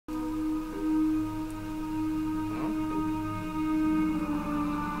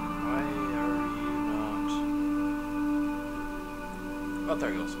Oh, there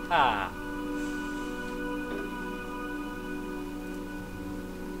it goes. Ah.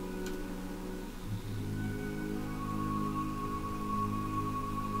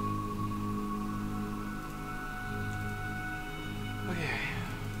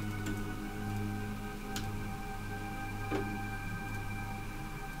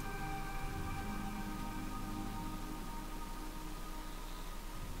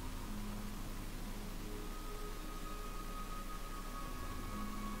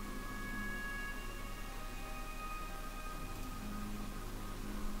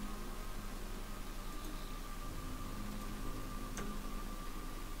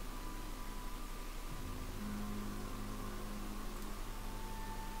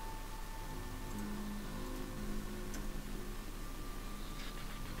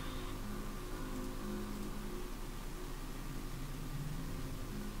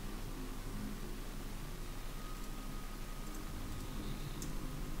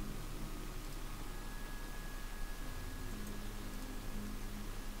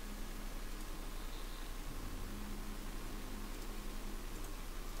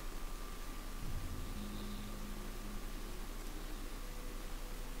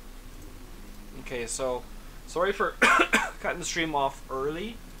 Okay, so sorry for cutting the stream off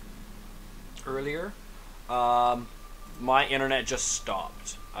earlier. My internet just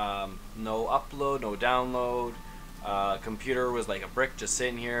stopped. No upload, no download. Computer was like a brick just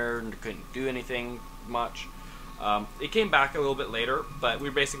sitting here and couldn't do anything much. It came back a little bit later, but we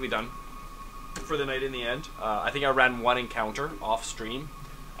were basically done for the night in the end. I think I ran one encounter off stream,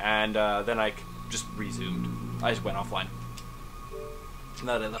 and then I just resumed. I just went offline.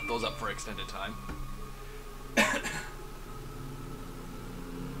 Now that I left those up for extended time.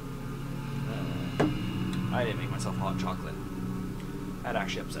 I didn't make myself hot chocolate. That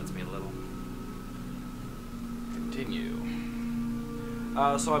actually upsets me a little. Continue.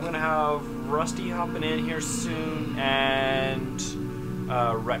 So I'm gonna have Rusty hopping in here soon, and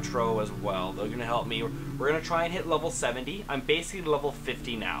Retro as well. They're gonna help me. We're gonna try and hit level 70. I'm basically level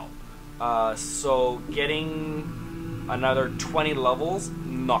 50 now. So getting another 20 levels,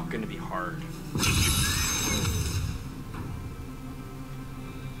 not going to be hard.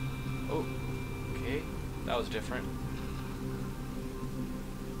 Oh, okay. That was different.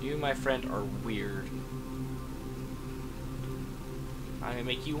 You, my friend, are weird. I'm going to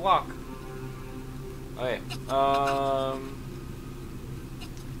make you walk. Okay.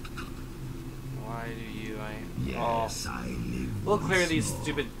 Why do you... Yes, I live. We'll clear these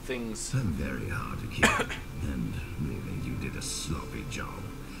stupid things. I'm very hard to kill. And really, you did a sloppy job.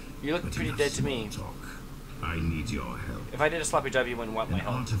 You look pretty dead to me. Talk. I need your help. If I did a sloppy job, you wouldn't want my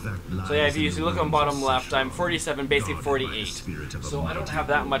help. So So yeah, if you look on bottom left, I'm 47, basically 48. So I don't have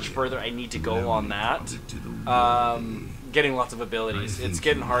that much further I need to go on that. Getting lots of abilities. It's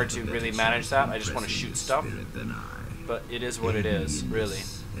getting hard to really manage that. I just want to shoot stuff. But it is what it is, really.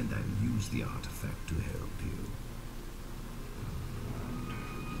 And I'll use the artifact to help you.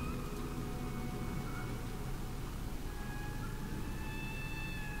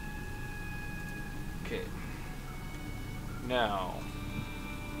 Okay. Now,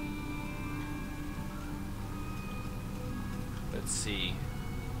 let's see.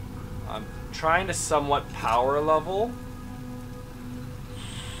 I'm trying to somewhat power level.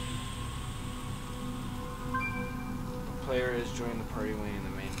 The player is joining the party when in the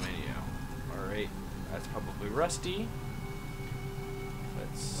main menu. Alright, that's probably Rusty.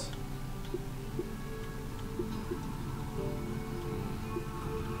 Let's...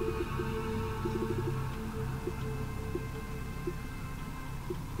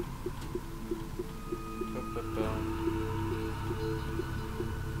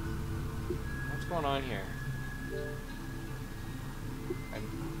 What's going on here?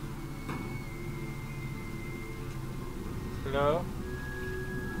 Hello?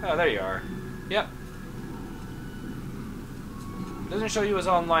 Oh, there you are. Yep. It doesn't show you as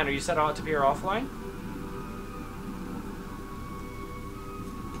online. Are you set out to appear offline?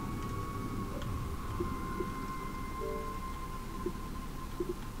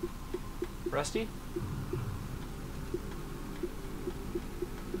 Rusty?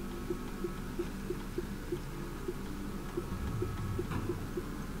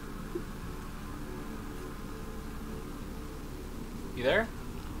 You there?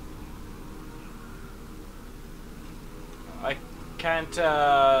 I can't,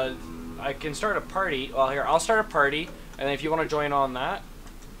 I can start a party. Well, here, I'll start a party, and then if you want to join on that,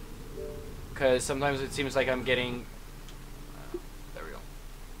 because sometimes it seems like I'm getting... there we go.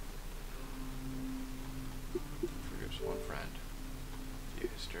 For groups, one friend. View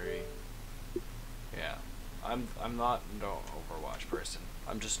history. Yeah. I'm not no Overwatch person.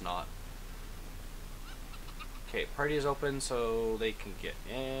 I'm just not. Okay, party is open so they can get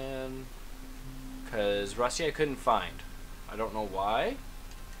in. Cause Rusty I couldn't find. I don't know why,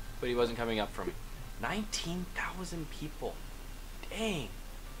 but he wasn't coming up for me. 19,000 people. Dang.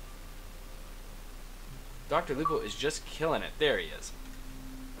 Dr. Lupo is just killing it. There he is.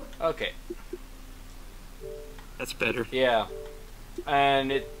 Okay. That's better. Yeah.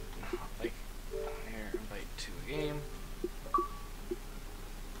 And it like here, invite to a game.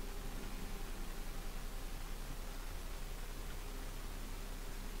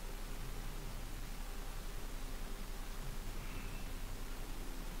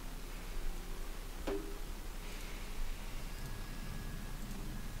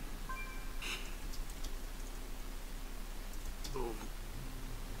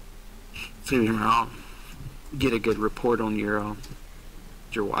 So I'll get a good report on your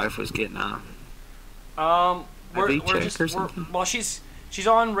wife was getting We're check just or something? well, she's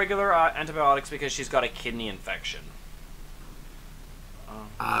on regular antibiotics because she's got a kidney infection.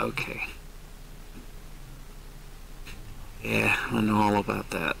 Okay. Yeah, I know all about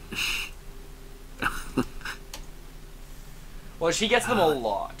that. Well, she gets them a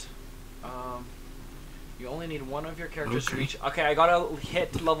lot. You only need one of your characters to reach. Okay, I gotta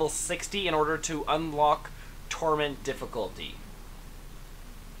hit level 60 in order to unlock Torment difficulty.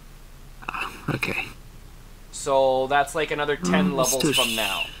 Okay. So that's like another 10 levels from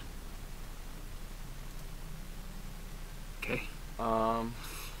now. Okay. An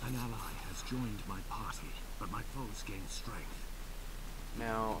ally has joined my party, but my foes gain strength.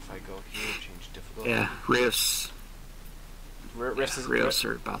 Now, if I go here, change difficulty. Yeah, rifts. Rifts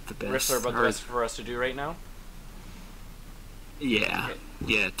are about the best. Rifts are about the best for us to do right now. Yeah, Okay.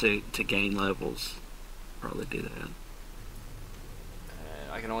 yeah. To gain levels, probably do that.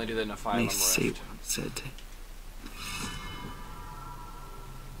 I can only do that in a 5 Let on me see Rift. what it said.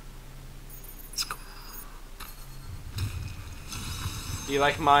 Let's go. Do you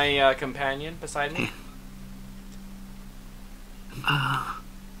like my companion beside me? Oh,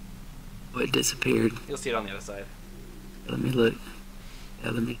 it disappeared. You'll see it on the other side. Let me look.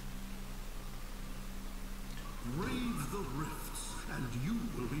 Yeah, let me. Brave the rifts, and you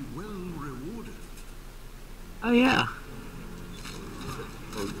will be well rewarded. Oh yeah.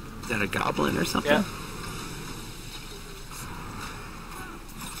 Is that a goblin or something? Yeah.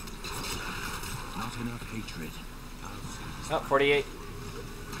 Not enough hatred. Oh, 48.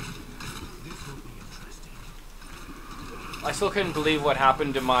 This will be interesting. I still couldn't believe what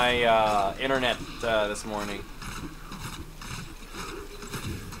happened to my internet this morning.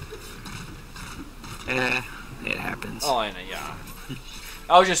 It happens. Oh, I know, yeah.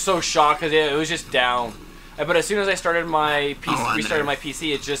 I was just so shocked because it was just down. But as soon as I started my PC, restarted my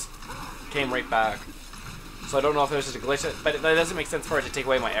PC, it just came right back. So I don't know if there's just a glitch, but that doesn't make sense for it to take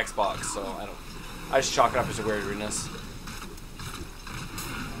away my Xbox. So I just chalk it up as a weirdness.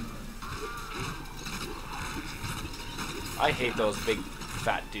 I hate those big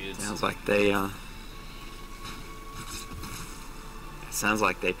fat dudes. Sounds like they sounds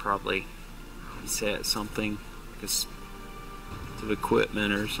like they probably set something, like a piece of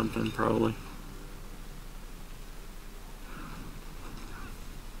equipment or something, probably.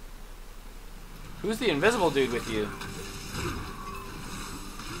 Who's the invisible dude with you?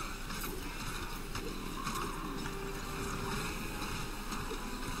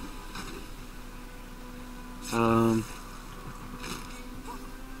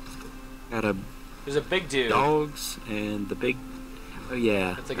 Got a There's a big dude. dogs and the big. Oh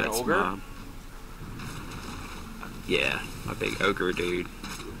yeah, It's like an that's ogre? Yeah, my big ogre dude.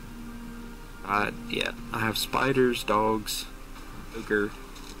 Yeah, I have spiders, dogs, ogre,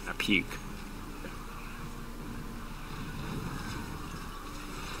 and a puke.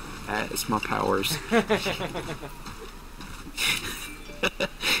 That is my powers.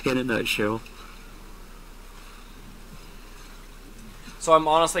 In a nutshell. So I'm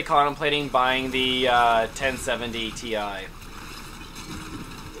honestly contemplating buying the 1070 Ti. I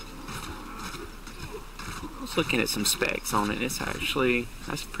was looking at some specs on it. That's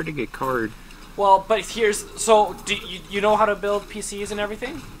a pretty good card. Well, but so do you know how to build PCs and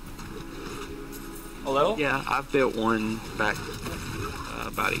everything? A little? Yeah, I've built one back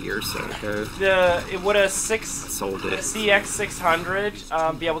about a year or so ago. Would a Sold it.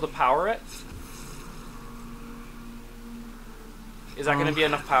 CX600 be able to power it? Is that going to be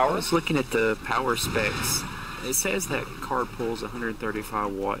enough I power? was looking at the power specs. It says that card pulls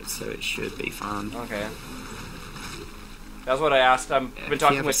 135 watts, so it should be fine. Okay. That's what I asked. I've Yeah, been if you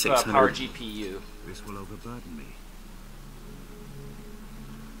talking have a with 600. Power GPU. This will overburden me.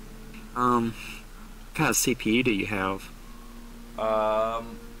 What kind of CPU do you have? I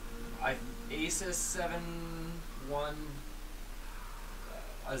Asus 7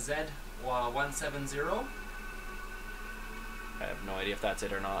 a Z 170. I have no idea if that's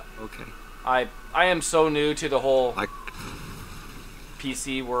it or not. Okay. I am so new to the whole Like,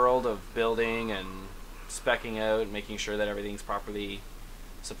 PC world of building and speccing out and making sure that everything's properly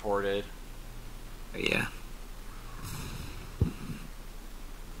supported. yeah.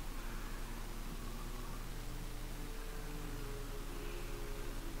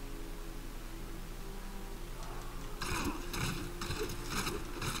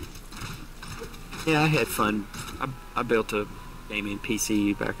 Yeah, I had fun. I built a gaming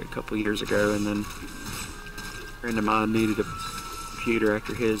PC back a couple years ago, and then a friend of mine needed a computer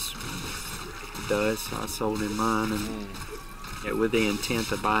after his does, so I sold him mine, and yeah, with the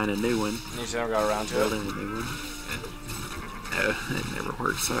intent of buying a new one. You just never got around to it? Building a new one. No, it never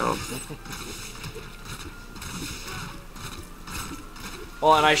works out.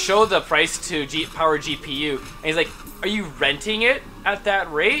 Well, and I showed the price to Power GPU, and he's like, "Are you renting it at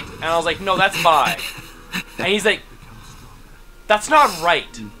that rate?" And I was like, "No, that's buy." And he's like, "That's not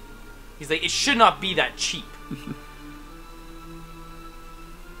right." He's like, "It should not be that cheap."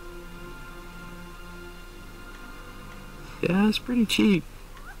 Yeah, it's pretty cheap.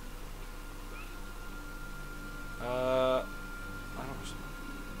 I don't know. Is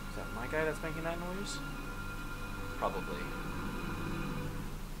that my guy that's making that noise? Probably.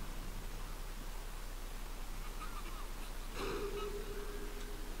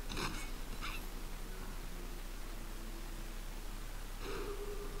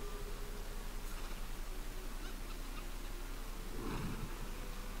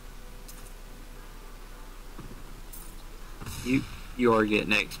 You are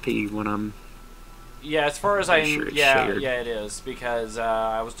getting XP when I'm. Yeah, as far as I sure it's yeah, shared. yeah, it is, because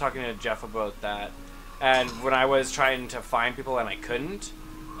I was talking to Jeff about that, and when I was trying to find people and I couldn't,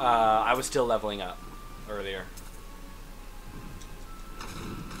 I was still leveling up earlier.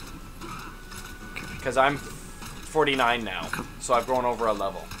 Because I'm 49 now, so I've grown over a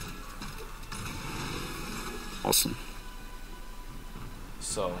level. Awesome.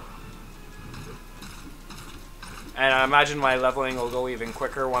 So, and I imagine my leveling will go even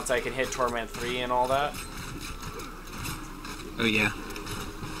quicker once I can hit Torment 3 and all that. Oh yeah.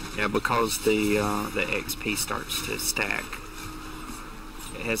 Yeah, because the XP starts to stack.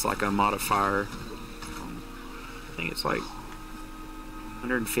 It has like a modifier. I think it's like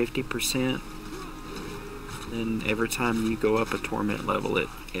 150%. And every time you go up a torment level, it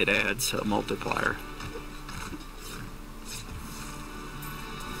adds a multiplier.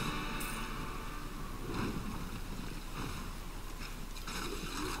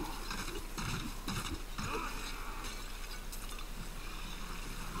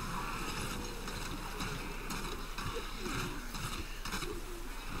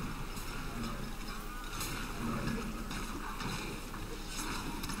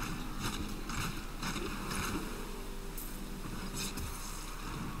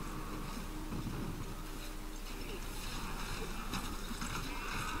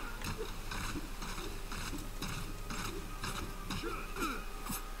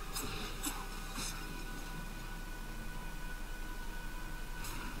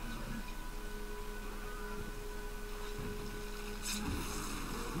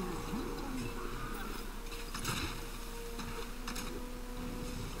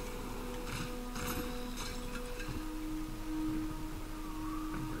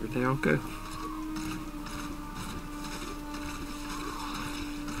 Where'd they all go?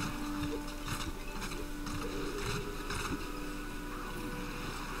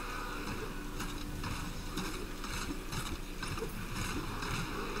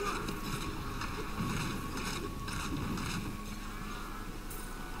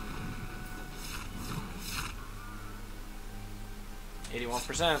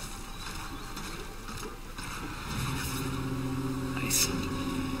 %. Nice.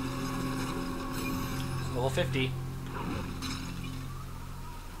 Level 50.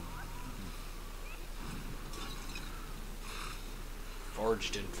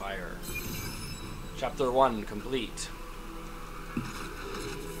 Forged in Fire. Chapter 1 complete.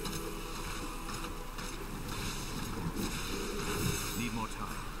 Need more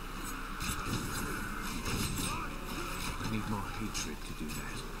time. I need more hatred to do that.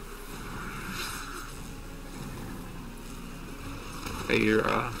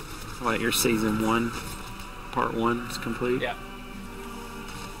 Your season 1, part 1 is complete? Yeah.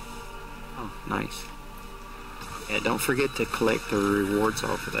 Oh, nice. Yeah, don't forget to collect the rewards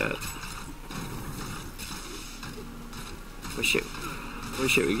off of that. Wish it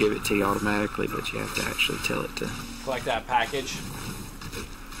Wish it would give it to you automatically, but you have to actually tell it to Collect that package.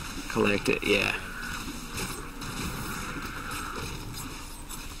 collect it. Yeah.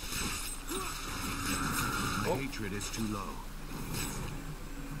 My hatred is too low.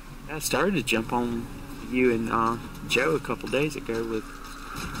 I started to jump on you and Joe a couple days ago with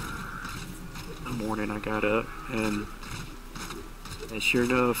the morning I got up, and sure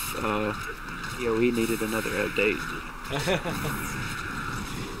enough, we needed another update.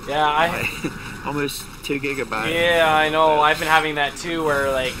 Yeah, Almost 2 gigabytes. Yeah, I know. I've been having that too,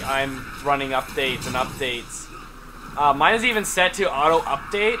 where like I'm running updates and updates. Mine is even set to auto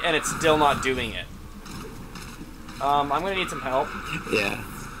update, and it's still not doing it. I'm gonna need some help. Yeah.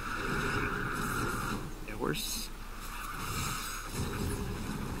 Yeah, where's...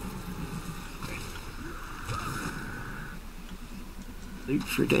 Loot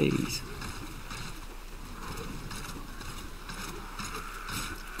for days.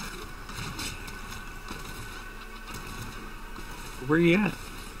 Where you at?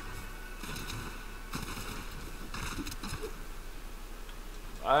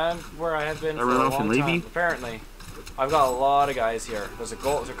 I'm where I have been I for run a off and long leave time. you? Apparently, I've got a lot of guys here. There's a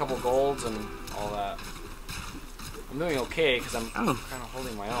couple golds and all that. I'm doing okay because I'm kind of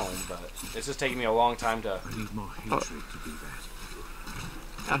holding my own, but it's just taking me a long time to. I need more hatred to do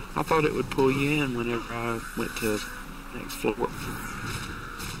that. I thought it would pull you in whenever I went to next floor.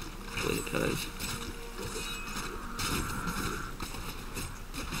 Actually, it does.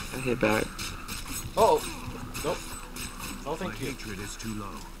 I head back. Oh, nope. No, My thank you. hatred is too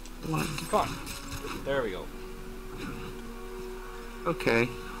low. What? Come on. There we go. Okay.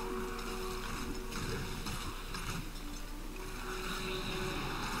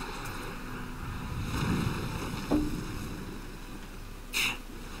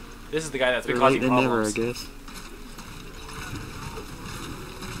 This is the guy that's been Better late causing than never, I problems. guess.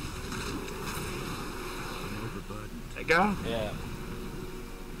 That guy? Yeah.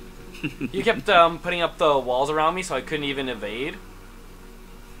 You kept putting up the walls around me, so I couldn't even evade.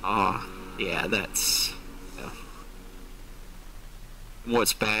 Yeah, that's...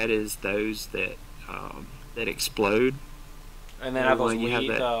 What's bad is those that explode. And then have those when you have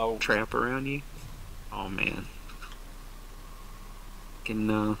weed, that trap around you. Oh man.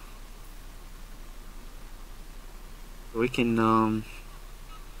 We can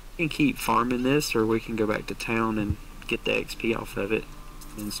keep farming this, or we can go back to town and get the XP off of it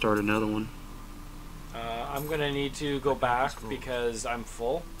and start another one. I'm gonna need to go back because I'm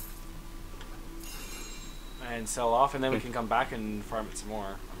full and sell off, and then we can come back and farm it some more.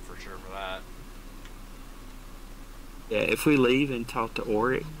 I'm for sure for that. Yeah, if we leave and talk to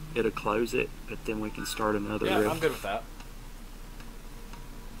Oric, it'll close it, but then we can start another Yeah, rift. I'm good with that.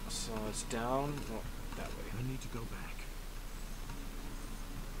 So it's down that way. I need to go back.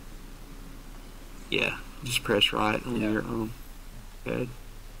 Yeah, just press right on your head.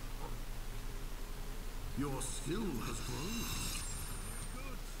 Your skill has grown.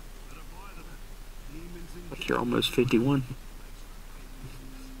 Good. Better buy them. Demons in Like you're almost 51.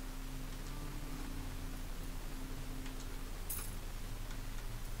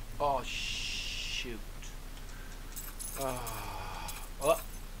 Oh shoot. Oh. Okay,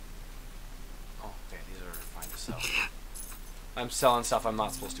 these are fine to sell. I'm selling stuff I'm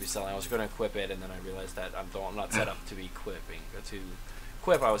not supposed to be selling. I was going to equip it, and then I realized that I'm not set up to be equipping. To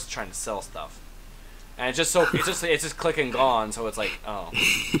equip, I was trying to sell stuff, and it's just click and gone. So it's like, oh,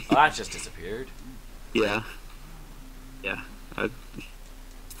 well, that just disappeared. Yeah. Yeah. I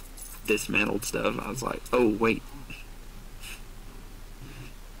dismantled stuff. I was like, oh wait.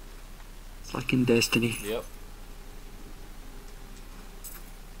 It's like in Destiny. Yep.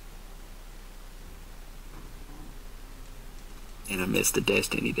 And I miss the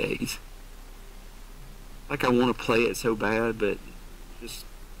Destiny days. Like I want to play it so bad, but just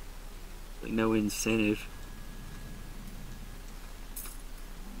like no incentive.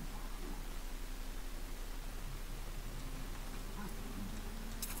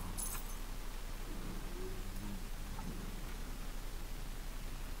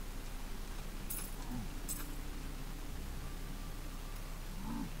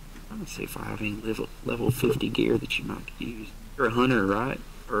 Let me see if I have any level 50 gear that you might use. You're a hunter, right?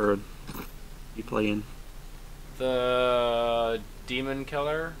 Or you playing? The demon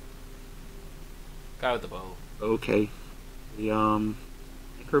killer guy with the bow. Okay. The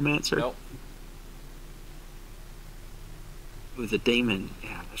necromancer. Nope. With a demon.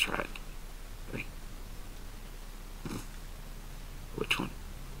 Yeah, that's right. Okay. Which one?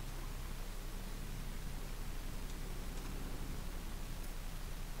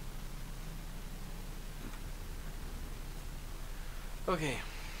 Okay.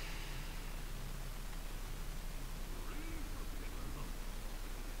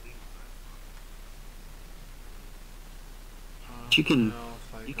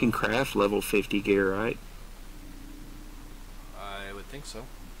 But you can craft level 50 gear, right? I would think so.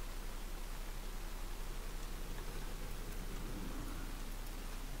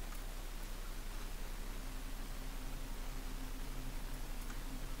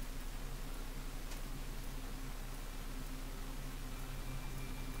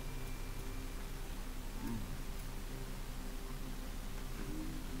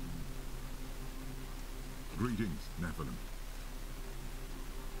 Greetings, Nephilim.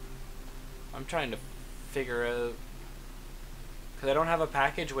 I'm trying to figure out, because I don't have a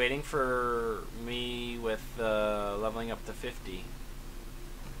package waiting for me with leveling up to 50.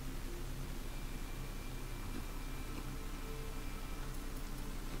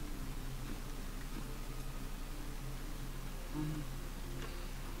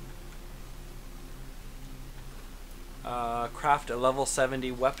 Craft a level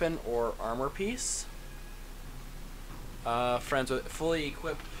 70 weapon or armor piece. Friends with fully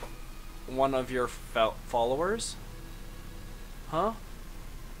equip one of your followers. Huh?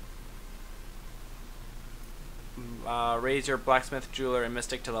 Raise your blacksmith, jeweler, and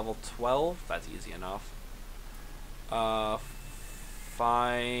mystic to level 12. That's easy enough.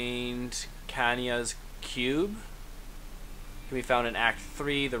 Find Kanya's cube. Can be found in Act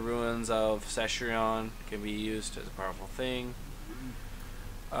 3. The ruins of Seshrion can be used as a powerful thing.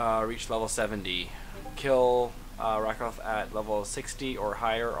 Reach level 70. Kill Rakoth at level 60 or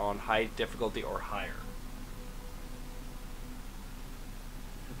higher on high difficulty or higher.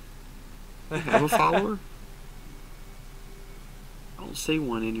 Have a follower? I don't see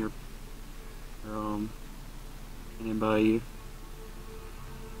one in your in by you.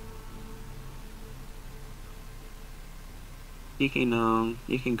 You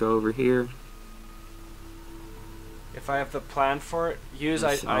can go over here. If I have the plan for it,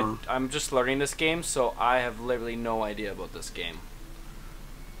 I'm just learning this game, so I have literally no idea about this game.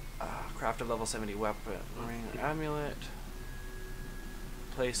 Craft a level 70 weapon, ring, amulet.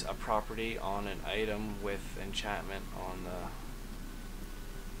 Place a property on an item with enchantment on the.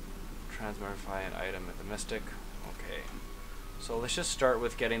 Transmogrify an item with the mystic. Okay, so let's just start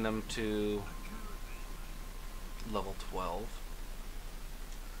with getting them to level 12.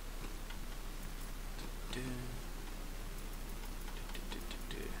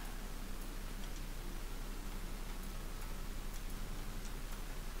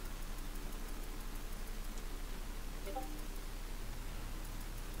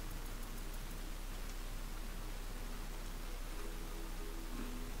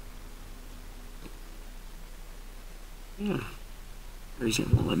 Yeah. Reason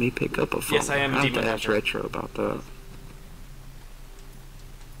won't let me pick up a phone. Yes, I am have Demon to ask Hunter. Retro about that.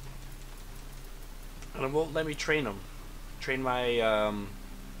 And it won't let me train him. Train my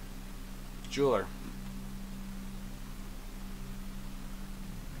jeweler.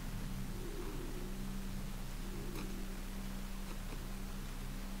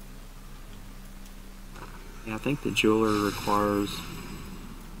 Yeah, I think the jeweler requires.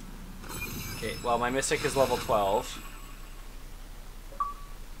 Okay, well, my mystic is level 12.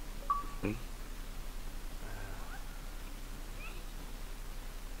 Okay.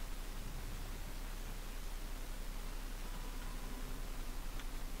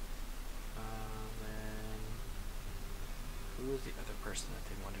 Then who was the other person that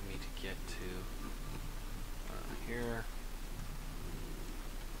they wanted me to get to? Here.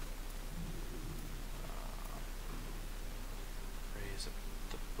 Raise the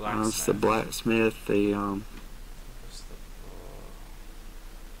blacksmith. It's the blacksmith. The Who's the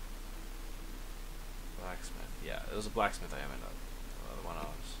blacksmith? Yeah, it was a blacksmith. I haven't done. The one I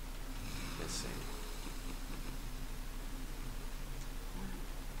was missing.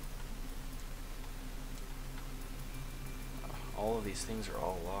 All of these things are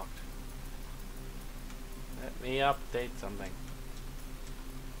all locked. Let me update something.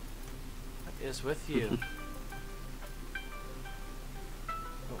 What is with you?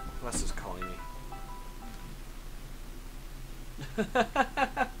 Oh, Les is calling me.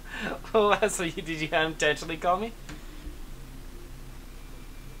 Oh, so did you unintentionally call me?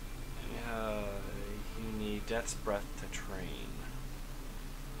 You need Death's Breath to train.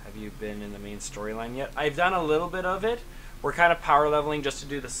 Have you been in the main storyline yet? I've done a little bit of it. We're kind of power leveling just to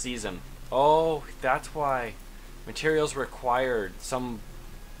do the season. Oh, that's why. Materials required. Some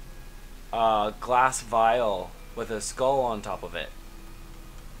glass vial with a skull on top of it.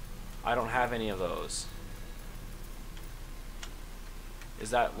 I don't have any of those. Is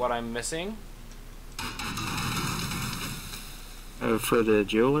that what I'm missing? Oh, for the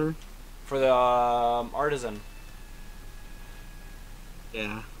jeweler? For the artisan.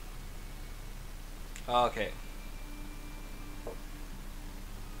 Yeah. Okay.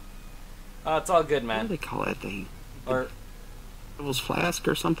 It's all good, What do man. they call that thing? Or Devil's Flask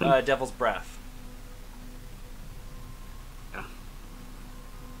or something? Devil's Breath. Yeah.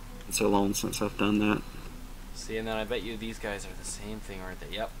 It's so long since I've done that. See, and then I bet you these guys are the same thing, aren't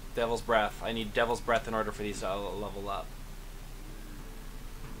they? Yep. Devil's Breath. I need Devil's Breath in order for these to level up.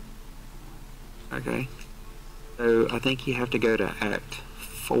 Okay. So I think you have to go to Act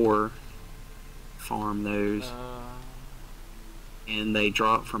 4, farm those, and they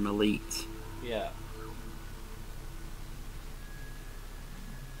drop from elites. Yeah.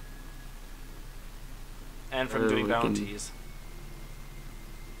 And from doing bounties.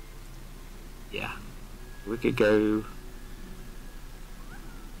 Yeah. We could go.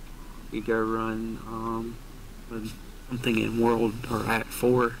 We go run with something in World or Act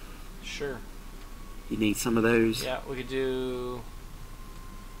 4. Sure. You need some of those. Yeah, we could do.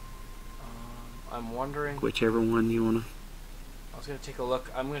 I'm wondering. Whichever one you wanna. I was gonna take a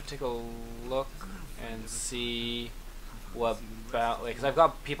look. I'm gonna take a look and see what about because I've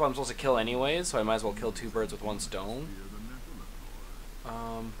got people I'm supposed to kill anyways, so I might as well kill 2 birds with 1 stone.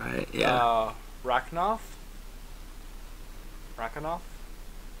 Right. Yeah. Raknoth.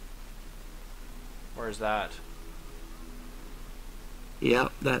 Where's that?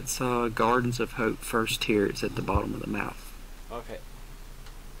 Yep. That's Gardens of Hope first tier. It's at the bottom of the map. Okay.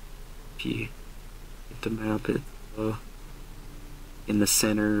 If you hit the map, it's in the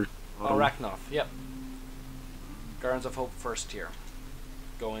center. Oh, Raknoth. Yep. Gardens of Hope first tier.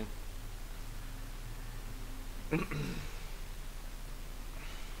 Going.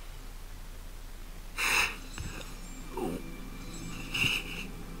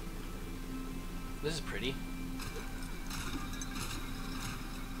 This is pretty.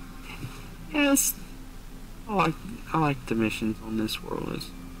 Yes. I like the missions on this world.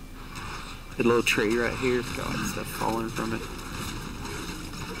 It's the little tree right here. It's got like stuff falling from it.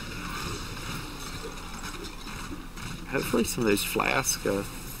 Hopefully some of those flasks drop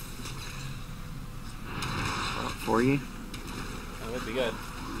for you. That would be good.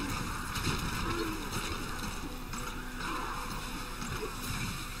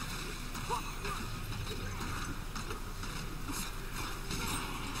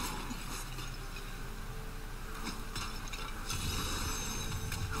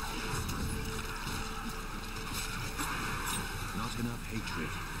 Not enough hatred.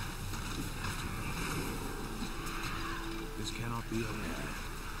 This cannot be allowed.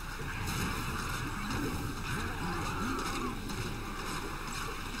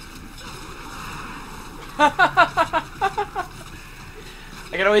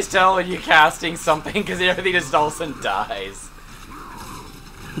 I can always tell when you're casting something because everything just all of a sudden dies.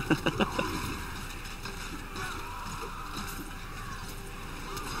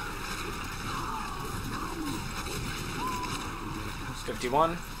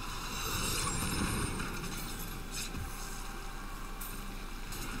 $51.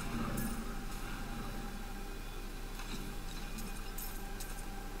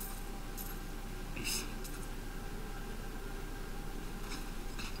 Nice.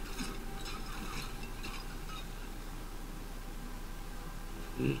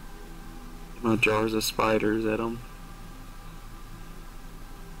 My jars of spiders at them.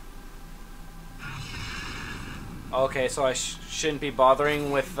 Okay, so I shouldn't be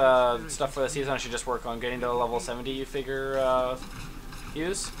bothering with stuff for the season. I should just work on getting to the level 70 you figure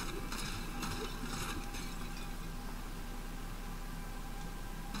use.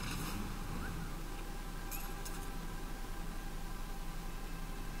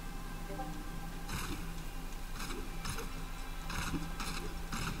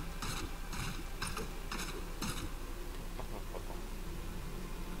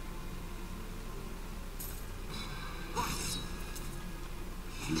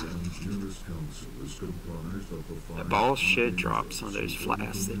 The boss should drop some of those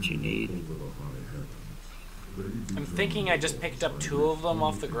flasks that you need. I'm thinking I just picked up 2 of them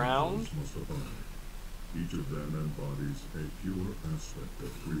off the ground. Each of them embodies a pure aspect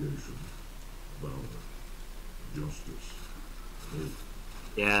of creation. Valor, justice, hope,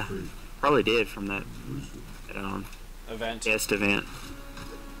 Yeah, probably did from that Event. guest event.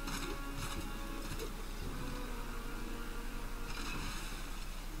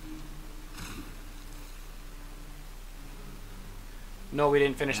 No, we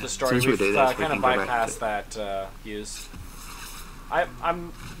didn't finish the story. Since we We've do this, we kind of can go back bypassed that use.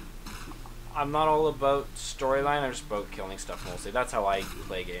 I'm not all about storyline. I'm just about killing stuff mostly. That's how I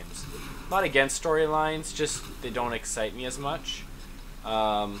play games. Not against storylines, just they don't excite me as much.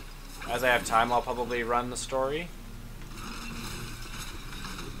 As I have time, I'll probably run the story.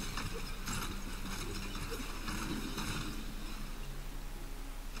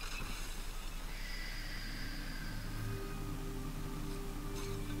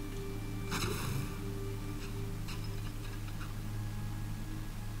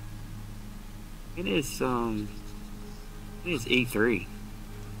 It is E3.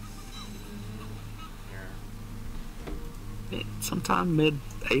 Sometime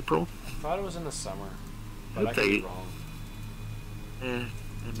mid-April. I thought it was in the summer, but I Hope could be they- wrong.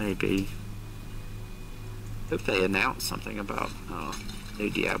 It may be. Hope they announce something about new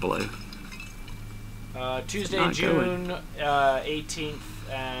Diablo. Tuesday, Not June going. 18th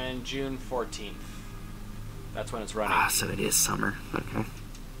and June 14th. That's when it's running. Ah, so it is summer. Okay.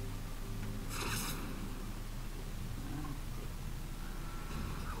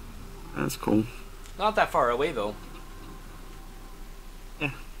 That's cool. Not that far away, though.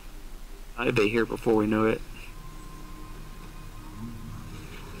 Yeah. I'll be here before we know it.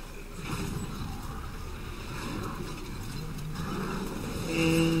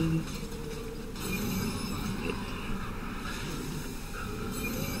 And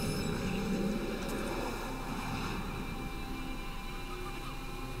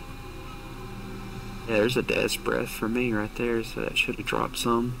yeah, there's a death's breath for me right there, so that should have dropped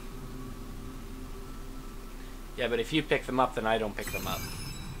some. Yeah, but if you pick them up, then I don't pick them up.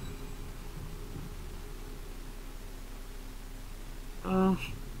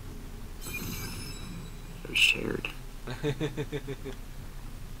 They're shared.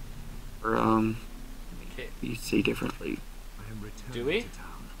 Or Okay. you see differently. I am returning Do we? to town.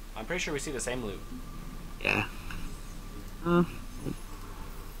 I'm pretty sure we see the same loot. Yeah.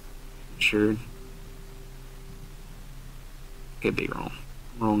 Sure. Could be wrong.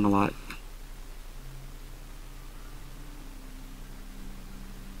 Wrong a lot.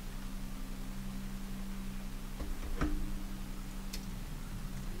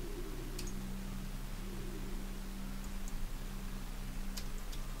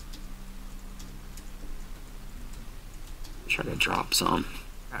 Try to drop some.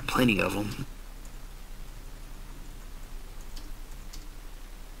 Got plenty of them.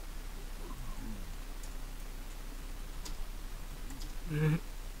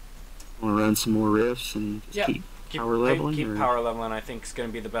 Want to run some more riffs and just Yeah. keep power leveling? Keep or- power leveling. I think is going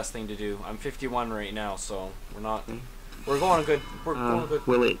to be the best thing to do. I'm 51 right now, so we're not. Okay. We're going good. We're going good.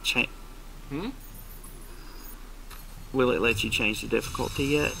 Will it change? Hmm. Will it let you change the difficulty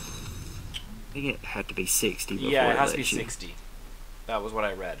yet? I think it had to be 60 before Yeah, it has to be lets you. 60. That was what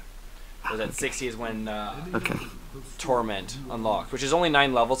I read. Was that 60 is when Okay. Torment unlocked, which is only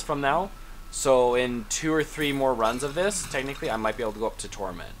 9 levels from now. So in 2 or 3 more runs of this, technically, I might be able to go up to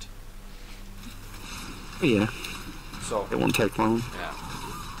Torment. Oh, yeah, So it won't take long. yeah.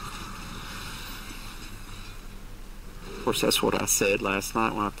 Of course, that's what I said last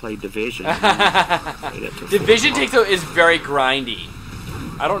night when I played Division. Played it to Division full takes is very grindy.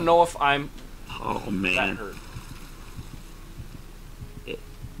 I don't know if I'm Oh that man, hurt.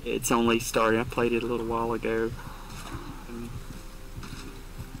 it's only started. I played it a little while ago. And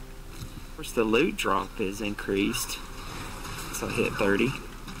of course, the loot drop is increased. So I hit 30.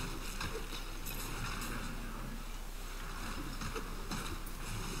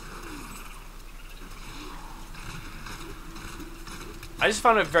 I just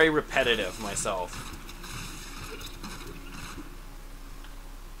found it very repetitive myself.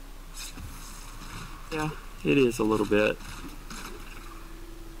 Yeah, it is a little bit.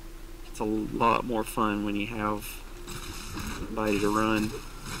 It's a lot more fun when you have somebody to run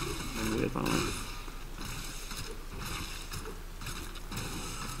with on it.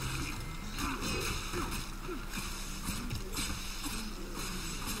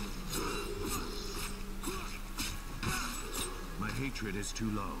 My hatred is too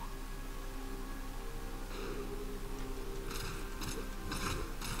low.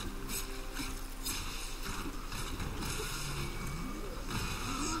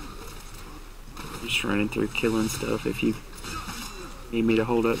 Just running through killing stuff. If you need me to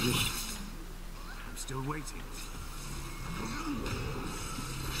hold up, just I'm still waiting.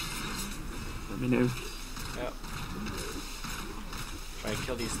 let me know. Yep. Try and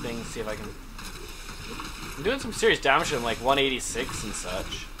kill these things, see if I can. I'm doing some serious damage to them, like 186 and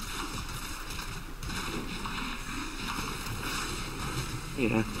such.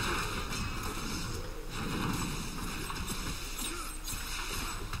 Yeah.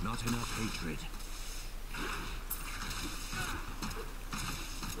 Not enough hatred.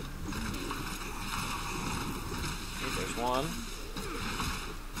 Okay, there's one.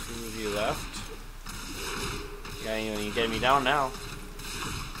 2 of you left. Yeah, you getting me down now.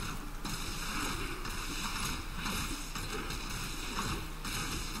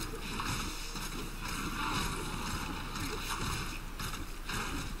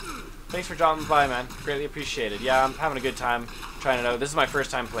 Thanks for dropping by, man. Greatly appreciated. Yeah, I'm having a good time trying it out. This is my first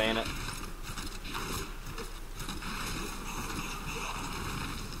time playing it.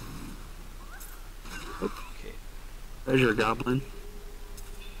 Okay. Treasure goblin.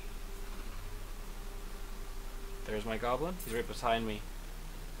 There's my goblin. He's right behind me.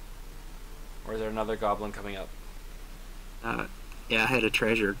 Or is there another goblin coming up? Yeah, I had a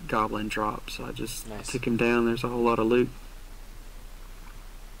treasure goblin drop, so I just Nice. took him down. There's a whole lot of loot.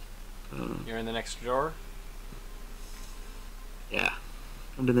 You're in the next door? Yeah.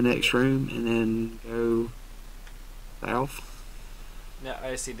 Come to the next room and then go south. Yeah,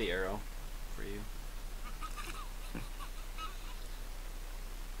 I see the arrow for you.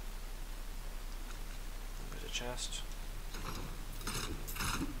 There's a chest.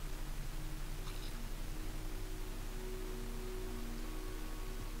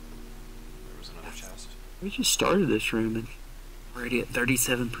 There was another chest. We just started this room and we're already at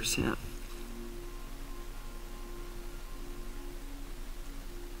 37%.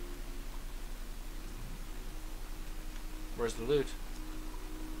 Where's the loot?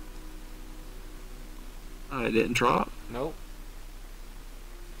 Oh, it didn't drop? Nope.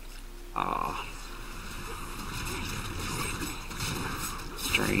 Ah.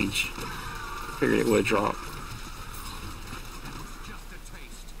 Strange. Figured it would drop. Just a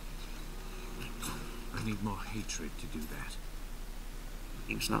taste. I need more hatred to do that.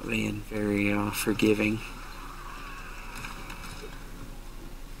 Seems not being very forgiving.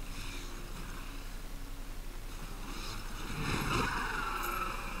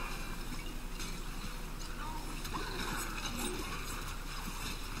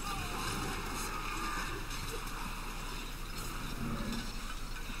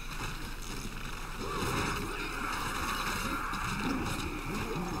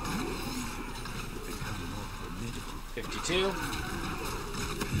 Become more formidable. 52.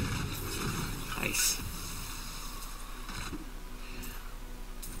 Nice.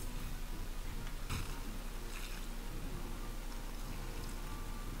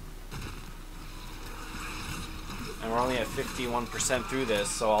 And we're only at 51% through this,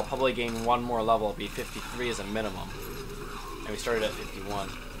 so I'll probably gain one more level. It'll be 53 as a minimum. And we started at 51.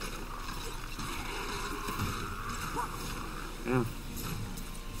 Yeah.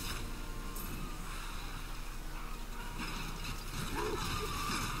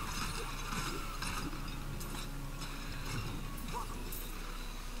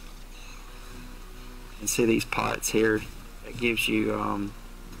 And see these pots here, that gives you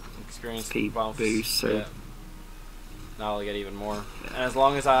Experience speed buff boost, so Yeah. Now I'll get even more. And as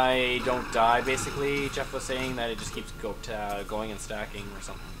long as I don't die, basically, Jeff was saying that it just keeps going and stacking or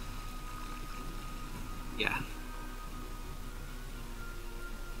something. yeah.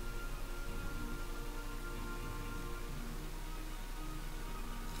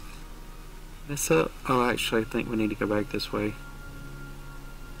 This up? Oh, actually, I think we need to go back this way.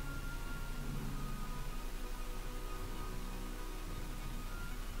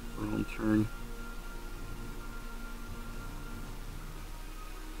 Wrong turn.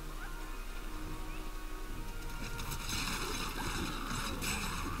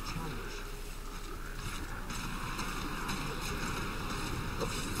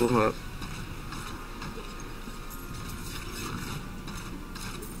 Pull up.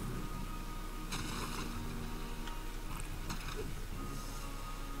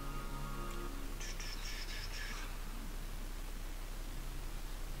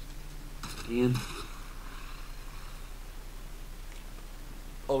 Ian.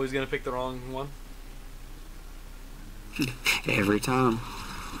 Always gonna pick the wrong one? Every time.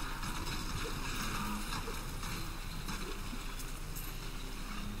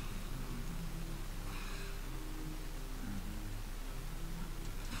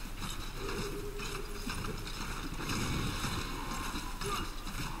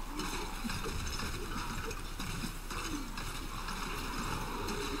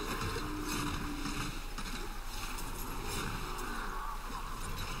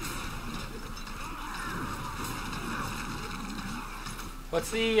 What's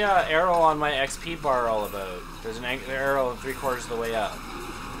the arrow on my XP bar all about? There's an arrow 3/4 of the way up.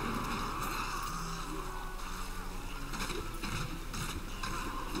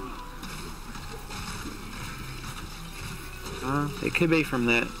 It could be from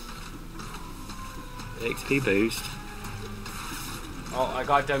that XP boost. Oh, I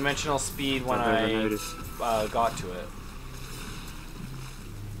got dimensional speed when I've never I noticed. got to it.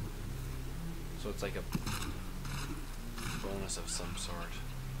 So it's like a bonus of some sort.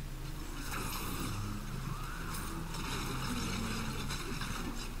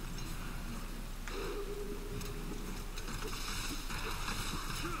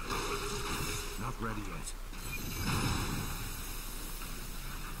 ready yet.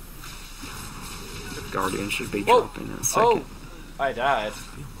 The Guardian should be Whoa. dropping in a second. Oh! I died.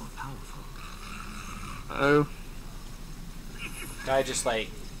 Feel more powerful. Uh-oh. Guy just like...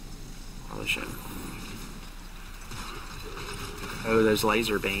 Probably shouldn't. Oh, those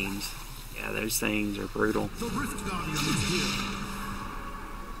laser beams. Yeah, those things are brutal. The Rift Guardian is here.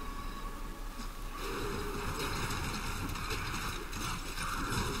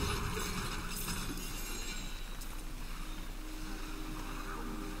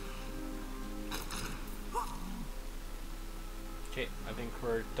 Okay, I think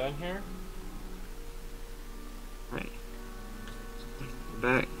we're done here. Right.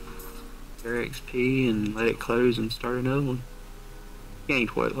 Back. Your XP and let it close and start another one.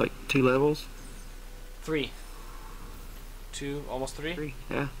 Gained what, like 2 levels? 3. 2, almost 3? 3,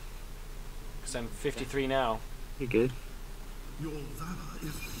 yeah. Because I'm 53 now. You're good. Your valor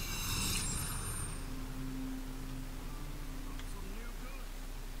is...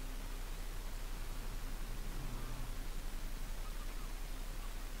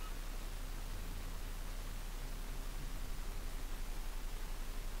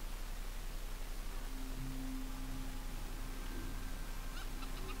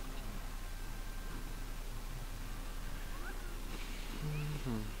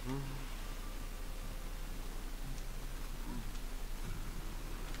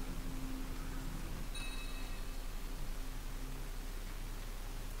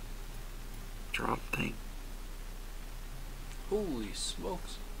 Drop thing. Holy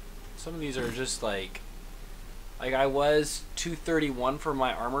smokes. Some of these are just like I was 231 for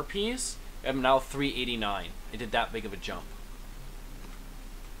my armor piece. I'm now 389. I did that big of a jump.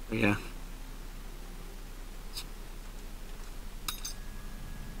 Yeah.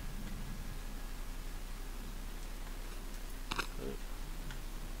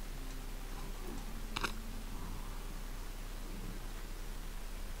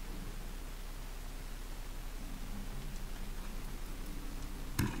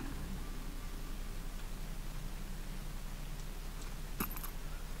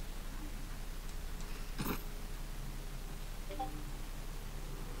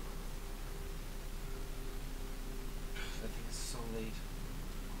 I think it's so late.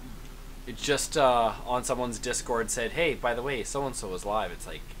 It just on someone's Discord said, "Hey, by the way, so and so is live." It's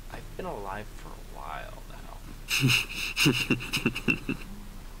like I've been alive for a while now.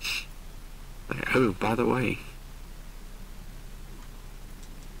 Oh, by the way.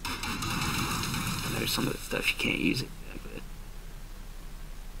 I know some of the stuff you can't use it yet, but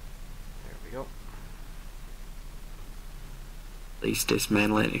There we go. at least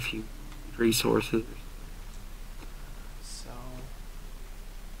dismantle it if you have resources. So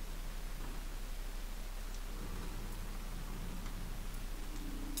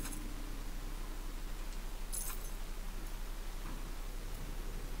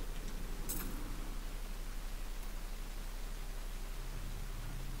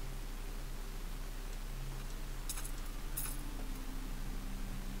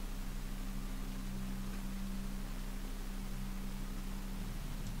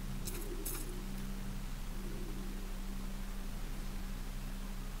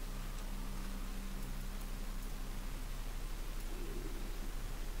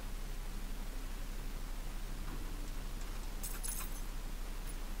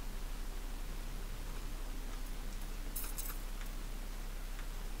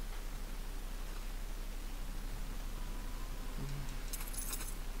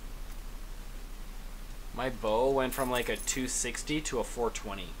my bow went from like a 260 to a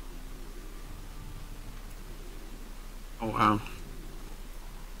 420. Oh wow.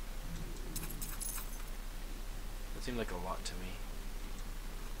 It seemed like a lot to me.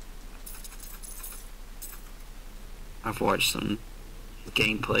 I've watched some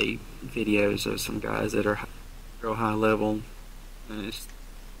gameplay videos of some guys that are real high level, and just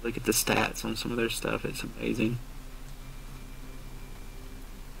look at the stats on some of their stuff. It's amazing.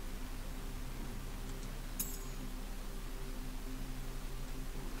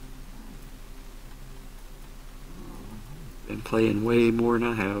 Been playing way more than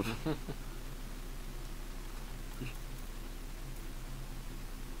I have.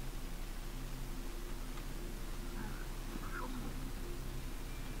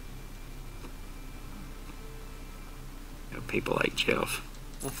 You know, people like Jeff.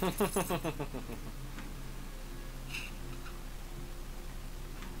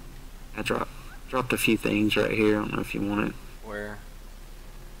 I dropped a few things right here. I don't know if you want it. Where?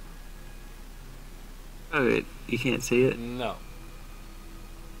 Oh, you can't see it? No.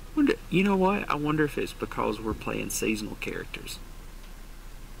 You know what? I wonder if it's because we're playing seasonal characters.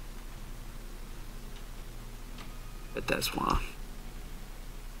 but that's why.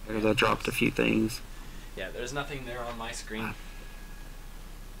 Because I dropped a few things. Yeah, there's nothing there on my screen.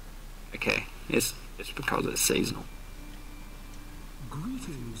 Okay, it's because it's seasonal.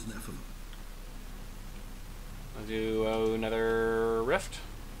 Greetings, Nephilim. I'll do another rift.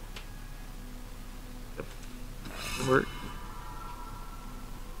 Work.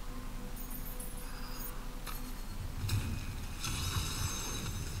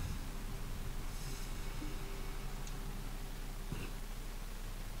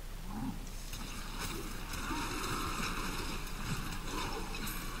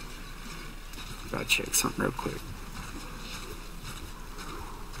 Gotta check something real quick.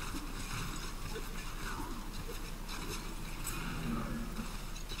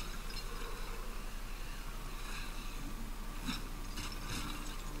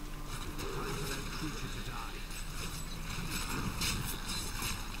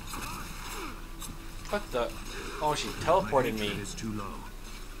 What the? Oh, she teleported me. Is too low.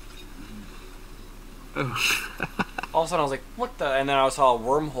 Oh. All of a sudden, I was like, what the? And then I saw a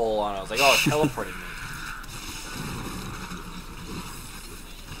wormhole on it. I was like, oh, it teleported me.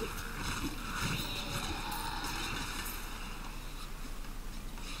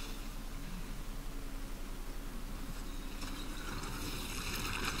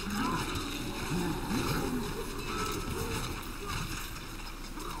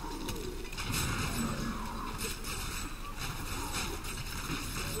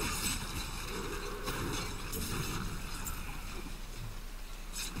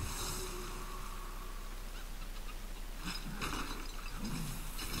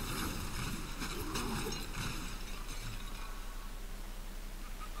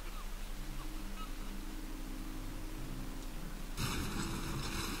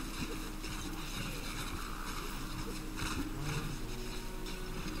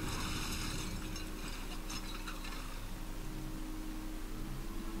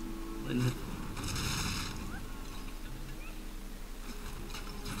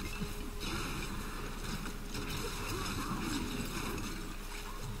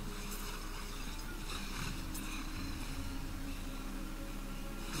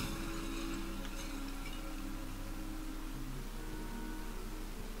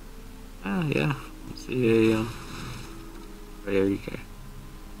 Oh, yeah. See, there you go.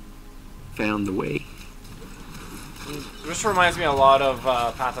 Found the way. This reminds me a lot of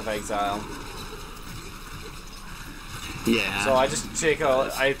Path of Exile. Yeah. So I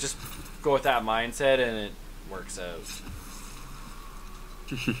just go with that mindset and it works out.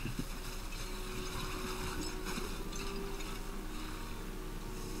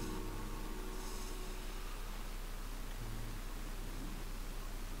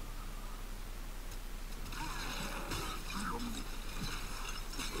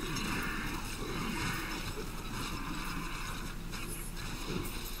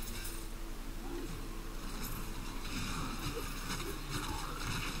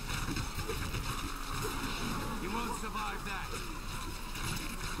 You won't survive that.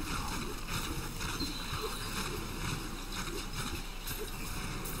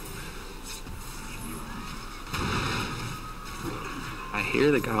 I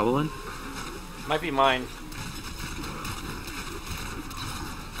hear the goblin. Might be mine.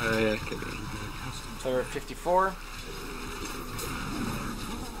 Oh, yeah, could be. So we're at 54.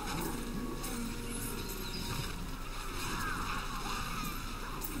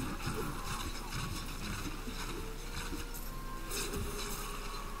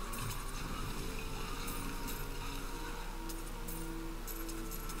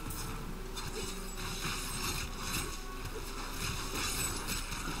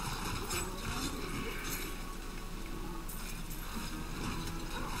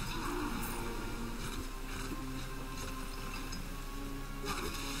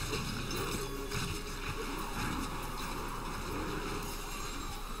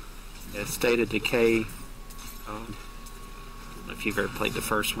 Yeah, State of Decay. I don't know if you've ever played the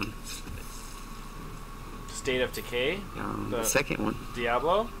first one. State of Decay. The second one.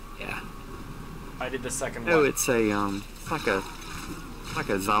 Diablo. Yeah. I did the second No, one. it's like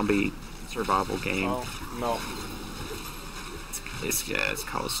a zombie survival game. Oh no. It's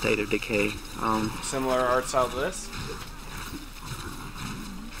called State of Decay. Similar art style to this.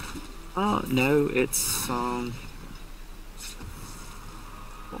 No, it's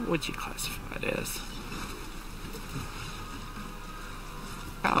what would you classify it as?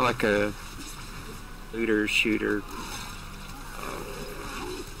 Kind of like a looter shooter,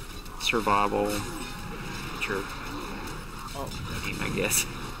 survival, sure. Game, I guess.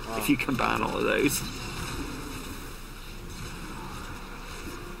 If you combine all of those.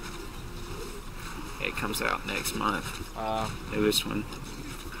 It comes out next month. Uh, Newest one.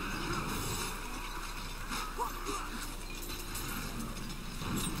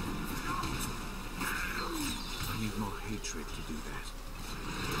 I need more hatred to do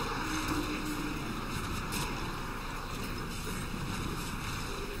that.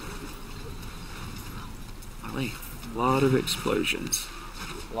 Golly, a lot of explosions.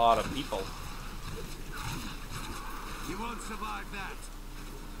 a lot of people. You won't survive that.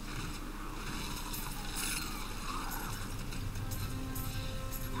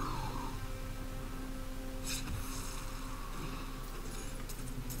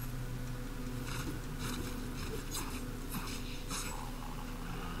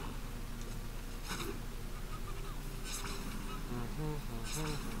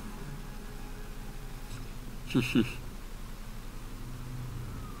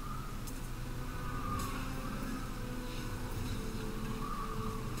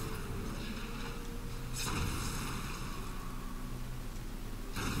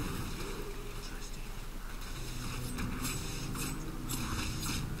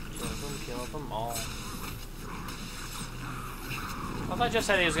 Kill them all. I thought I just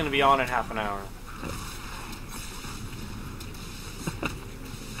said he was going to be on in half an hour.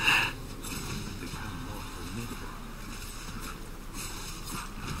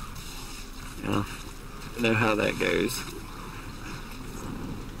 Yeah, I know how that goes.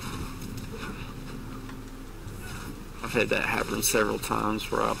 I've had that happen several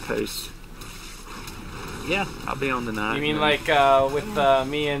times where I'll post, yeah, I'll be on tonight. You mean like with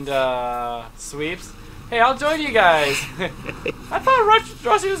me and Sweeps? Hey, I'll join you guys. I thought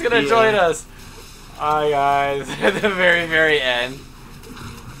Rusty was gonna join us. Hi guys, at the very, very end.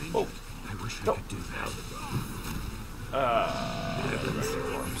 Oh, I wish I no. could do that.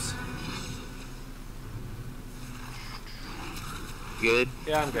 Corpse. Good?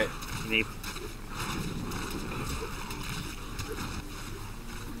 Yeah, I'm great. Need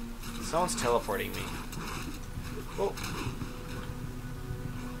Someone's teleporting me. Oh.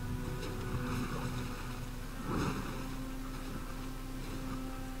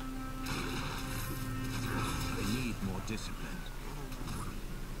 I need more discipline.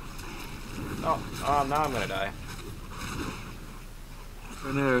 Oh, now I'm gonna die.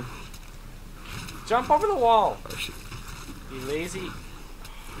 Oh no. Jump over the wall, Oh, shit. you lazy.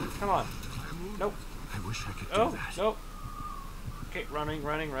 Come on. Nope. I wish I could do Oh, that. nope. Okay, running.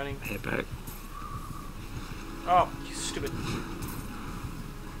 Head back. Oh, you stupid.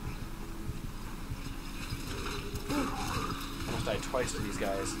 Almost died twice to these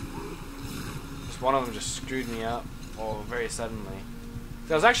guys. Just one of them just screwed me up. Oh, very suddenly.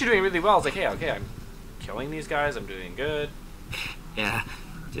 So I was actually doing really well. I was like, hey, okay, I'm killing these guys. I'm doing good. Yeah.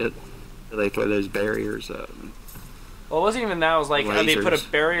 Just, they throw those barriers up. Well, it wasn't even that. It was like they'd put Lasers.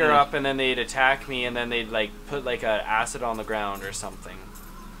 a barrier Yeah. up and then they'd attack me and then they'd like put like a acid on the ground or something.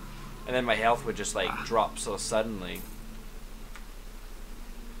 And then my health would just like drop so suddenly.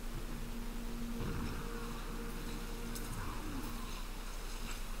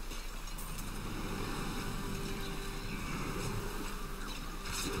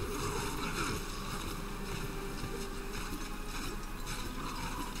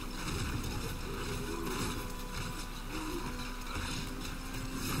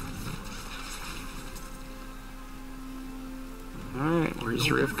 Alright,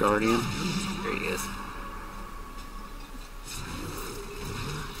 where's Rift Guardian? There he is.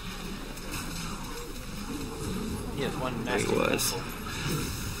 He has one There he nasty was. pencil.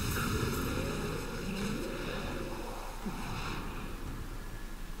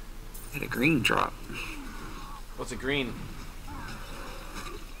 Had a green drop. What's a green?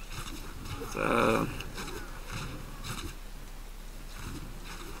 So,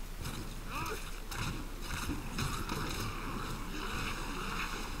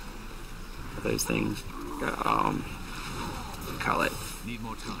 those things. Call it Need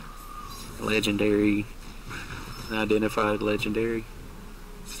more time. legendary, unidentified legendary.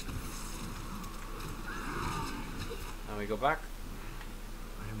 Now we go back.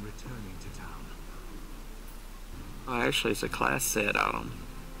 I am returning to town. Oh, actually, it's a class set item.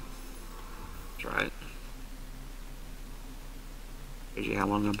 That's right. Shows you how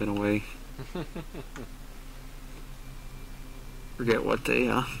long I've been away. Forget what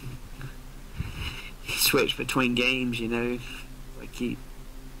they switch between games, you know. Like the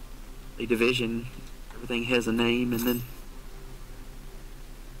division, everything has a name, and then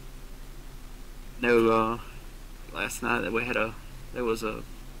last night that we had there was a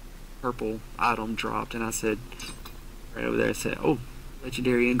purple item dropped, and I said right over there, I said, "Oh,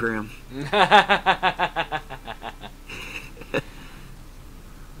 legendary engram."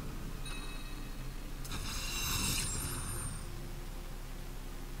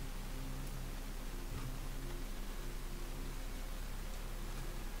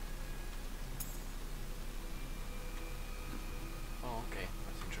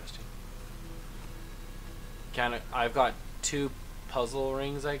 can't. I've got 2 puzzle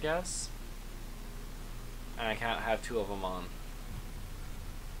rings, I guess, and I can't have 2 of them on.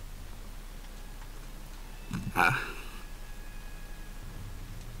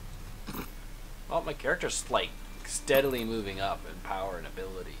 Well, my character's like steadily moving up in power and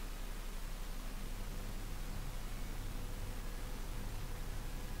ability.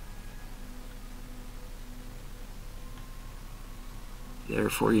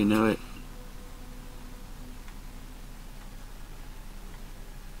 Therefore, you know it.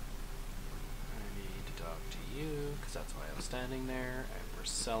 I need to talk to you, because that's why I was standing there, and we're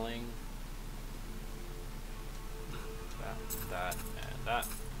selling that, and that.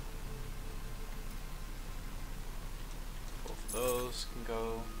 Both of those can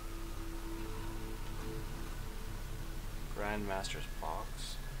go. Grandmaster's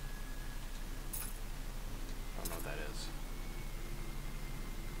box. I don't know what that is.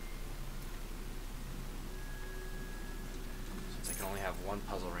 Since I can only have one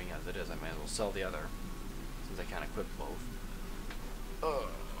puzzle ring as it is, I might as well sell the other, since I can't equip both. Ugh.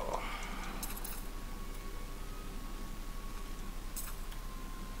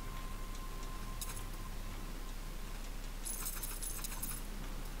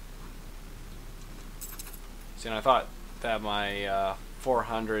 See, and I thought that my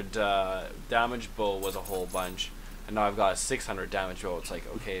 400 damage bow was a whole bunch, and now I've got a 600 damage bow. It's like,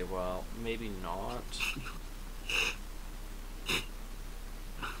 okay, well, maybe not.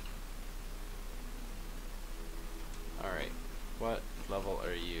 Alright, what level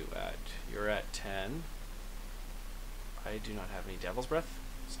are you at? You're at 10. I do not have any Devil's Breath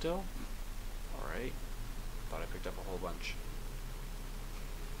still. Alright, thought I picked up a whole bunch.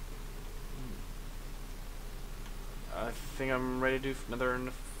 I think I'm ready to do another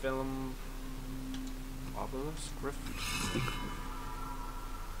film obelisk rift.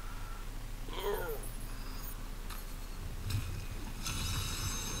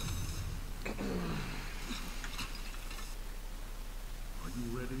 Are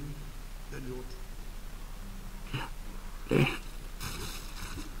you ready? Then your Okay.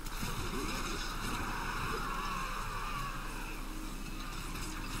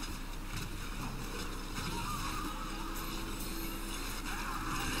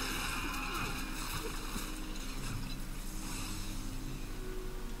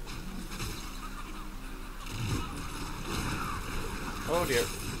 Oh dear.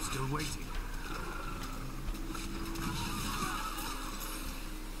 Still waiting.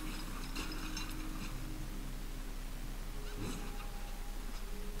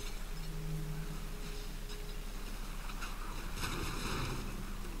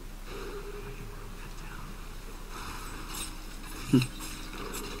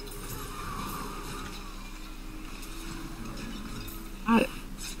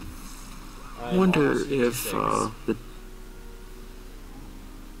 I wonder if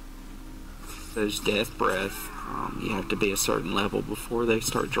those death breath, you have to be a certain level before they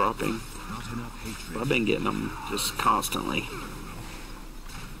start dropping. Not enough hatred. I've been getting them just constantly.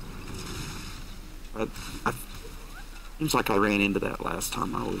 Seems like I ran into that last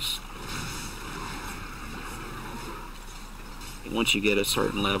time I was. Once you get a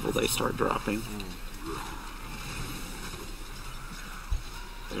certain level, they start dropping.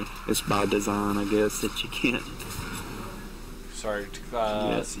 It's by design, I guess, that you can't. Sorry,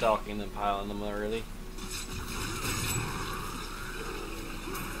 stalking them, piling them early.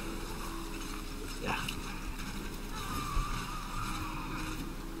 Yeah.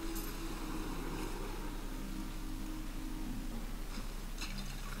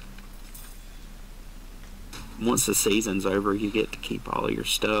 Once the season's over, you get to keep all your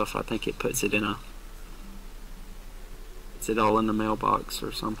stuff. I think it puts it in a. Puts it all in the mailbox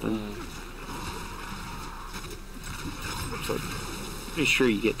or something. So, pretty sure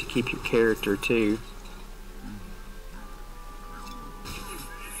you get to keep your character too.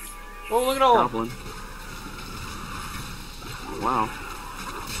 Oh, look at all of them. Goblin. Wow.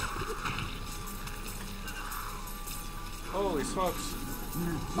 Holy smokes.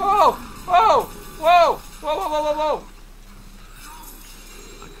 Oh! Whoa! Whoa! Whoa, whoa, whoa, whoa, whoa!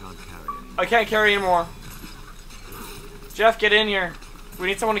 I can't carry it. I can't carry anymore. Jeff, get in here. We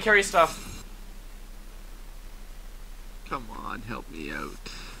need someone to carry stuff. Come on, help me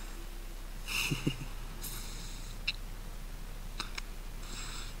out.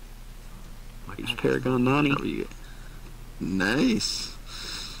 Here's Paragon 90. Nice.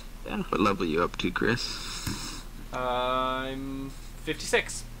 Yeah. What level are you up to, Chris? I'm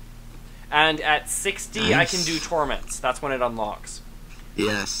 56. And at 60, I can do torments. That's when it unlocks.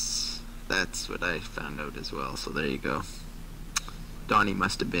 Yes, that's what I found out as well, so there you go. Donnie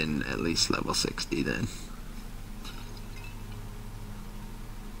must have been at least level 60 then.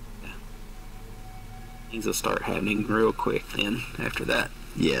 things will start happening real quick then after that.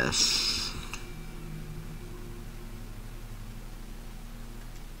 Yes.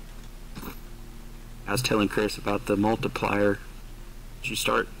 I was telling Chris about the multiplier. As you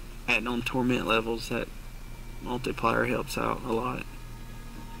start adding on torment levels, that multiplier helps out a lot.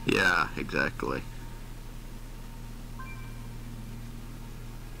 Yeah, exactly.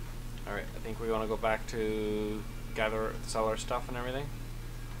 Alright, I think we want to go back to sell our stuff and everything.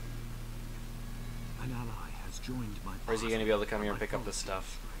 An ally has joined my Or is he party, going to be able to come but here and my pick up foes this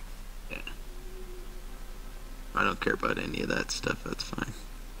stuff? gain strength. Yeah. I don't care about any of that stuff. That's fine.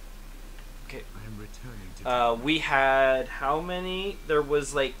 Okay. I am returning to We had how many? There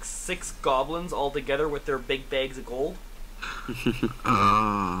was like 6 goblins all together with their big bags of gold.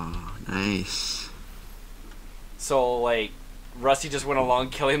 Oh, nice. So like, Rusty just went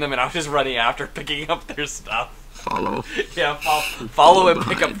along killing them, and I was just running after, picking up their stuff. Follow. Yeah, follow and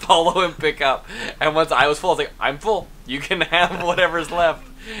pick up, follow and pick up. And once I was full, I was like, I'm full. You can have whatever's left.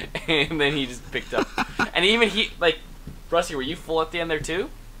 And then he just picked up. And even like, Rusty, were you full at the end there too?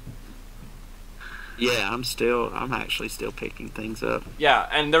 Yeah, I'm actually still picking things up. Yeah,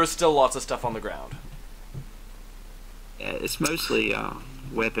 and there was still lots of stuff on the ground. Yeah, it's mostly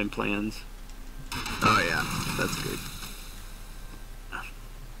weapon plans. Oh yeah, that's good.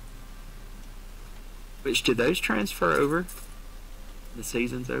 Which, did those transfer over? The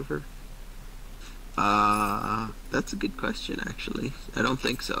season's over? That's a good question, actually. I don't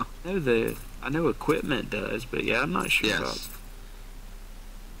think so. I know equipment does, but yeah, I'm not sure about. Yes.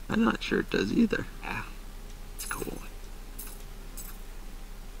 I'm not sure it does either. Ah, it's cool.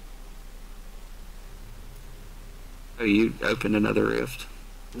 Oh, you opened another rift?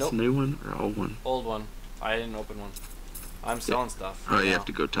 Nope. It's a new one or old one? Old one. I didn't open one. I'm selling stuff. Oh, right you now. have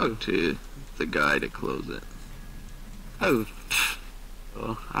to go talk to the guy to close it. Oh,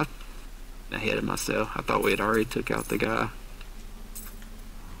 well, I'm ahead of myself. I thought we had already took out the guy.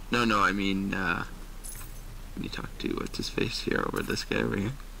 No, I mean, when you talk to, what's his face here, over this guy over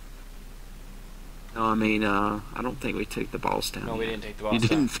here. No, I mean, I don't think we took the boss down. No, we yet. didn't take the boss You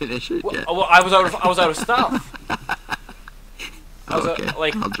didn't down. finish it Well, yet? well, I was out of stuff. I was, Okay,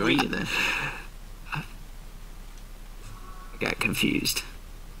 like, I'll join you then. I got confused.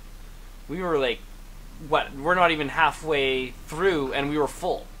 We were like, what? We're not even halfway through, and we were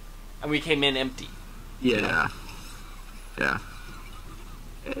full, and we came in empty. Yeah. Yeah.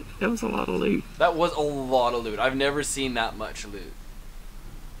 It was a lot of loot. That was a lot of loot. I've never seen that much loot.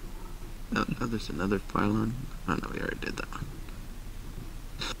 No, there's another pylon. Oh no, we already did that one.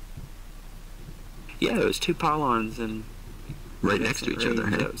 Yeah, it was 2 pylons and Right next to each other,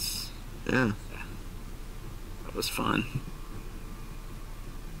 hey? Yeah. That was fun.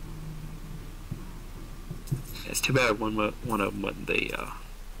 It's too bad one of them wasn't the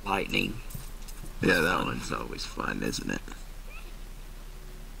lightning. Yeah, that one's always fun, isn't it?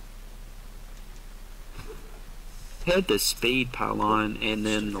 It had the speed pylon and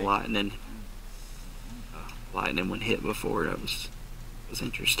then the lightning. Lightning when hit before, that was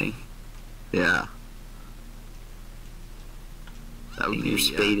interesting. Yeah. That would And be your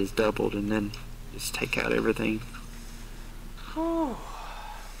speed is doubled and then just take out everything. Whew.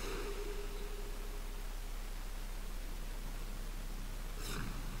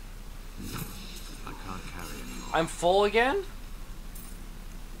 I can't carry anymore. I'm full again?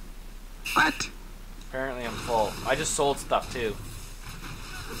 What? Apparently I'm full. I just sold stuff too.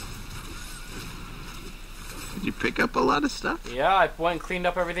 Did you pick up a lot of stuff? Yeah, I went and cleaned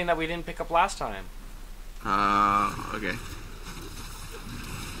up everything that we didn't pick up last time. Okay.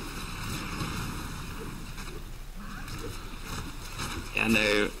 I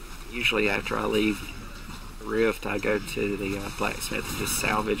know usually after I leave the rift, I go to the blacksmith and just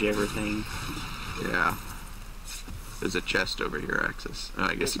salvage everything. Yeah. There's a chest over here, Axis. Oh,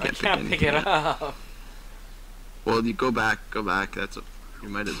 I guess you I can't, can't pick it up. Well, you go back. You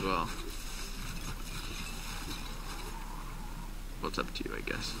might as well. What's up to you, I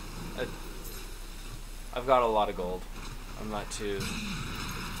guess. I've got a lot of gold. I'm not too...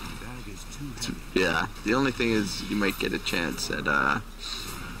 The bag is too heavy. Yeah. The only thing is, you might get a chance at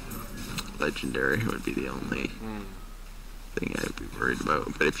legendary. Would be the only thing I'd be worried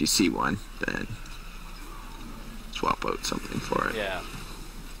about. But if you see one, then swap out something for it. Yeah.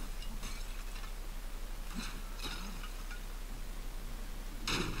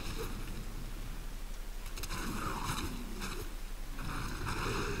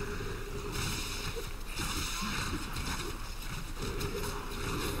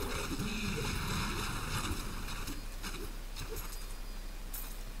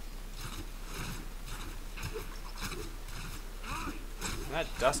 That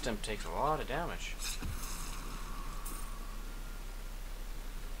dust imp takes a lot of damage.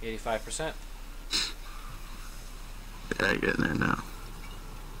 85%. Yeah, getting there now.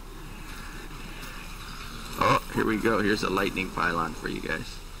 Oh, here we go. Here's a lightning pylon for you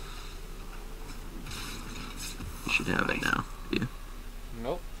guys. You should have it now. Yeah.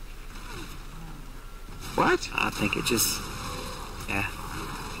 Nope. What? I think it just, yeah.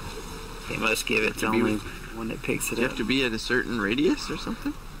 They must give it to Have to be- only one that picks it Do you up. have to be at a certain radius or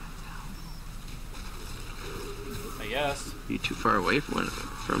something? I guess. Are you too far away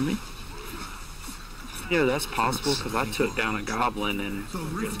from me? Yeah, that's possible because I took down a goblin and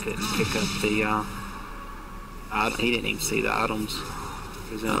just couldn't pick up the. He didn't even see the items.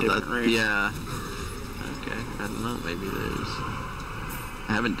 It was in a different room. Yeah. Okay, I don't know. Maybe there's.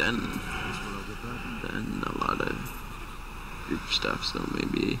 I haven't done a lot of group stuff, so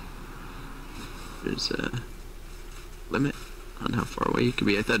maybe there's a limit on how far away you can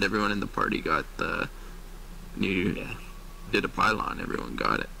be. I thought everyone in the party got the. When you did a pylon, everyone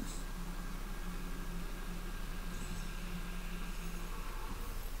got it.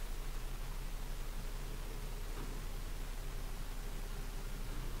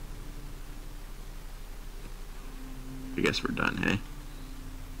 I guess we're done, hey?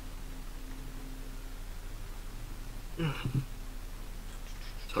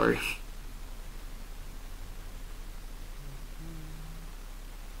 Sorry.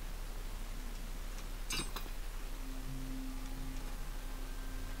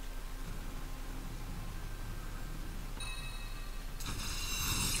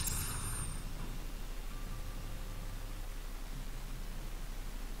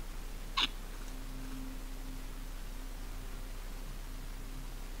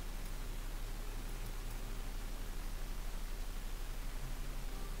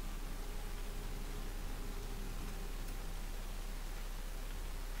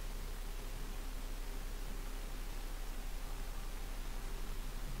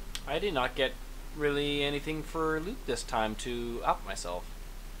 I did not get really anything for loot this time to up myself.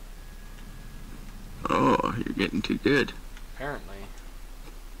 Oh, you're getting too good. Apparently.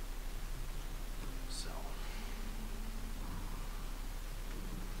 So.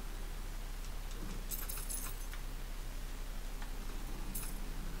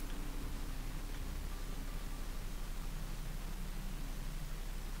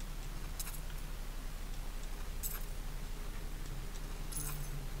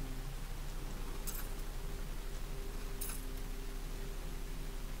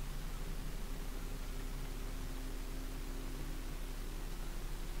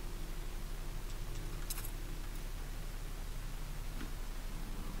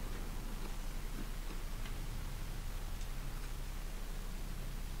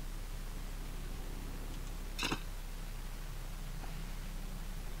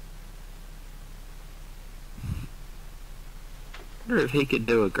 I wonder if he could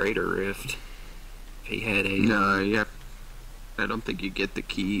do a greater rift. If he had a. No, yeah. I don't think you get the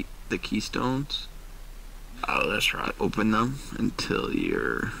keystones. Oh, that's right. Open them until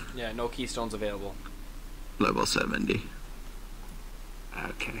you're Yeah, no keystones available. level 70.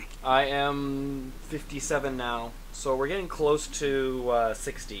 Okay. I am 57 now, so we're getting close to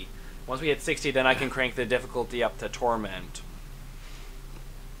 60. Once we hit 60, then I can crank the difficulty up to Torment.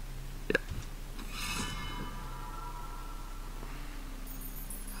 Yeah.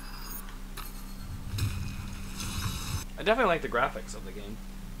 I definitely like the graphics of the game.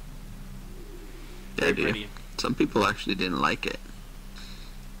 Yeah, Very dude. pretty. Some people actually didn't like it.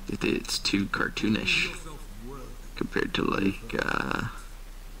 They think it's too cartoonish compared to like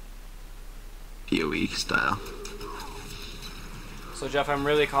PoE style. So Jeff, I'm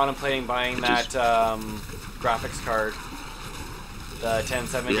really contemplating buying that graphics card, the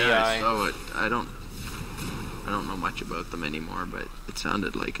 1070i. Yeah, I saw it. I don't know much about them anymore, but it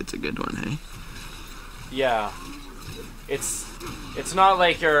sounded like it's a good one, hey? Yeah, it's not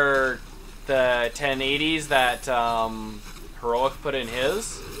like the 1080s that Heroic put in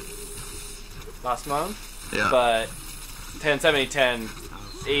his last month, Yeah. but 1070,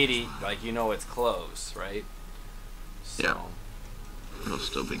 1080, like you know it's close, right? So, Yeah. It'll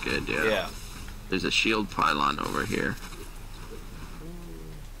still be good, yeah. yeah. There's a shield pylon over here.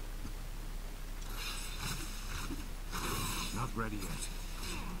 Not ready yet.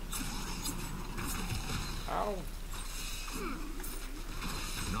 Ow.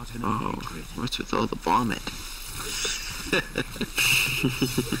 Not enough Oh, hatred. what's with all the vomit?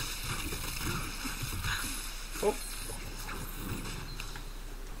 Oh.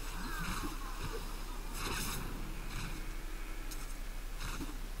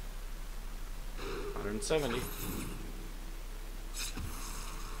 $170.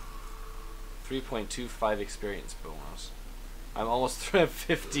 3.25 experience bonus. I'm almost at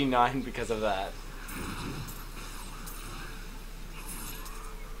 59 because of that.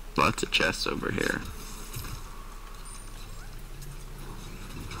 Lots of chests over here.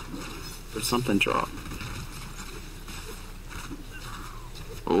 There's something dropped.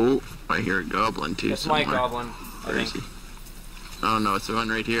 Oh, I hear a goblin too. It's my somewhere. goblin, I Where is think. he? Oh no, it's the one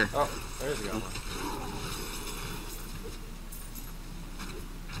right here. Oh, there's a goblin.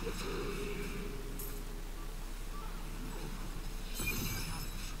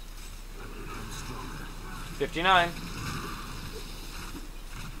 $59.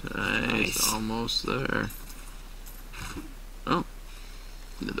 Nice, almost there. Oh,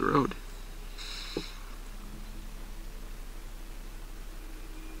 into the road.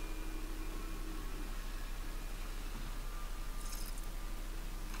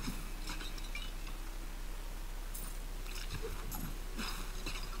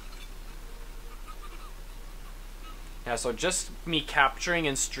 Yeah, so just me capturing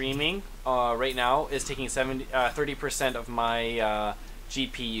and streaming right now is taking 30% of my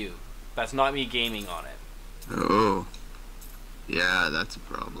GPU. That's not me gaming on it. Oh, yeah, that's a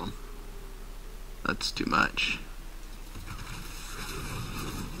problem. That's too much.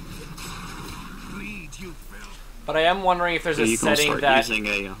 But I am wondering if there's So a you can setting start that using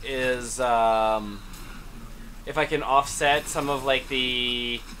a, is if I can offset some of like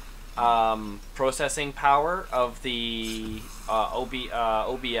the processing power of the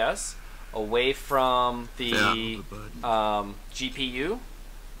OBS away from the GPU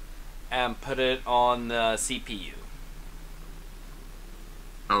and put it on the CPU.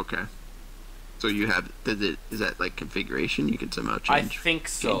 Okay. So you have, is that like configuration? You can somehow change. I think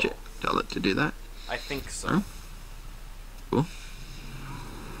so. Change it. Tell it to do that. I think so. Huh? Cool.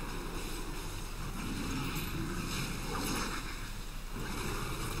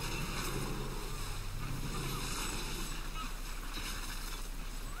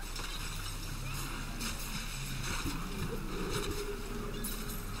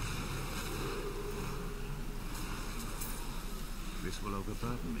 This will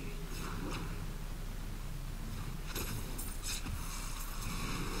overburden me.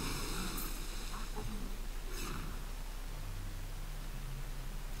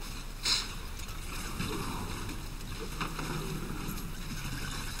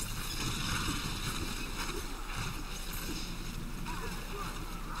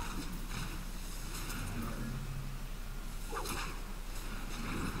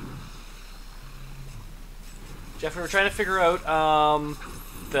 Jeff, we were trying to figure out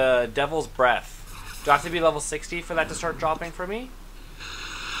the Devil's Breath. Do I have to be level 60 for that to start dropping for me?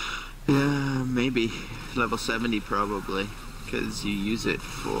 Yeah, maybe level 70 probably, because you use it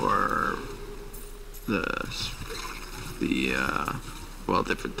for the well,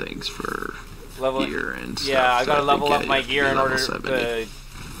 different things for gear and stuff. Yeah, I gotta so level think, up my gear in level order 70.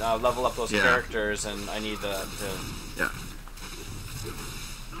 to level up those Yeah. characters, and I need Yeah.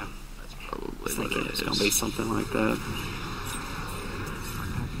 That's probably what thinking it it's is. gonna be something like that.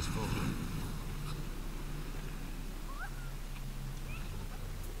 Pack is full.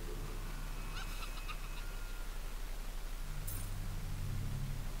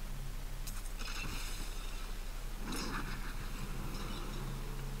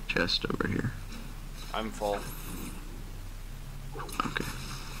 Chest over here. I'm full. Okay.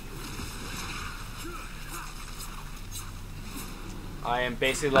 I am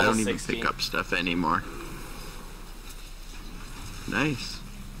basically I level don't even 60. pick up stuff anymore. Nice.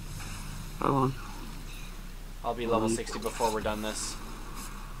 Hold on. I'll be level 60 before we're done this.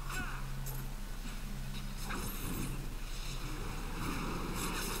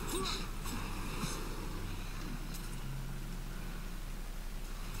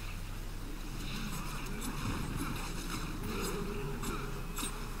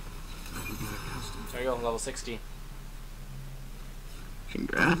 There you go, level 60.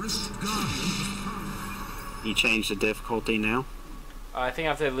 Congrats. You change the difficulty now I think I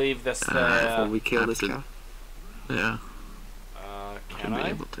have to leave this. before we kill this after- guy. Yeah, Can be I?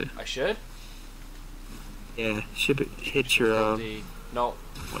 able to. I should. Yeah, should hit your No,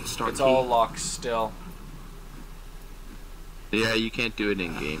 start it's key. all locked still. Yeah, you can't do it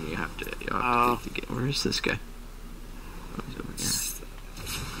in game. You have to. You have to take the game. Where is this guy? Oh, he's over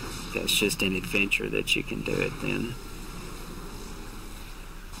here. That's just an adventure that you can do it then.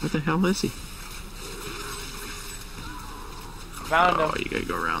 Where the hell is he? Found Oh, him. you gotta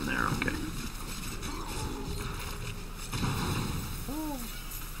go around there. Okay.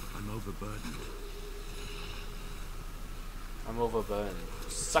 I'm overburdened. I'm overburdened.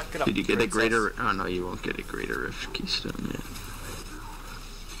 Suck it up. Did you get a princess. greater? Oh no, you won't get a greater rift keystone yet.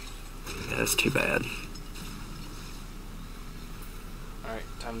 Yeah, that's too bad.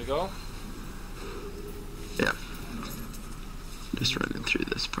 Time to go? Yeah. Just running through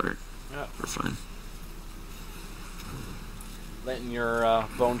this part Yeah. for fun. Letting your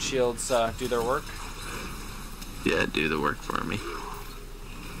bone shields do their work. Yeah, do the work for me.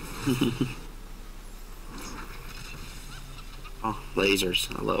 Oh,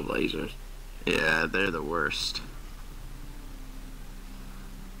 lasers. I love lasers. Yeah, they're the worst.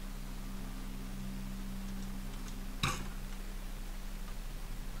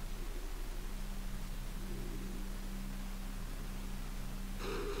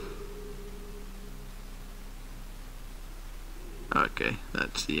 Okay,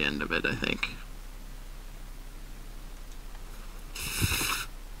 that's the end of it, I think.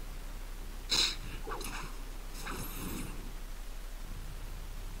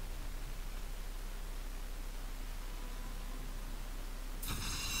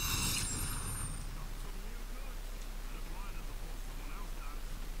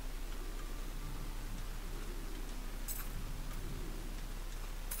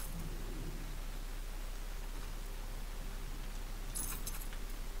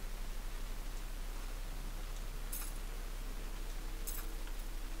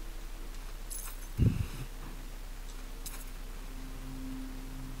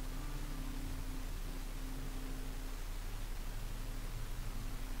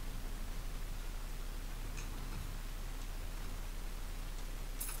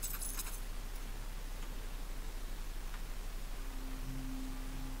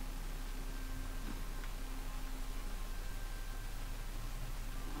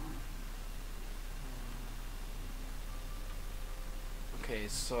 Okay,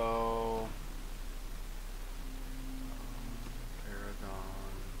 so Paragon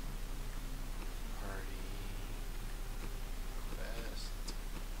Party Quest.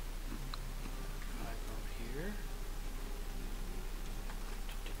 I go here.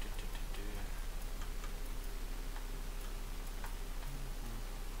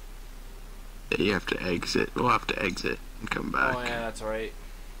 You have to exit. We'll have to exit and come back. Oh yeah, that's right.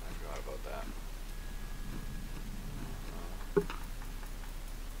 I forgot about that.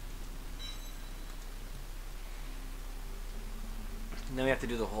 And then we have to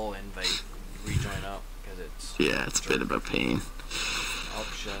do the whole invite, rejoin up, because it's... Yeah, it's a bit of a pain.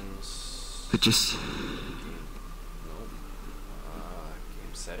 Options... But just... Nope.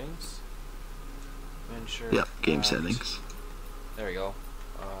 Game settings? Venture... Yep, game act. settings. There we go.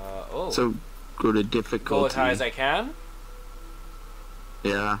 Oh. So, go to Go difficulty. as high as I can?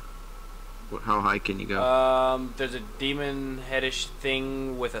 Yeah. How high can you go? There's a demon headish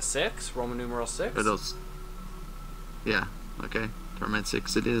thing with a 6, Roman numeral 6. Are those... Yeah, okay. Torment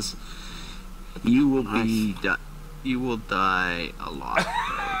 6 it is. You will be... You will die a lot,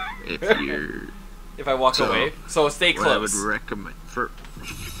 though, if you're... If I walk away. So stay close. What I would recommend...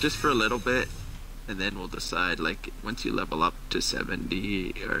 Just for a little bit, and then we'll decide, like, once you level up to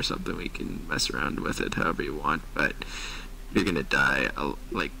 70 or something, we can mess around with it however you want, but you're gonna die,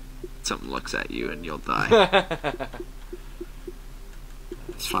 like, something looks at you and you'll die.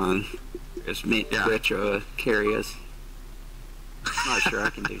 It's fine. Just me, Rich, carry us. Not sure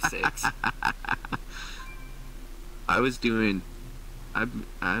I can do 6. I've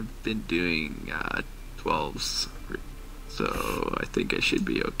been doing 12s, so I think I should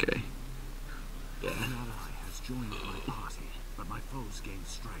be okay. Yeah. An ally has joined my party, but my foes gain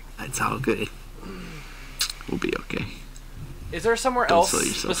strength. That's all good. We'll be okay. Is there somewhere Don't else sell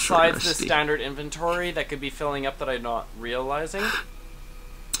yourself short, besides the Rusty. standard inventory that could be filling up that I'm not realizing?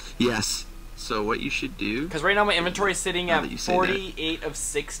 Yes. So what you should do... Because right now my inventory is sitting Now at that you say 48 of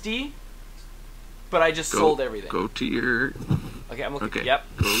 60, but I just Go- sold everything. Go to your... Okay, I'm looking. Okay. Yep.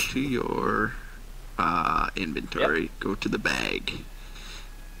 Go to your inventory. Yep. Go to the bag.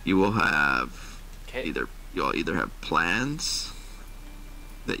 You will have Okay. you'll either have plans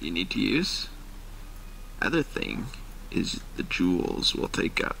that you need to use. Other thing is the jewels will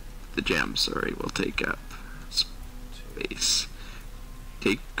take up the gems. Sorry, will take up space.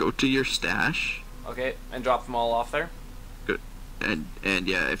 Go to your stash. Okay, and drop them all off there. Good. And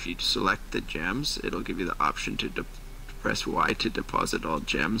yeah, if you select the gems, it'll give you the option to press Y to deposit all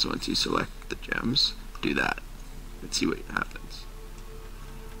gems. Once you select the gems, do that and see what happens.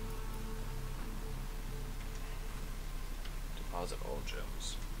 Deposit all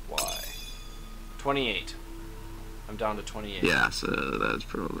gems. Why? 28. I'm down to 28. Yeah, so that was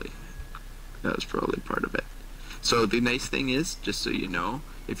probably part of it. So the nice thing is, just so you know,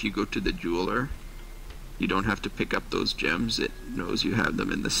 if you go to the jeweler, you don't have to pick up those gems. It knows you have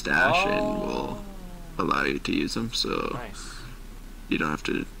them in the stash and will allow you to use them. So Nice. you don't have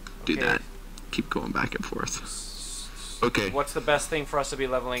to do Okay. that. Keep going back and forth. Okay. What's the best thing for us to be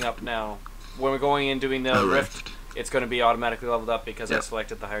leveling up now? When we're going in doing the rift, it's going to be automatically leveled up because I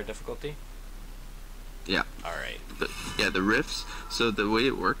selected the higher difficulty? Yeah. Alright. The rifts, so the way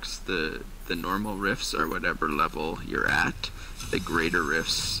it works, the normal rifts are whatever level you're at. The greater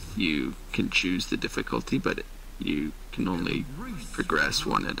rifts, you can choose the difficulty, but you can only progress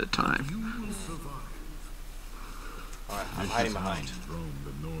one at a time. You will survive. Alright, I'm hiding behind. Roam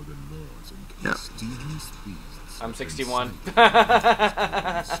the northern moors and Yeah. kill steedless beasts. I'm 61.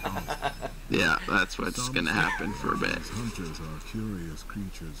 Yeah, that's what's Some gonna happen for a bit. these hunters are curious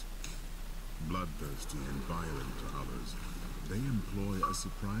creatures, bloodthirsty and violent to others. They employ a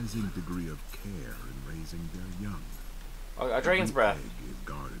surprising degree of care in raising their young. Oh, a dragon's breath. Egg is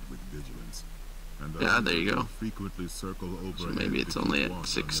guarded with vigilance. And Yeah, there you go. frequently circle over. So maybe it's only at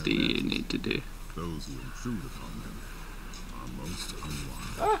 60 you need to do. Those who intrude upon them are most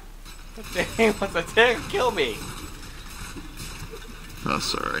unwise. Ah! Dang, what the heck? Kill me! Oh,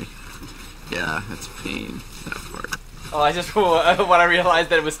 sorry. Yeah, that's pain, that part. Oh, I just when I realized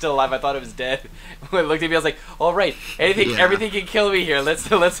that it was still alive, I thought it was dead. When it looked at me, I was like, "All right, everything can kill me here. Let's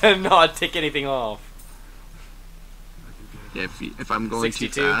not take anything off." Yeah, if I'm going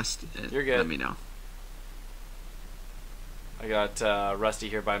 62. too fast, You're good. let me know. I got Rusty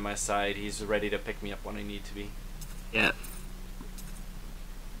here by my side. He's ready to pick me up when I need to be. Yeah.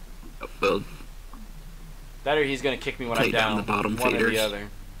 Oh, well, That or he's gonna kick me when I'm Take down down. the bottom One or feeders. the other.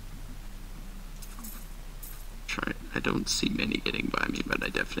 try. I don't see many getting by me, but I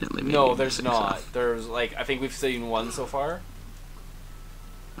definitely No, maybe there's six not. off. There's like I think we've seen one so far.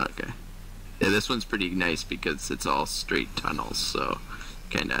 Okay. Yeah, this one's pretty nice because it's all straight tunnels, so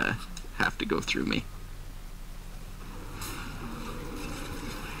kind of have to go through me.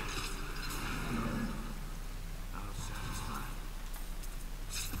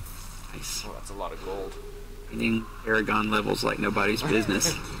 Nice. Oh, that's a lot of gold. Getting paragon levels like nobody's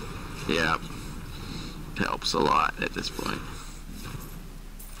business. Yeah. Helps a lot at this point.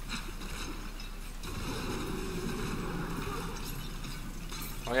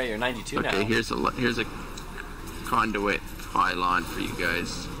 Oh yeah, you're 92 Okay, now. here's a conduit pylon for you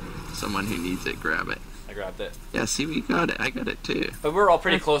guys. Someone who needs it, grab it. I grabbed it. Yeah, see, we got it. I got it too. But we were all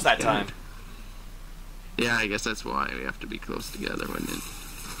pretty close that time. Yeah, I guess that's why we have to be close together when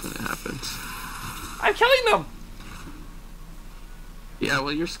it happens. I'm killing them! Yeah,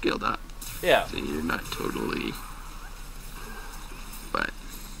 well, you're skilled up, Yeah. so you're not totally. But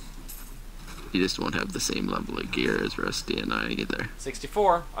you just won't have the same level of gear as Rusty and I either.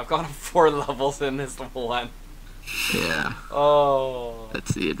 64. I've gone up 4 levels in this one. Yeah, Oh.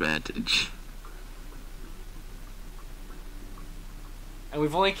 that's the advantage. And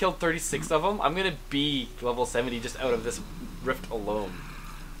we've only killed 36 of them. I'm gonna be level 70 just out of this rift alone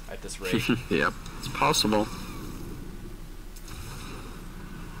at this rate. Yep. It's possible.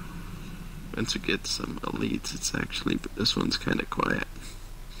 Once we get some elites, it's actually, but this one's kind of quiet.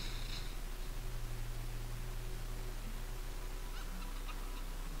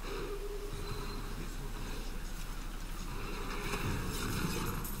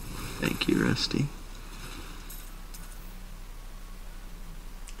 Thank you, Rusty.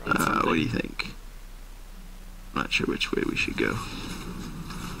 What do you think? I'm not sure which way we should go.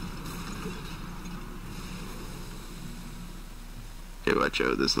 Okay, watch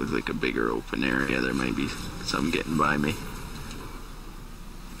out. This looks like a bigger open area. There might be some getting by me.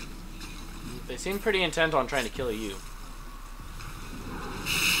 They seem pretty intent on trying to kill you.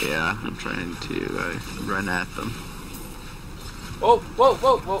 Yeah, I'm trying to run at them. Whoa, whoa,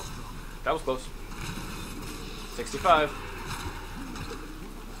 whoa, whoa. That was close. 65.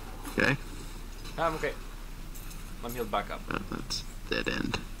 Okay. I'm okay. I'm healed back up. Oh, that's dead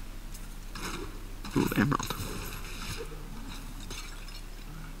end. Ooh, emerald.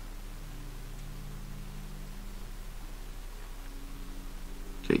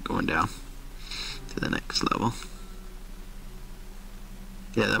 Okay, going down to the next level.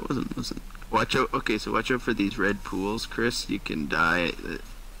 Yeah, that wasn't. Watch out. Okay, so watch out for these red pools, Chris. You can die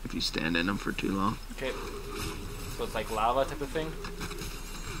if you stand in them for too long. Okay. So it's like lava type of thing?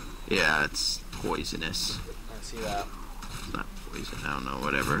 Yeah, it's poisonous. I see that. It's not poison. I don't know.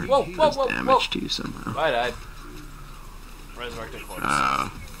 Whatever. Whoa, whoa, Does whoa, damage whoa. to you somehow. I died. Resurrected corpse. Uh,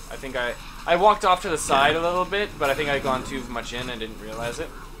 I think I walked off to the side a little bit, but I think I'd gone too much in and didn't realize it.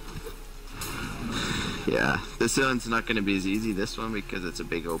 Yeah, this one's not going to be as easy. This one because it's a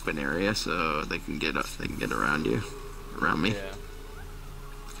big open area, so they can get up. They can get around you, around me. Yeah.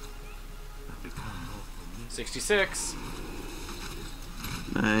 66.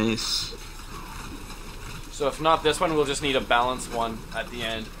 Nice. So if not this one, we'll just need a balanced one at the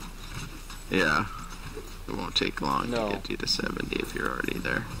end. Yeah. It won't take long No. to get you to 70 if you're already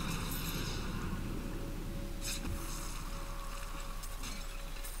there.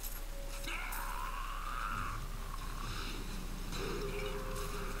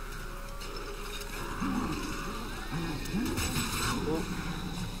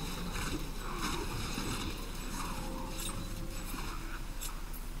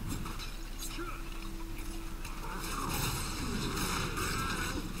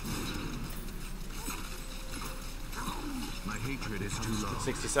 My hatred is too low.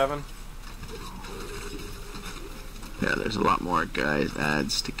 67. Yeah, there's a lot more guys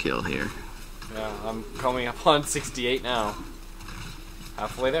ads to kill here. Yeah, I'm coming up on 68 now.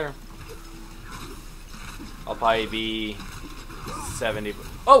 Halfway there. I'll probably be 70.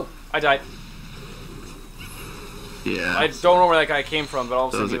 Oh! I died. Yeah. I don't know where that guy came from, but all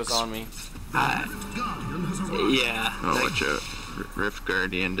of a sudden he was on me. Yeah. Oh, watch out. Rift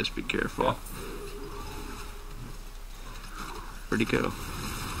Guardian, just be careful. Yeah. Where'd he go?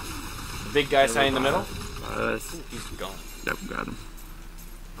 The big guy standing in the middle? He's gone. Yep, got him.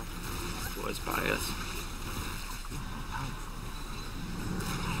 Was by us.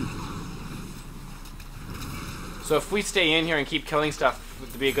 So if we stay in here and keep killing stuff,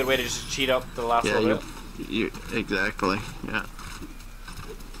 would be a good way to just cheat up the last Yeah, little bit. you exactly. Yeah.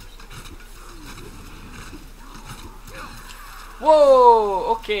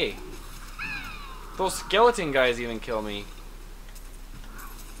 Whoa! Okay. Those skeleton guys even kill me.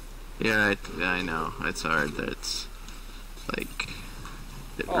 Yeah, I know. It's hard. It's like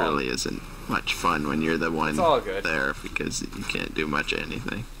it Oh. really isn't much fun when you're the one It's all good. there because you can't do much of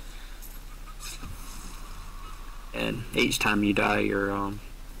anything. And each time you die, your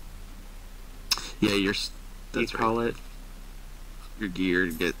Yeah, you that's call right. it Your gear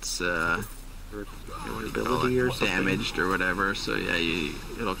gets what do you call ability it? or something. Damaged or whatever. So yeah,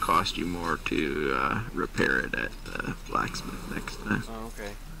 it'll cost you more to repair it at the blacksmith next time. Oh,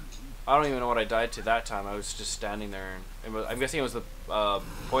 okay. I don't even know what I died to that time. I was just standing there. And I'm guessing it was the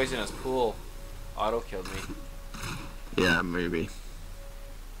poisonous pool auto killed me. Yeah, maybe.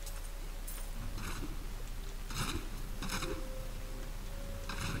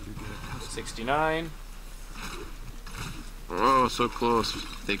 But you get accustomed. 69. Oh, so close. I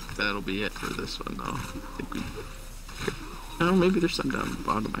think that'll be it for this one, though. I think we... Oh, maybe there's some down the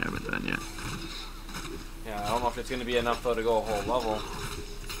bottom I haven't done yet. Yeah, I don't know if it's going to be enough though to go a whole level.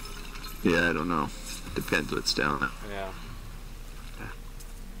 Yeah, I don't know. Depends what's down there. Yeah.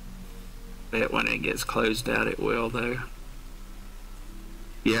 Bet when it gets closed out, it will though.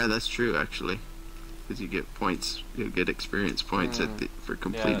 Yeah, that's true, actually. Because you get points, you get experience points for Yeah,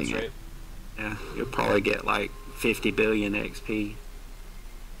 completing that's it. right. Yeah, you'll probably get like 50 billion XP.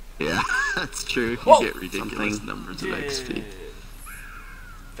 Yeah, that's true. You Whoa! get ridiculous Something. numbers of XP.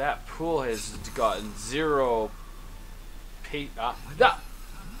 That pool has gotten zero.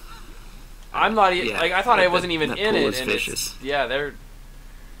 I'm not even Yeah, like I thought I that- wasn't even that in pool it, is and vicious. yeah, they're.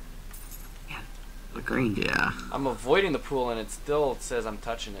 The green. Yeah. I'm avoiding the pool, and it still says I'm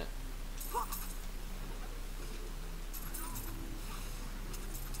touching it.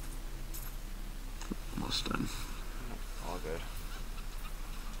 Almost done. All good.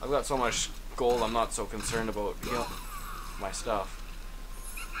 I've got so much gold. I'm not so concerned about my stuff.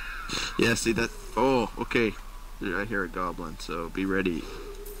 Yeah, see that? Oh, okay. I hear a goblin, so be ready.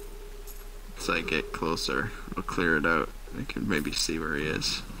 As I get closer, we'll clear it out. I can maybe see where he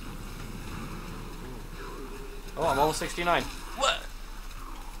is. Oh, I'm almost 69. What?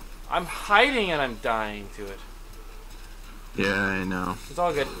 I'm hiding and I'm dying to it. Yeah, I know. It's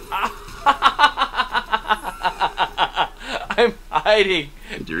all good. I'm hiding.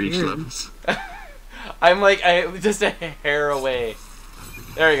 Did you reach levels? I'm like just a hair away.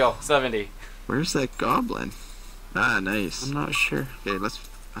 There we go. 70. Where's that goblin? Ah, nice. I'm not sure. Okay, let's.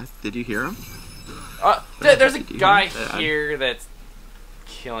 Did you hear him? There's a Did you guy hear him? here that's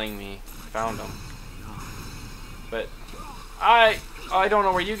killing me. Found him. But I don't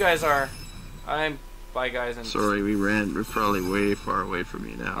know where you guys are. I'm bye guys and Sorry, we're probably way far away from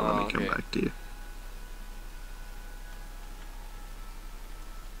you now. Oh, Let me come okay. back to you.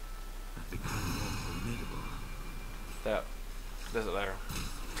 I've become more formidable. that this is there.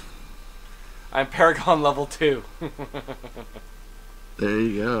 I'm Paragon level 2. There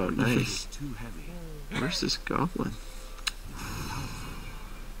you go. Nice. It's too heavy. Where's this goblin? I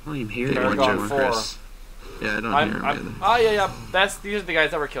don't even hear Okay, it Paragon one anymore. Joe, 4. Chris. Yeah, I don't hear him either. Oh yeah. These are the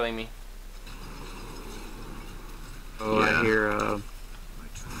guys that were killing me. Oh, Yeah. I hear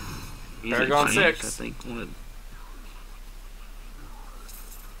music Paragon playing, 6. I think one of.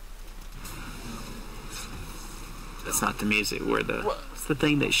 That's not the music. Where the What? what's the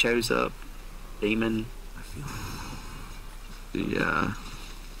thing that shows up? Demon. Yeah.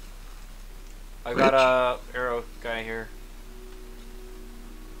 I got a arrow guy here.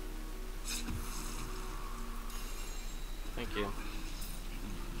 Thank you.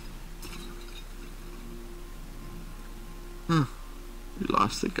 We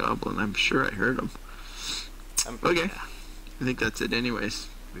lost the goblin. I'm sure I heard him. Okay. I think that's it anyways.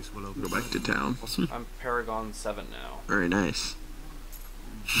 This will Go back to town. I'm Paragon 7 now. Very nice.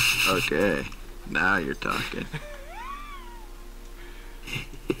 Okay. Now you're talking.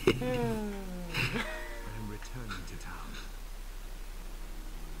 I am returning to town.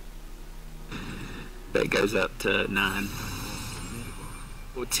 That goes up to 9.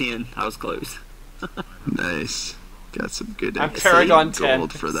 Or 10. I was close. Nice. Got some good I'm XP Paragon 10.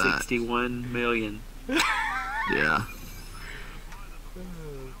 gold for that. 61 million. Yeah.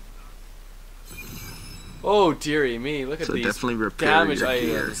 Oh dearie me! Look at So these definitely repair damage your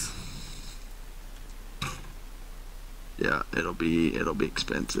gear. items. Yeah, it'll be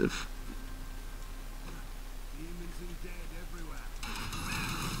expensive.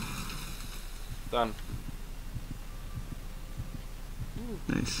 Done.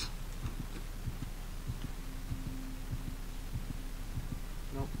 Nice.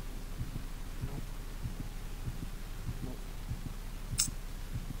 Nope. Nope. Nope.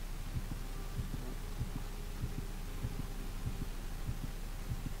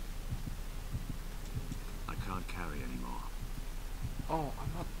 I can't carry anymore. Oh,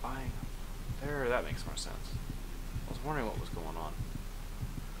 I'm not buying. There, that makes more sense. I was wondering what was going on.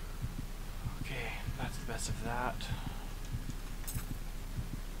 Okay, that's the best of that.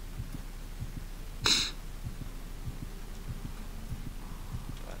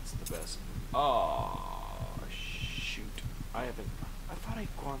 That's the best. Oh, shoot. I thought I'd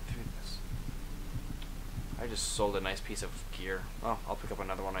gone through this. I just sold a nice piece of gear. Oh, I'll pick up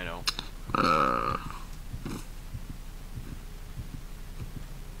another one I know.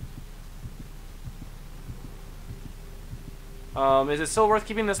 Is it still worth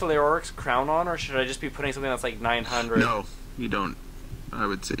keeping this Leoric's crown on, or should I just be putting something that's like 900? No, you don't. I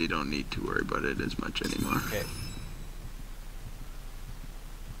would say you don't need to worry about it as much anymore. Okay.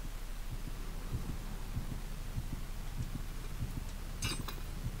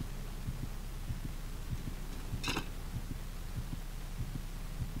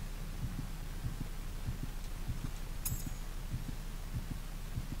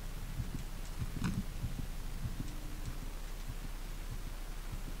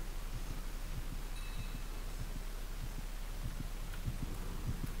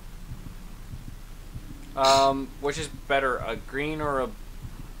 Which is better, a green or a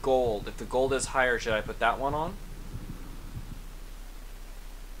gold? If the gold is higher, should I put that one on?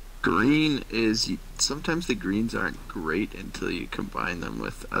 Green is sometimes the greens aren't great until you combine them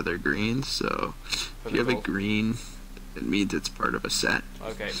with other greens. So if you have a green, it means it's part of a set.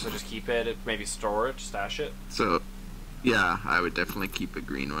 Okay, so just keep it, maybe store it, stash it. So yeah, I would definitely keep a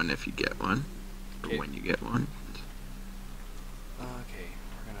green one if you get one, or Okay. when you get one. Okay,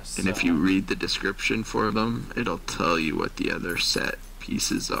 we're gonna And if sell. you read the description for them, it'll tell you what the other set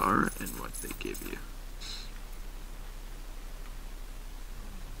pieces are and what they give you.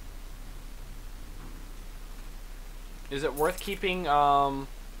 Is it worth keeping,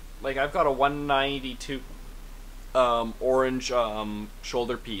 like I've got a 192 orange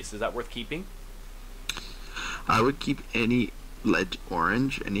shoulder piece. Is that worth keeping? I would keep any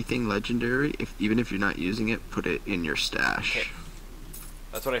orange, anything legendary, even if you're not using it, put it in your stash. Okay.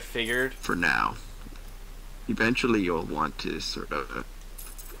 That's what I figured. For now. Eventually you'll want to sort of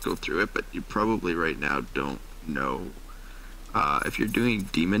go through it, but you probably right now don't know. If you're doing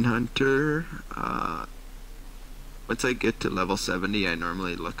Demon Hunter, once I get to level 70, I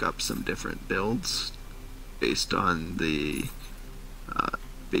normally look up some different builds based on the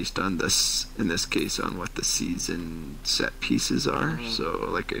this, in this case, on what the season set pieces are. Mhm. So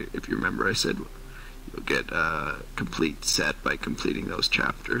like if you remember, I said you'll get a complete set by completing those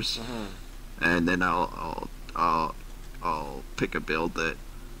chapters. And then I'll pick a build that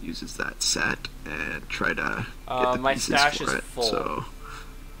uses that set and try to get the my pieces stash for is it. full. So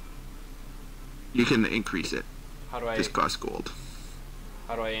you can increase it. How do I? Just cost gold.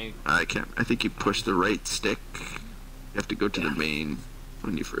 How do I? I can't. I think you push the right stick. You have to go to the main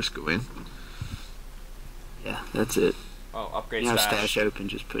when you first go in. Yeah, that's it. Oh, upgrade You have stash. stash open,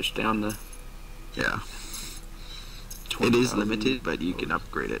 just push down the Yeah. 20,000. It is limited, but you can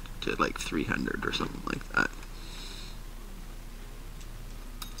upgrade it to like 300 or something like that.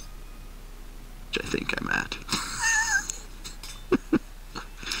 Which I think I'm at.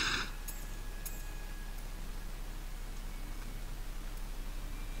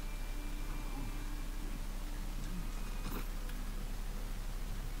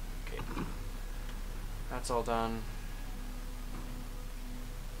 That's all done.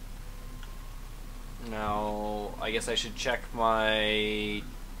 Now, I guess I should check my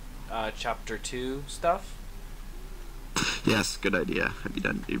chapter 2 stuff. Yes, good idea. Have you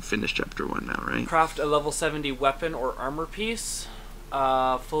done? You've finished chapter 1 now, right? Craft a level 70 weapon or armor piece.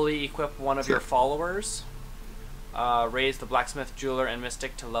 Fully equip one of your followers. Raise the blacksmith, jeweler, and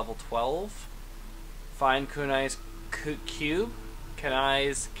mystic to level 12. Find Kunai's cube.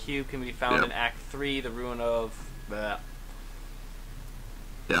 Kunai's cube can be found in Act 3, the ruin of...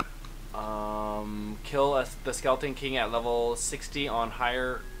 Yep. Kill the skeleton king at level 60 on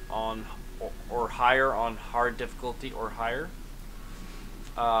higher or higher on hard difficulty or higher.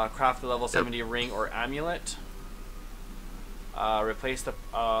 Craft the level 70 ring or amulet. Replace the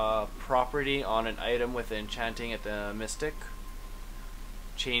property on an item with enchanting at the mystic.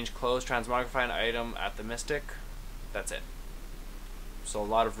 Change clothes, transmogrify an item at the mystic. That's it. So a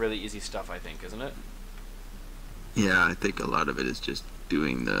lot of really easy stuff, I think, isn't it? Yeah, I think a lot of it is just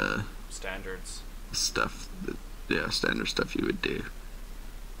doing the standards stuff. Standard stuff you would do.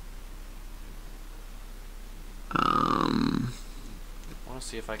 I want to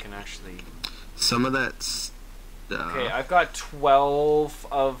see if I can actually... Some of that stuff... Okay, I've got 12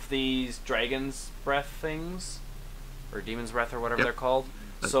 of these dragon's breath things. Or demon's breath or whatever they're called.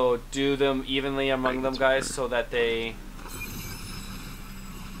 So do them evenly among them, guys, so that they...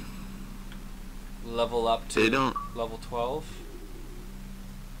 level up to level 12.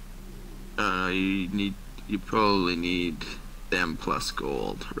 You probably need them plus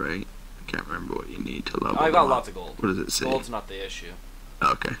gold, right? I can't remember what you need to level. I got lots of gold. What does it say? Gold's not the issue.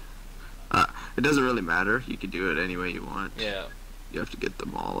 Okay. It doesn't really matter. You can do it any way you want. Yeah. You have to get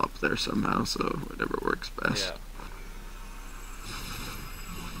them all up there somehow, so whatever works best. Yeah.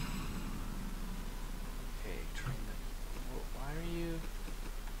 Okay, train the... Why are you...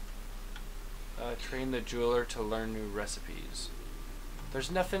 train the jeweler to learn new recipes. There's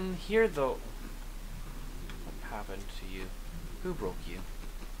nothing here, though. What happened to you? Who broke you?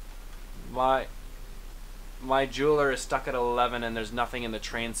 My jeweler is stuck at 11 and there's nothing in the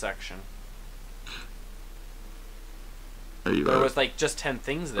train section. There was like just 10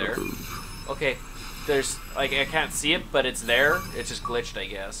 things there. Okay, there's like I can't see it, but it's there. It's just glitched, I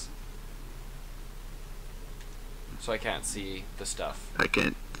guess. So I can't see the stuff. I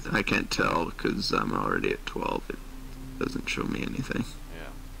can't tell because I'm already at 12. It doesn't show me anything.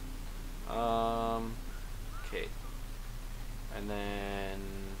 Yeah. Okay. And then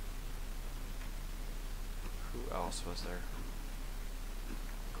who else was there?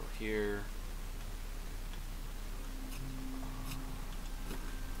 Go here.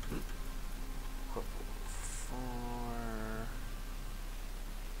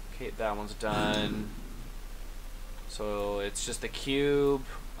 Okay, that one's done. So it's just a cube,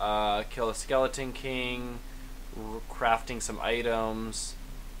 kill a skeleton king, crafting some items,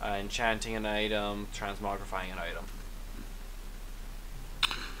 enchanting an item, transmogrifying an item.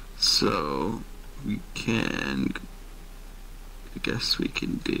 So we can, I guess we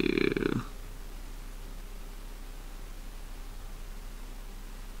can do,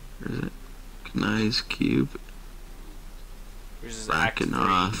 where is it? Nice cube. Backing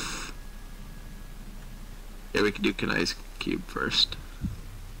off. Yeah, we can do Kanai's cube first.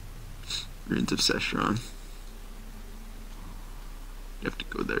 Ruins of Seshron. You have to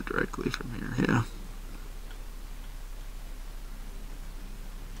go there directly from here, yeah.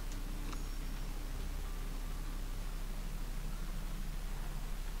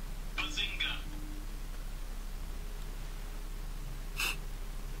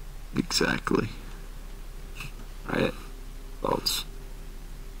 Exactly. Alright. Bolts.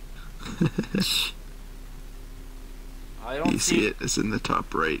 I don't see it. It's in the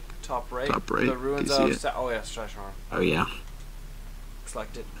top right. Top right? Top right. The ruins of... Oh, yes, Seshron. Oh, yeah.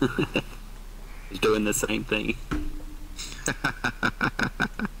 Selected. He's doing the same thing.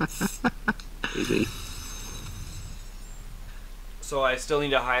 Easy. So I still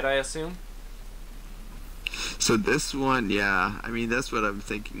need to hide, I assume? So this one, yeah. I mean, that's what I'm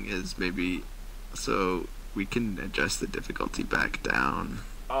thinking is maybe... So we can adjust the difficulty back down.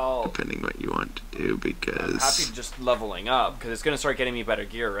 Oh. Depending what you want to do, because... I'm happy just leveling up, because it's going to start getting me better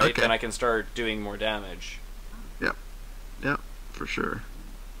gear, right? Okay. Then I can start doing more damage. Yep. Yep, for sure.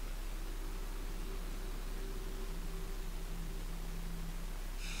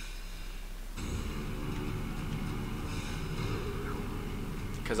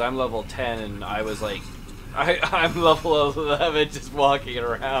 Because I'm level 10 and I was like... I'm level 11 just walking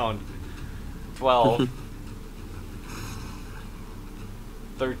around. 12.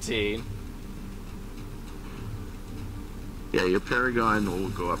 13. Yeah, your paragon will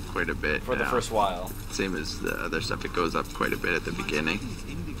go up quite a bit for the now. first while. Same as the other stuff, it goes up quite a bit at the beginning.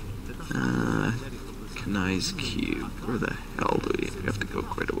 Kanai's cube. Where the hell do we have to go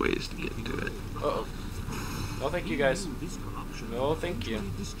quite a ways to get to it? Uh-oh. No, thank you, guys. No, thank you.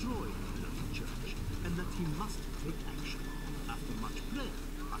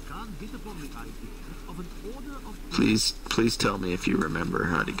 Please tell me if you remember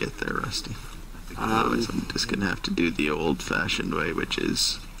how to get there, Rusty. Otherwise, I'm just gonna have to do the old-fashioned way, which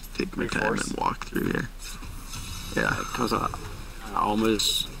is take my time and walk through here. Yeah, Because I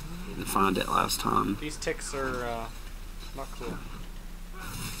almost didn't find it last time. These ticks are not cool.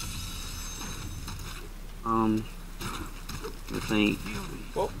 I think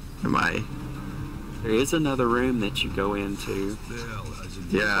am I? there is another room that you go into.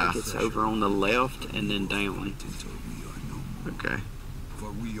 Yeah. Like it's over on the left and then down. Okay.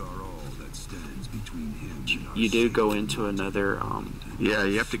 For we are all that stands between him and our You do go into another, Yeah,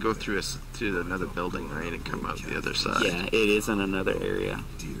 you have to go through another building, right, and come out the other side. yeah, it is in another area.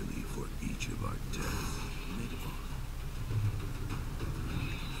 dearly for each of our death.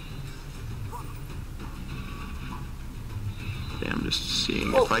 Okay, I'm just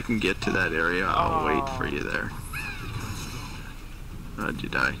seeing if I can get to that area. I'll wait for you there. How'd you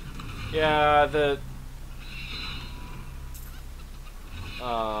die? Yeah, the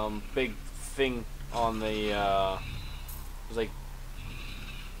big thing on the it was like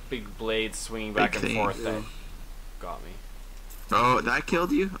big blades swinging back Big and thing. forth that got me. Oh, that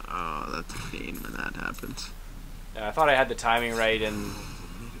killed you? Oh, that's a pain when that happens. Yeah, I thought I had the timing right, and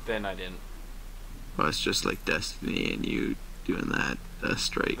then I didn't. Well, it's just like Destiny and you doing that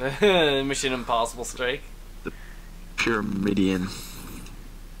strike. Mission Impossible strike. Pyramidian.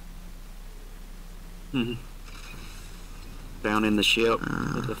 Down in the ship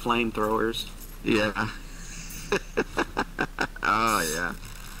with the flamethrowers. Yeah. Oh, yeah.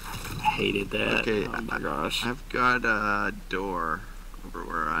 Hated that. Okay, Oh my gosh. I've got a door over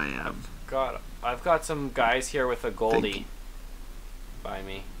where I am. I've got some guys here with a Goldie Thank you. by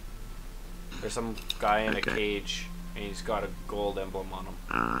me. There's some guy in a Okay. cage, and he's got a gold emblem on him.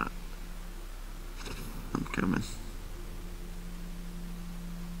 I'm coming.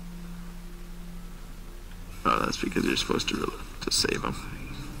 Oh, that's because you're supposed to save him.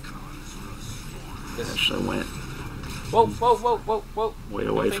 This Actually went whoa, whoa, whoa, whoa, whoa! way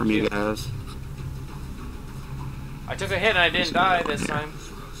No, away thank from you guys. I took a hit and I didn't die this time.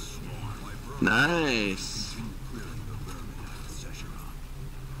 Nice.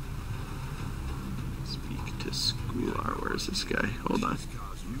 Speak to Schoolar. Where's this guy? Hold on.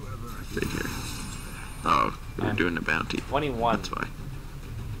 Right here. Oh, we're doing a bounty. 21. That's why.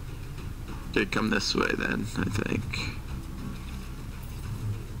 Okay, come this way then, I think.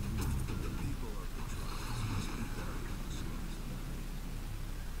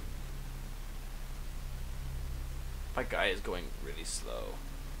 My guy is going really slow.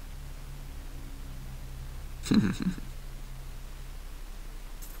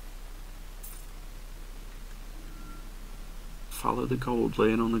 Follow the gold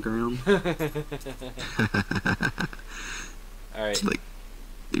laying on the ground. Alright. It's like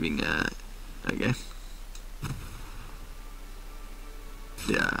leaving okay.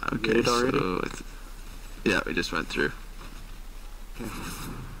 Yeah, okay, Did it already? so yeah, we just went through.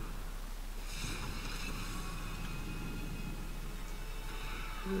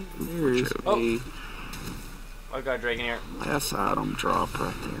 There's Oh. a I got a dragon here. last item drop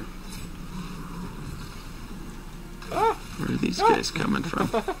right there. Ah! Where are these guys coming from?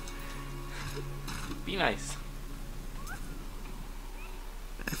 Be nice.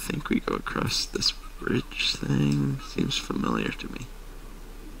 I think we go across this bridge thing. Seems familiar to me.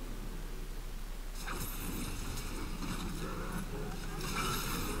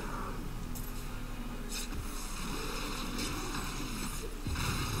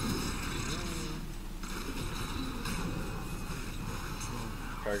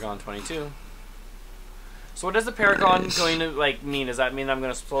 Paragon 22. So what does the Paragon Nice. going to like mean? Does that mean I'm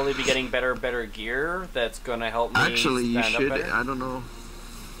going to slowly be getting better gear that's going to help me Actually, you stand up should. better? I don't know.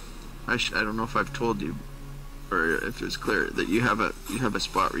 I don't know if I've told you, or if it's clear that you have a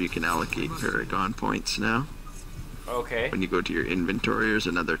spot where you can allocate Paragon points now. Okay. When you go to your inventory, there's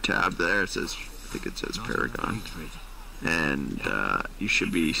another tab there. It says, I think it says Paragon, and you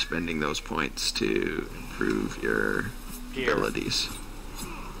should be spending those points to improve your Gear. abilities.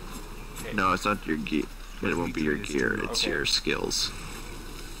 Okay. No, it's not your gear. It won't be your gear. It's Okay. your skills.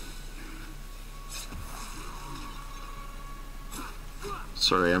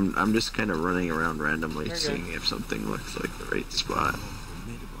 Sorry, I'm just kind of running around randomly, You're good. seeing if something looks like the right spot.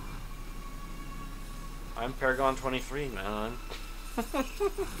 I'm Paragon 23, man.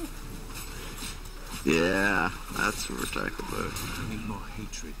 Yeah, that's what we're talking about. I need more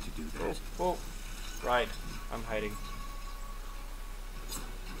hatred to do that. Oh, right. I'm hiding.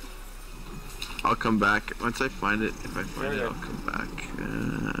 I'll come back once I find it. If I find There, it, I'll come back.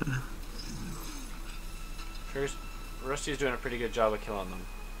 Here's Rusty's doing a pretty good job of killing them.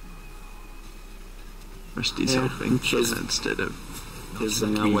 Rusty's Yeah, helping she's- instead of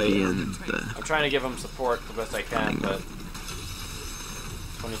Fizzling away. BB and the. I'm trying to give him support the best I can, but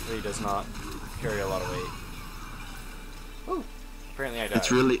 23 does not carry a lot of weight. Ooh, apparently I died.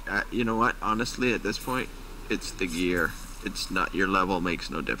 It's really, you know what? Honestly, at this point, it's the gear. It's not your level makes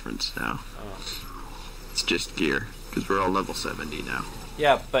no difference now. Oh. It's just gear because we're all level 70 now.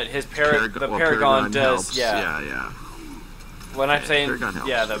 Yeah, but his Paragon Paragon does, helps. yeah. Yeah. When I'm saying, Paragon helps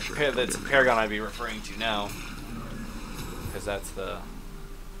yeah, for sure. that's the Paragon I'd be referring to now, because that's the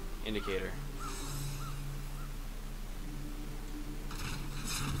indicator.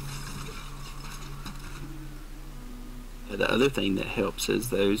 The other thing that helps is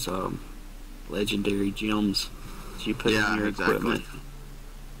those legendary gems that you put Yeah, in your exactly. equipment.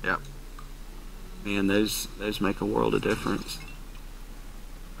 Yep. Man, those make a world of difference.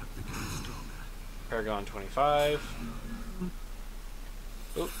 I've become stronger. Paragon 25.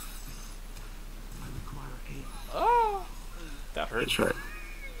 Oop. I require aid. Oh! That hurt. That's right.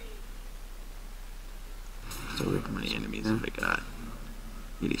 So How many enemies have I got?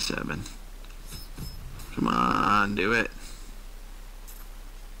 87. Come on, do it.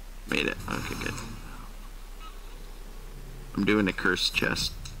 Made it. Okay, good. I'm doing a cursed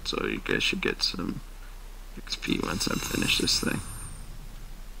chest, so you guys should get some XP once I'm finished this thing.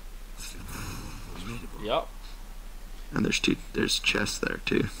 Yup. And there's chests there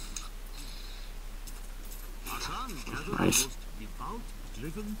too. nice.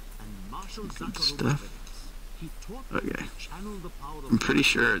 Good stuff. Okay. I'm pretty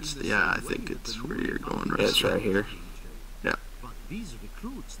sure it's, yeah, I think it's where you're going right. Yeah, it's right here. Yeah.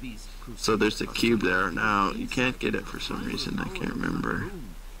 So there's a cube there. Now, you can't get it for some reason. I can't remember.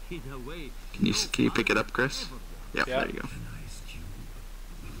 Can you pick it up, Chris? Yep, Yeah. there you go.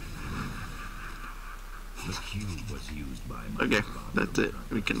 The cube was used by Okay, that's it.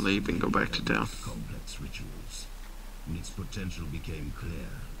 We can leave and go back to town. complex rituals. When its potential became clear,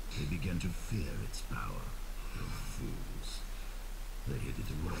 they began to fear its power. The fools. They hid it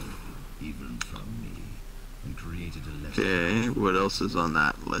away, even from me, and created a lesser Okay, what else is on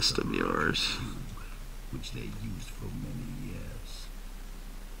that list of yours? cube, which they used for many years.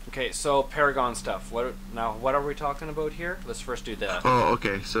 Okay, so Paragon stuff. What are we talking about here? Let's first do that. Oh,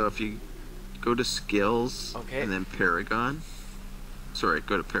 okay, so if you go to skills Okay. and then Paragon. Sorry,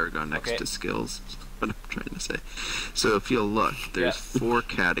 go to Paragon next Okay. to skills. What I'm trying to say. So if you'll look, there's Yeah. 4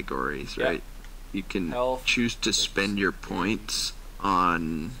 categories, Yeah. right? You can Health. choose to spend your points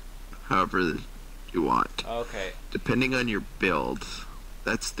on however you want. Okay. Depending on your build,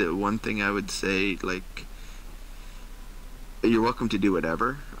 that's the one thing I would say, like, you're welcome to do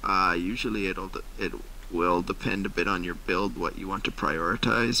whatever. Usually it will depend a bit on your build, what you want to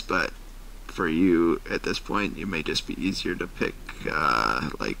prioritize, but for you at this point, it may just be easier to pick,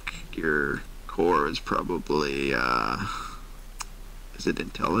 like, your core is probably, is it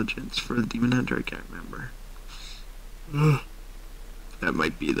intelligence for the Demon Hunter? I can't remember. That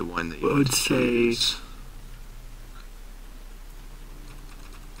might be the one that you I would say- choose.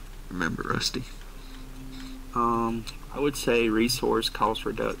 Remember, Rusty? I would say resource cost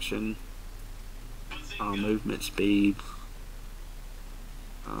reduction, movement speed,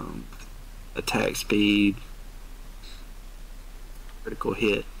 attack speed, critical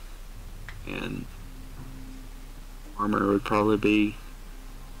hit, and armor would probably be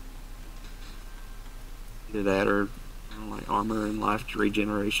either that or like armor and life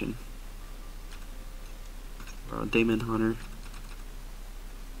regeneration. Or a demon hunter.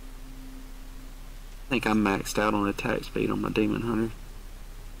 I think I'm maxed out on attack speed on my demon hunter.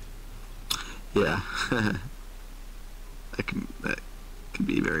 Yeah. that can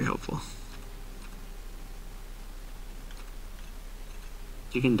be very helpful.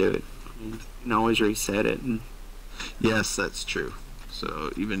 You can do it. You can always reset it. And Yes, that's true.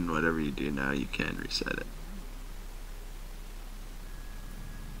 So even whatever you do now, you can reset it.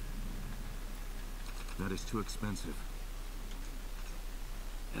 That is too expensive.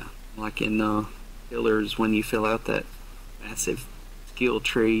 yeah, like in Pillars, when you fill out that massive skill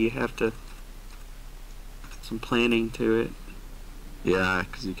tree, you have to some planning to it. Yeah,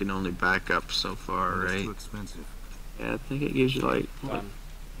 because you can only back up so far, That is right? too expensive. Yeah, I think it gives you like Done.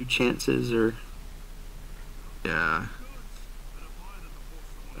 2 chances, or Yeah.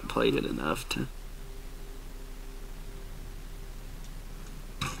 I played it enough to.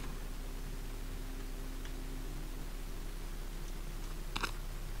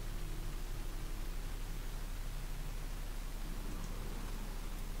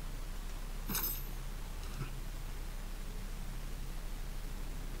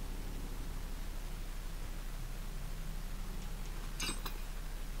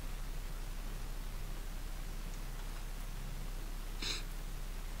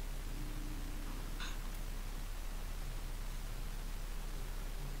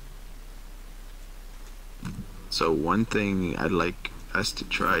 So one thing I'd like us to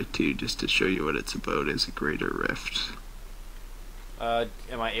try too, just to show you what it's about, is a greater rift. Am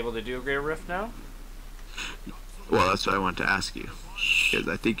I able to do a greater rift now? Well, that's what I want to ask you, because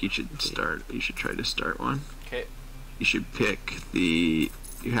I think you should start. You should try to start one. Okay. You should pick the.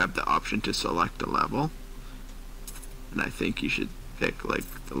 You have the option to select a level, and I think you should pick like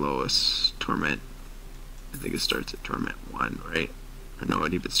the lowest torment. I think it starts at torment 1, right? Or no,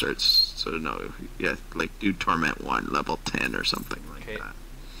 it even starts. So no, yeah, like do torment 1, level 10 or something like that.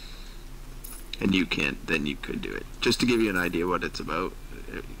 And you can't. Then you could do it. Just to give you an idea what it's about.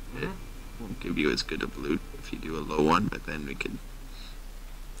 It won't give you as good of loot if you do a low one, but then we can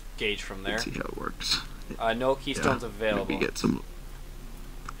Gauge from there. see how it works. No keystones available. Maybe get some.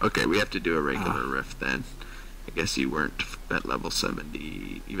 Okay, we have to do a regular rift then. I guess you weren't at level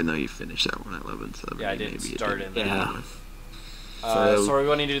 70, even though you finished that one at level 70. Yeah, I didn't maybe start in there. Yeah. So are we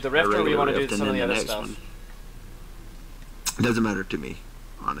wanting to do the rift, or we want to do some of the other next stuff? one. It doesn't matter to me,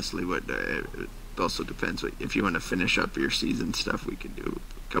 honestly. What it also depends. If you want to finish up your season stuff, we can do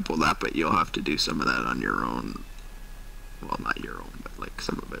a couple of that, but you'll have to do some of that on your own. Well, not your own, but like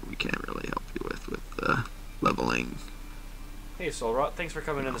some of it we can't really help you with leveling. Hey, Solrot, thanks for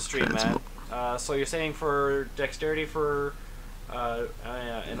coming in the stream, man. So you're saying for dexterity for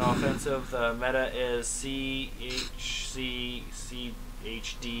an offensive, the meta is C, H, C, C,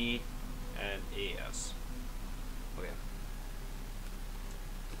 H, D, and AS. Okay.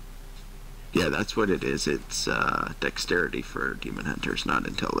 Yeah, that's what it is. It's dexterity for demon hunters, not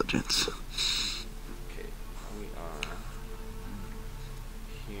intelligence. Okay, we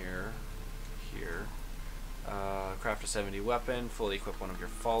are here. Craft a 70 weapon, fully equip one of your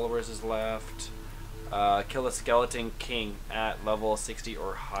followers is left. Kill a skeleton king at level 60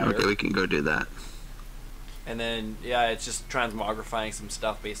 or higher. Okay, we can go do that. And then, yeah, it's just transmogrifying some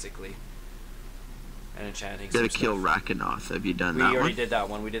stuff, basically. And enchanting You some gotta kill stuff. Rakanoth. Have you done We that one? already did that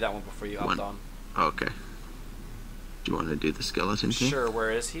one. We did that one before you hopped on. Oh, okay. Do you want to do the skeleton king? Sure,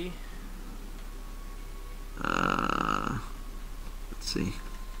 where is he? Let's see.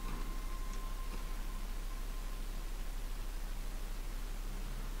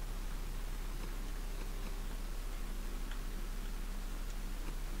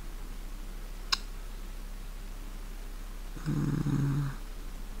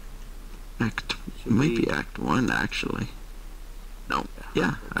 It might be Act 1, actually. No.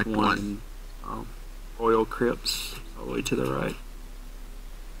 Yeah, Act 1. Royal Crypts, all the way to the right.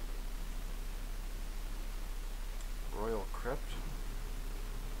 Royal Crypt?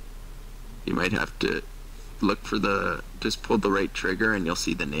 You might have to look for the... Just pull the right trigger and you'll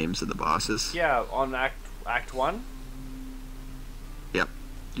see the names of the bosses. Yeah, on Act 1? Yep.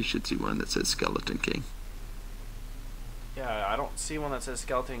 You should see one that says Skeleton King. Yeah, I don't see one that says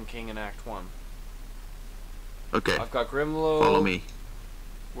Skeleton King in Act 1. Okay. I've got Grimlow. Follow me.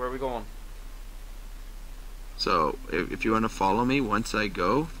 Where are we going? So, if you want to follow me, once I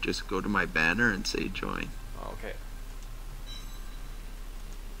go, just go to my banner and say join. Oh, okay.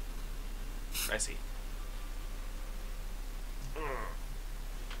 I see.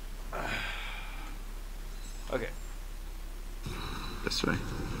 Okay. This way.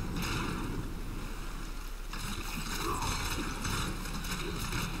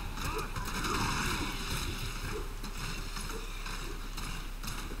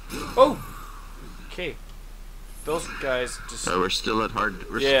 Oh! Okay. Those guys just... We're still at hard.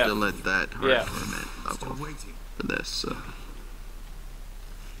 We're Yeah. still at that hard Yeah. torment level for this. So.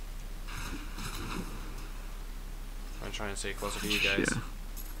 I'm trying to stay closer to you guys. Yeah.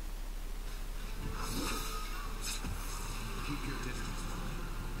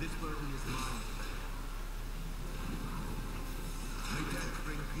 This world is mine. May death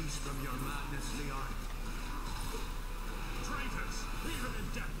bring peace from your madness, Leon. Traitors! Even in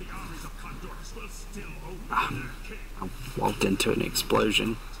death, the armies of Condorus will still obey their king. I walked into an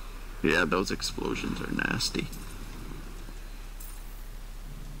explosion. Yeah, those explosions are nasty.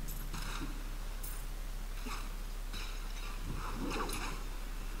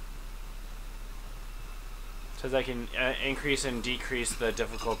 Says I can increase and decrease the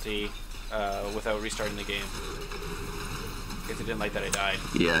difficulty without restarting the game. I guess it didn't like that I died.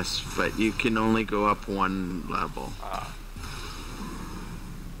 Yes, but you can only go up one level.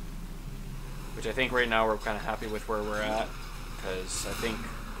 Which I think right now we're kind of happy with where we're at. Because I think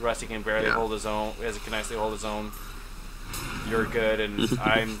Rusty can barely hold his own. As can nicely hold his own. You're good, and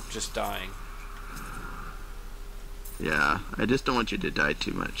I'm just dying. Yeah, I just don't want you to die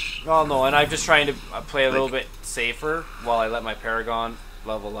too much. Well, no, and I'm just trying to play a little bit safer while I let my paragon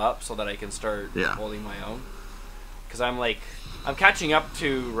level up so that I can start holding my own. Because I'm catching up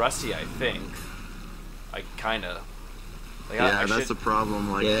to Rusty, I think. I kind of. Like, Yeah, I that's should, the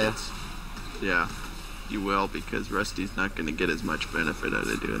problem. Like, Yeah. yeah, you will, because Rusty's not going to get as much benefit out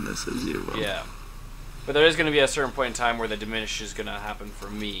of doing this as you will. Yeah. But there is going to be a certain point in time where the diminish is going to happen for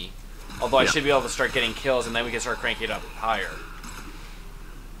me. Although I Yeah. should be able to start getting kills, and then we can start cranking it up higher.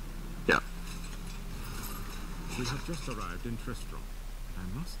 Yeah. We have just arrived in Tristram.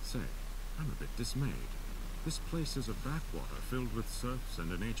 I must say, I'm a bit dismayed. This place is a backwater filled with serfs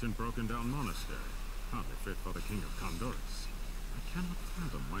and an ancient broken-down monastery, hardly fit for the king of Condorus. I cannot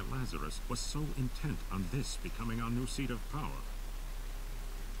fathom why Lazarus was so intent on this becoming our new seat of power.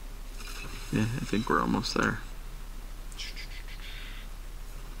 Yeah, I think we're almost there.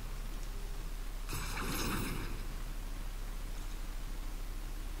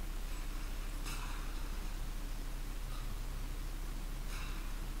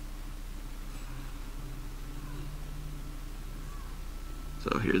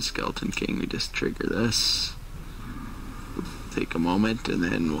 So here's Skeleton King. We just trigger this. Take a moment, and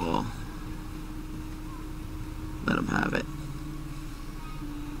then we'll let him have it.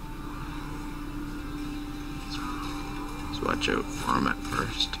 Just watch out for him at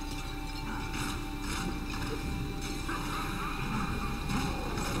first.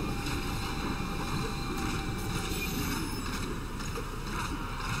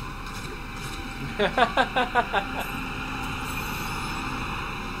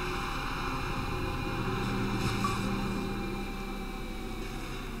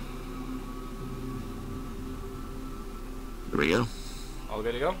 There we go. All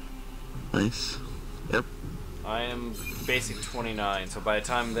good to go? Nice. Yep. I am basic 29, so by the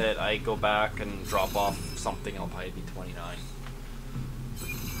time that I go back and drop off something, I'll probably be 29.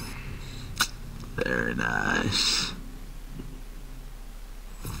 Very nice.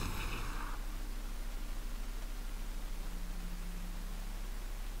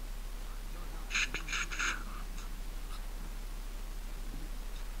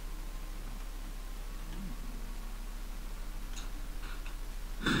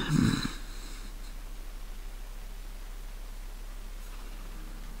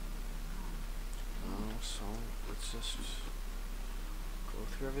 So let's just go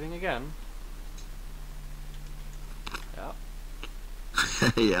through everything again. Yeah.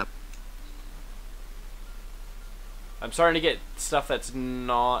 Yep. I'm starting to get stuff that's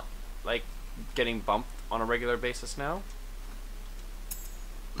not like getting bumped on a regular basis now.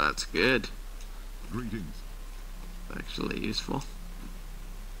 That's good. Greetings. Actually useful.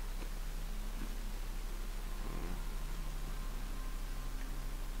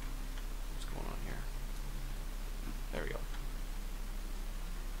 What's going on here? There we go.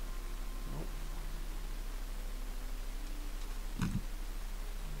 Nope.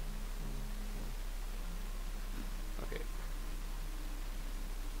 Okay.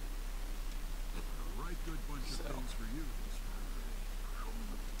 A right good bunch of So. things for you.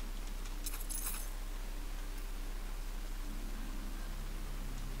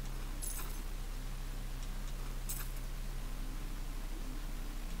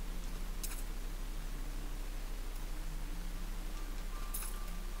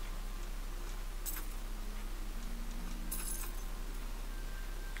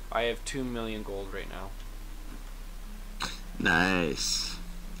 I have 2 million gold right now. Nice.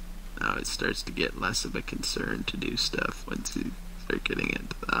 Now it starts to get less of a concern to do stuff once you start getting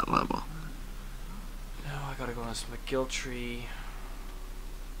into that level. Now I gotta go on this McGiltree,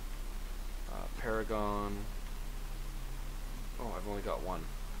 Paragon. Oh, I've only got one.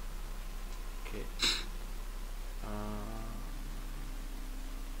 Okay.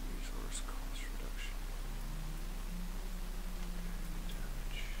 Resource cost reduction.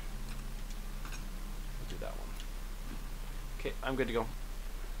 Damage. I'll do that one. Okay, I'm good to go.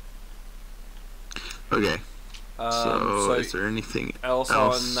 Okay. So, so is there anything else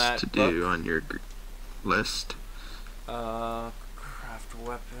else on that to do book? on your list? Craft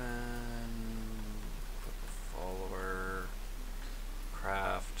weapon, equip a follower,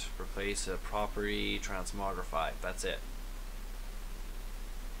 craft, replace a property, transmogrify. That's it.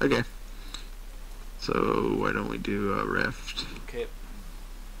 Okay. So why don't we do a rift? Okay.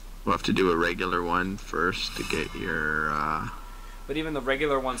 We'll have to do a regular one first to get your, But even the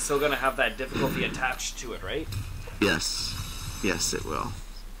regular one's still gonna have that difficulty attached to it, right? yes. Yes, it will.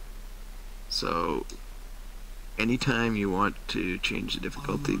 So, anytime you want to change the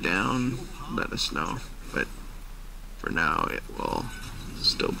difficulty down, let us know. But for now, it will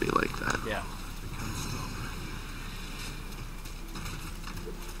still be like that. Yeah.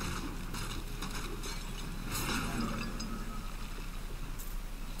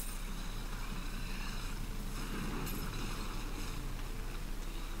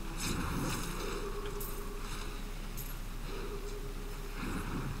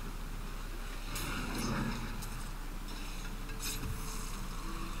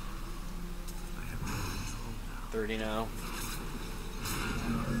 30 now.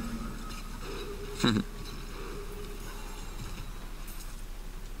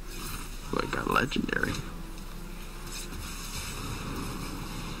 Oh, I got legendary.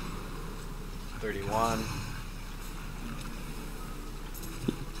 31.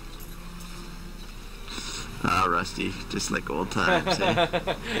 Ah, Rusty, just like old times, eh?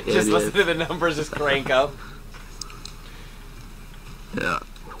 Just Yeah, listen to the numbers just crank up. Yeah.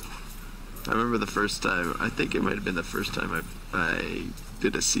 I remember the first time, I think it might have been the first time I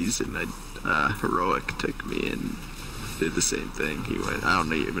did a season, Heroic took me and did the same thing. He went, I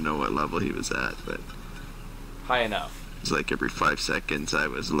don't even know what level he was at, but High enough. it was like every 5 seconds I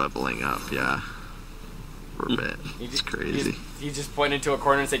was leveling up, yeah. For a bit. It's crazy. He just pointed to a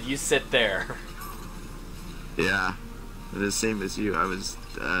corner and said, "You sit there." Yeah. And the same as you, I was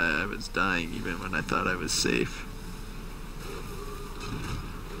dying even when I thought I was safe.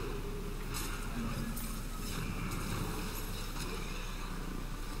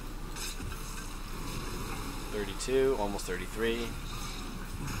 Almost 33.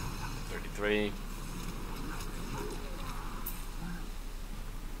 33.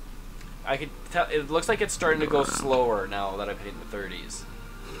 I could tell, it looks like it's starting to go slower now that I've hit the 30s.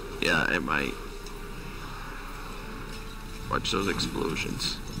 Yeah, it might. Watch those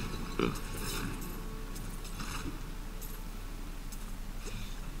explosions. Ugh.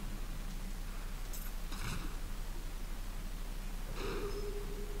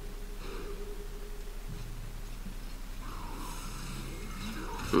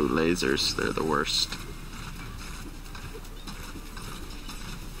 Ooh, lasers, they're the worst.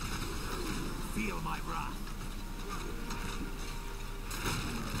 Feel my wrath.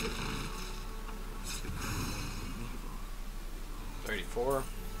 34.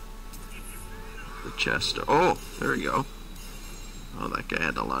 The chest. Oh, there we go. Oh, that guy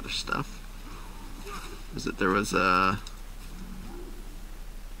had a lot of stuff. There was a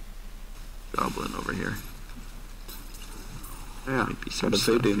goblin over here. Yeah, Might be some got a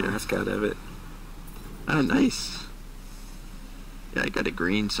voodoo stuff here. mask out of it. Oh, nice. Yeah, I got a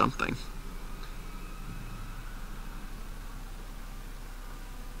green something.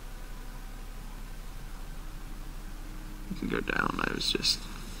 You can go down. I was just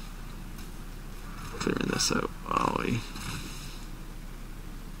clearing this out while we...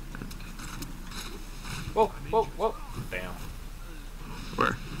 Whoa, whoa, whoa. Damn.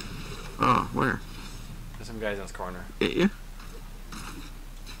 Where? Oh, where? There's some guys in this corner. Get you?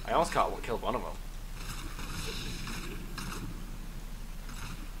 I almost killed one of them.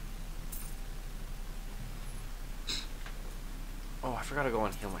 Oh, I forgot to go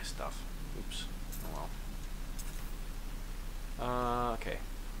and heal my stuff. Oops. Oh well. Okay.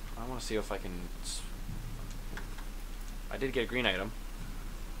 I want to see if I can... I did get a green item.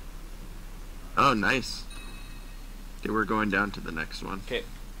 Oh, nice. Okay, we're going down to the next one. Okay.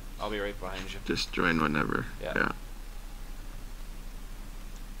 I'll be right behind you. Just join whenever. Yeah.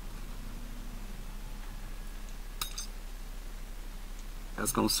 I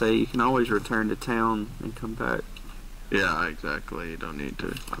was gonna say, you can always return to town and come back. Yeah, exactly. You don't need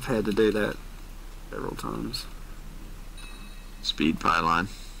to. I've had to do that several times. Speed pylon.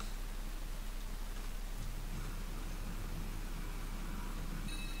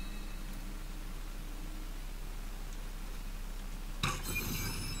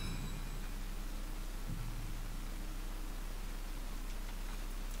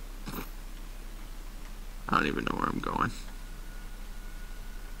 I don't even know where I'm going.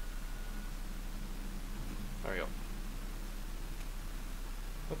 There we go.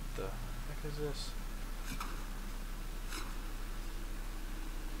 What the heck is this?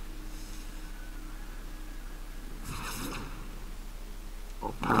 Oh,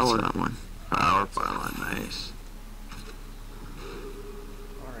 What's power. that one? Power pylon, nice.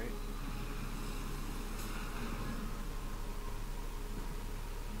 Alright.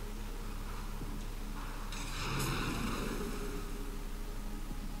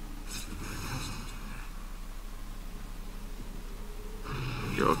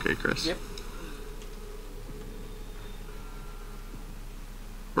 You okay, Chris? Yep.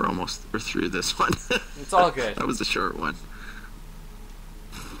 We're through this one. It's all good. That was a short one.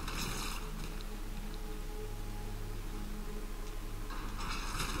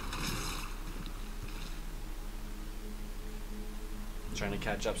 Trying to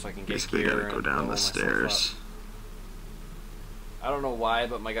catch up so I can get Basically, gear gotta go and down level the myself stairs. up. I don't know why,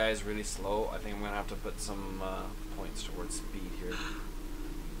 but my guy is really slow. I think I'm gonna have to put some points towards speed here.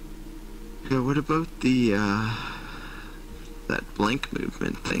 Yeah, what about the that blink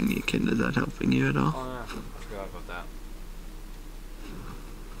movement thing? Is that helping you at all? Oh yeah, I forgot about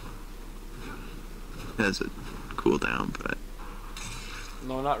that. Has a cooldown, but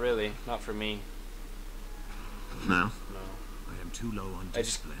No, not really. Not for me. no. No. I am too low on I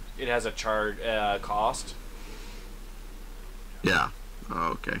just discipline. it has a cost. Yeah. Oh,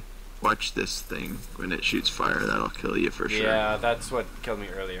 okay. Watch this thing. When it shoots fire, that'll kill you for sure. Yeah, that's what killed me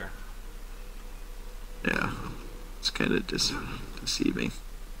earlier. Yeah. It's kind of deceiving.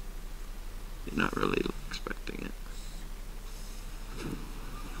 You're not really expecting it.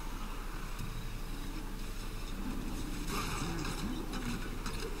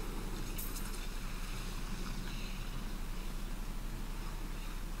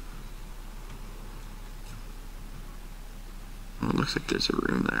 Oh, it looks like there's a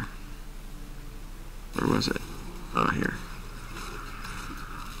room there. Where was it? Oh, here.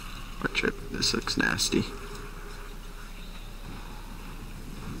 Watch it. This looks nasty.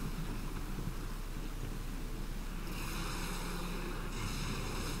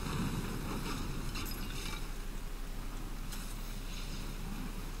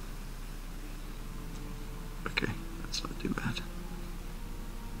 Okay, that's not too bad.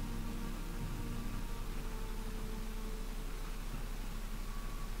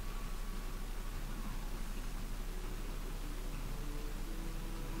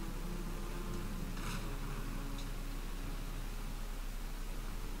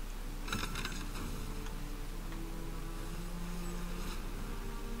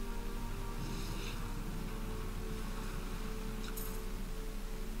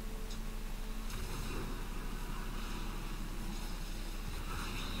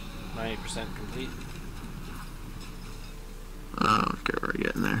 %90 complete. Oh, okay, we're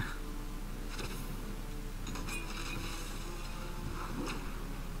getting there.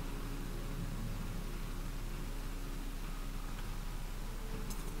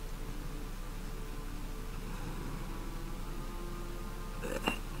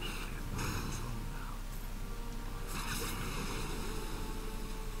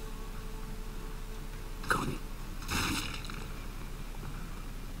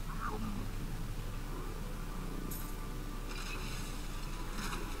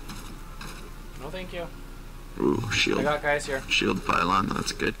 No, thank you. Ooh, I shield. got guys here. Shield pylon,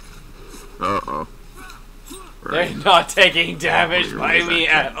 that's good. Uh-oh. They're not taking damage by Really me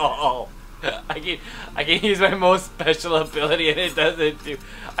bad. at all. I can use my most special ability and it doesn't do.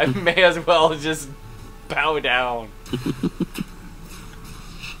 I may as well just bow down.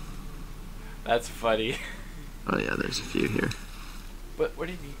 That's funny. Oh yeah, there's a few here. But what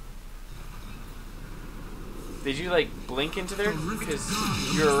did you? Did you like blink into there? Because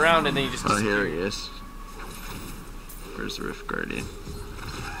you're around and then you just. Oh, here disappeared. he is. Where's the Rift Guardian?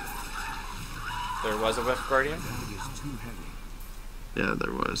 There was a Rift Guardian. Bag is too heavy. Yeah,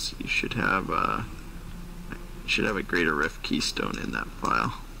 there was. You should have a Greater Rift Keystone in that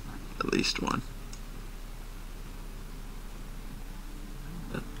file. At least one.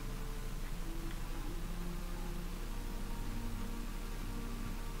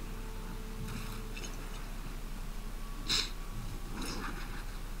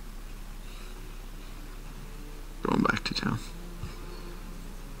 Going back to town.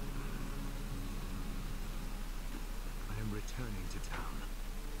 I am returning to town.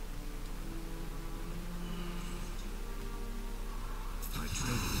 My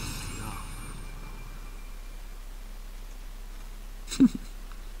training is now.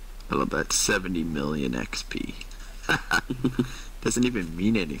 I love that 70 million XP. Doesn't even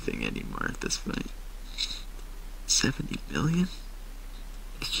mean anything anymore at this point. 70 million?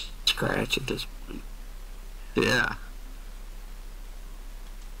 Scratch at this point. Yeah.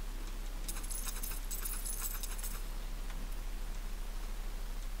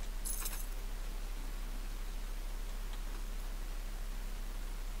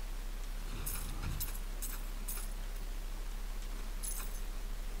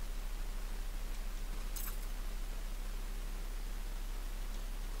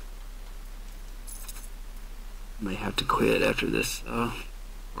 May have to quit after this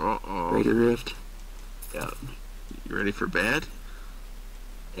Uh-oh. Greater Rift. Yeah. You ready for bed?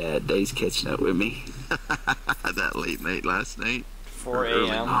 Yeah, Dave's catching up with me. That late night last night. 4 Early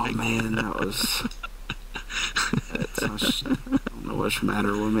a.m. Oh man, that was. I don't know what's the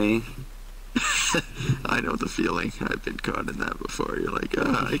matter with me. I know the feeling. I've been caught in that before. You're like,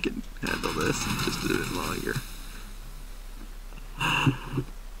 oh, I can handle this. Just do it longer.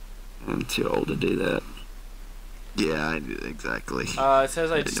 I'm too old to do that. Yeah, exactly. It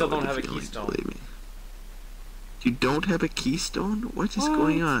says I know still what don't the have a feeling, keystone. believe me. You don't have a keystone? What is What?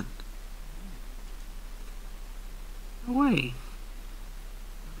 going on? No way.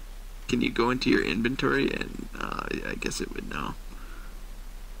 Can you go into your inventory and I guess it would know.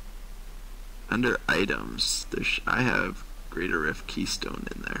 under items, I have Greater Rift Keystone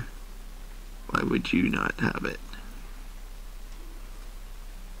in there. Why would you not have it?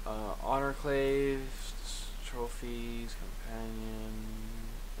 Honor Clave, trophies, companion,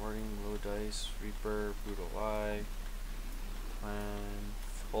 warding, low dice, Reaper, brutal eye, plan,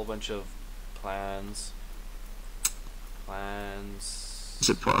 whole bunch of plans. Is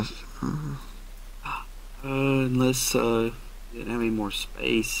it possible? Unless you didn't have any more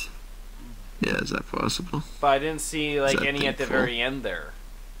space. Yeah, is that possible? But I didn't see like that any at the full? very end there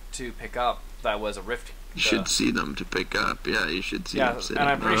to pick up. That was a rift. You should see them to pick up. Yeah, you should see Yeah, them sitting and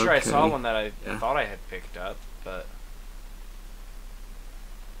I'm pretty sure I saw Okay. one that I Yeah. thought I had picked up, but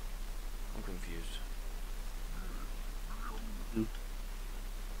I'm confused.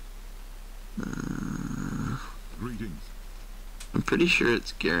 Greetings. I'm pretty sure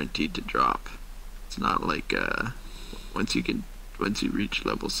it's guaranteed to drop. It's not like once you reach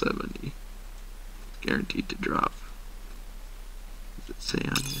level 70, it's guaranteed to drop. What does it say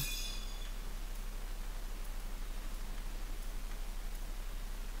on here?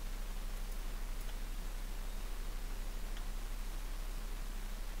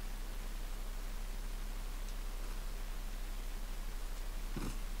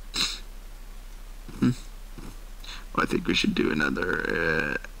 Well, I think we should do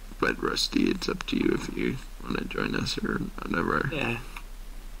another, but Rusty, it's up to you if you want to join us or whatever. Yeah.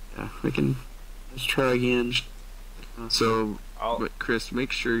 Yeah, we can. Let's try again. So, I'll, but Chris,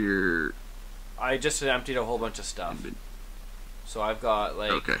 make sure you're... I just emptied a whole bunch of stuff. So I've got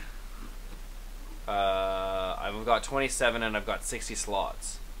like Okay. I've got 27 and I've got 60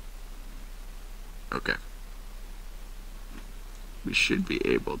 slots. Okay. We should be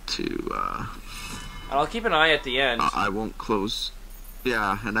able to, And I'll keep an eye at the end. I won't close...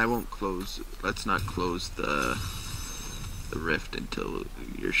 Yeah, and I won't close... Let's not close the rift until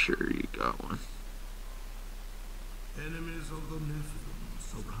you're sure you got one. Enemies of the Nephilim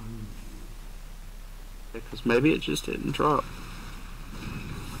surround you. Because maybe it just didn't drop.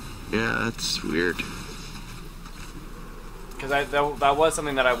 Yeah, that's weird. Because that was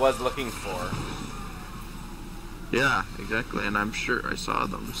something that I was looking for. Yeah, exactly, and I'm sure I saw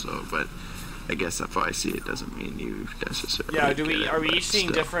them, so, but I guess if I see it doesn't mean you necessarily Yeah, get it, are we but each seeing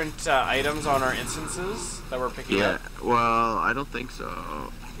still. different items on our instances that we're picking Yeah, up? well, I don't think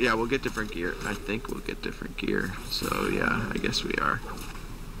so. Yeah, we'll get different gear. I think we'll get different gear, so yeah, I guess we are.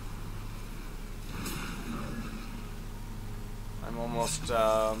 I'm almost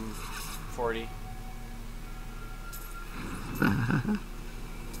 40.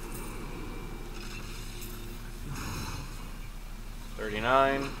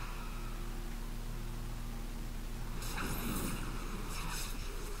 $39.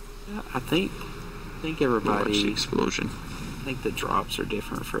 Yeah, I think Watch the everybody. explosion. I think the drops are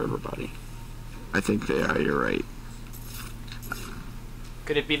different for everybody. I think they are, you're right.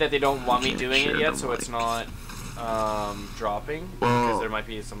 Could it be that they don't want me Can't doing share it yet, them, so it's not dropping? Well, Because there might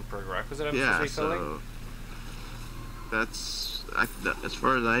be some prerequisite I'm Yeah, supposed to be filling? so that's as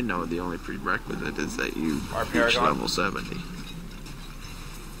far as I know, the only prerequisite is that you Our reach paragon? level 70.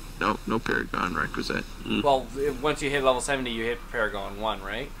 No paragon requisite. Well, once you hit level 70, you hit Paragon 1,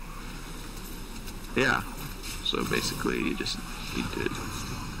 right? Yeah. So basically, you just need to.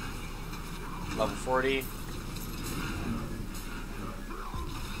 Level 40.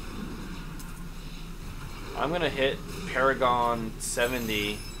 I'm gonna hit Paragon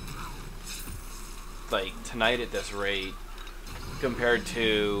 70 like tonight at this rate, compared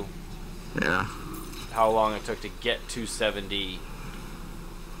to Yeah. how long it took to get to 70.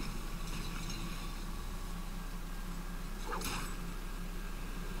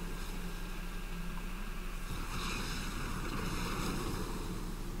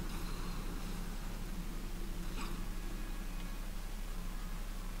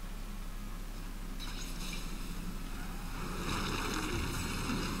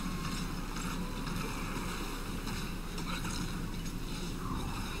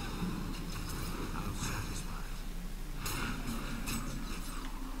 Now satisfied.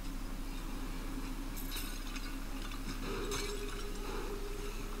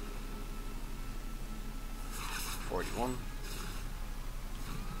 $41.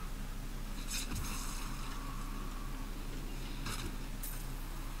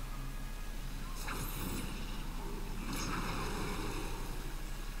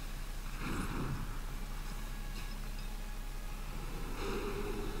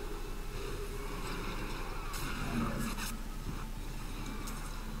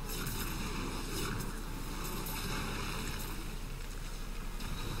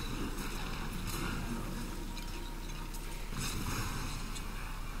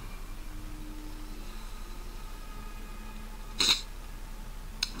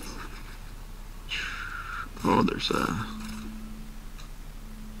 Oh, there's a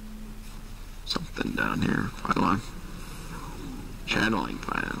something down here. Pylon. Channeling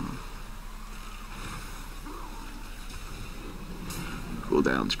pylon.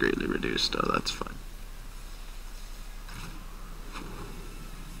 Cooldown's greatly reduced. Oh, that's fun.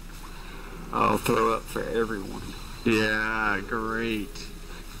 I'll throw up for everyone. Yeah, great.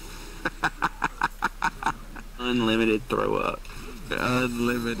 Unlimited throw up.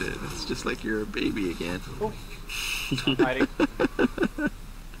 Unlimited. It's just like you're a baby again. Oh. I'm hiding.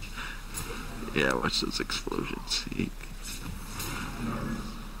 Yeah, watch those explosions. Eek.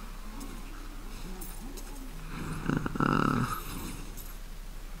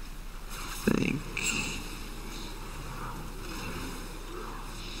 Think.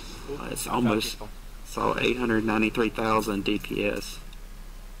 It's almost saw 893,000 DPS.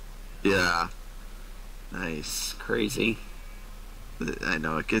 Yeah. Nice. Crazy. I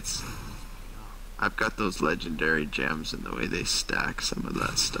know it gets. I've got those legendary gems, and the way they stack some of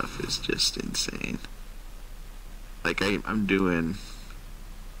that stuff is just insane. Like I'm doing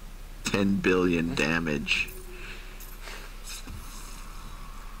 10 billion damage.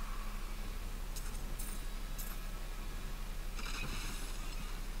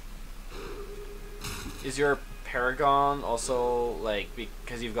 Is your paragon also like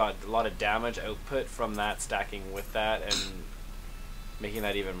because you've got a lot of damage output from that stacking with that and making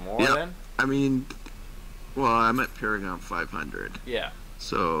that even more Yeah. then? I mean, well, I'm at Paragon 500, Yeah.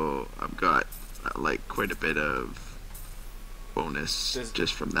 so I've got like quite a bit of bonus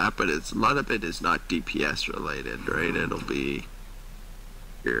just from that, but a lot of it is not DPS related, right? It'll be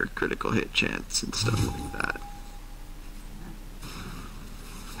your critical hit chance and stuff like that.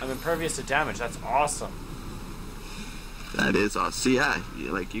 I'm impervious to damage. That's awesome. That is awesome. So yeah,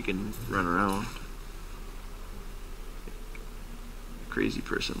 you can run around. A crazy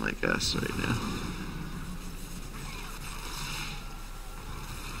person like us right now.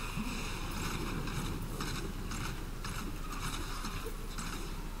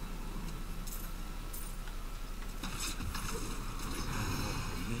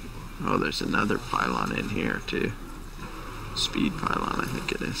 Oh, there's another pylon in here too. Speed pylon, I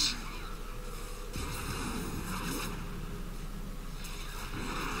think it is.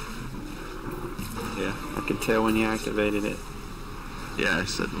 Yeah, I could tell when you activated it. Yeah,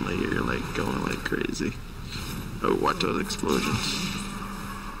 suddenly you're like going like crazy. Oh, watch those explosions.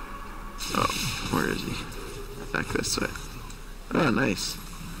 Oh, where is he? Back this way. Oh, nice.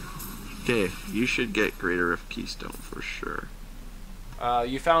 Okay, you should get Greater Rift Keystone for sure.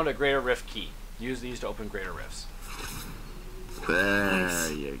 You found a Greater Rift key. Use these to open Greater Rifts. There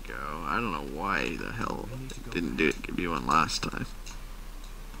Nice. you go. I don't know why the hell it didn't give you one last time.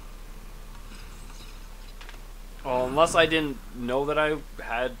 Well, unless I didn't know that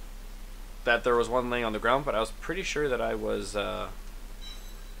that there was one laying on the ground, but I was pretty sure that I was, Yeah,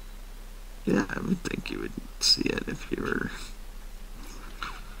 I would think you would see it if you were.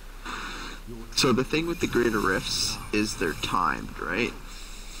 So the thing with the Greater Rifts is they're timed, right?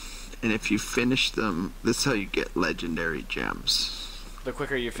 And if you finish them, this is how you get legendary gems. the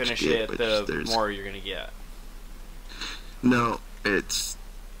quicker you finish yeah, it, which the there's- more you're gonna get. No, it's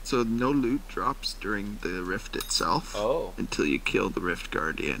so no loot drops during the rift itself Oh. until you kill the Rift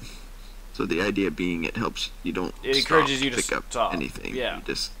Guardian. So the idea being it helps you don't It stop encourages you to pick up stop. anything. Yeah. You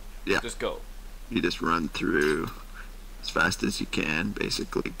just Just go. you just run through as fast as you can,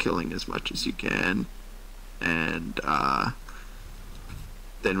 basically killing as much as you can, and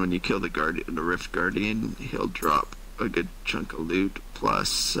then when you kill the Rift Guardian, he'll drop a good chunk of loot.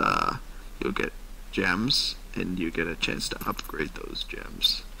 Plus, you'll get gems, and you get a chance to upgrade those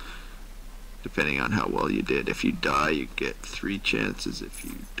gems, depending on how well you did. If you die, you get 3 chances. If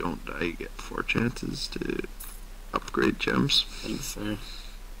you don't die, you get 4 chances to upgrade gems. I think so.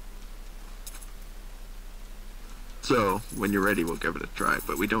 So, when you're ready, we'll give it a try.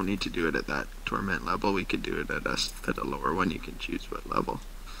 But we don't need to do it at that torment level. We can do it at a lower one. You can choose what level.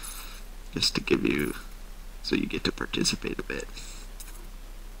 Just to give you, so you get to participate a bit.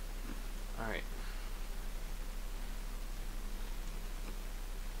 Alright.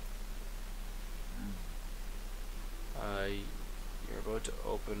 You're about to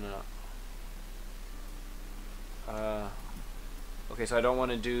open up. Okay, so I don't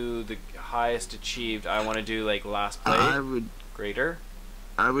want to do the highest achieved. I want to do like last play. Greater.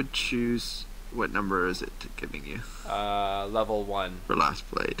 I would choose, what number is it giving you Level 1. for last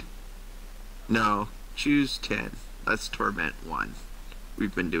played? No, choose 10. That's Torment 1.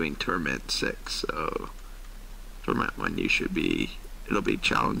 We've been doing Torment 6, so Torment 1 it'll be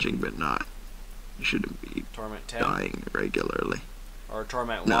challenging, but not, you shouldn't be Torment 10. dying regularly. Or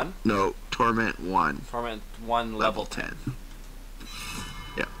Torment No, 1? no, Torment 1. Torment 1 level 10.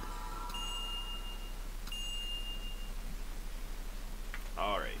 Yeah.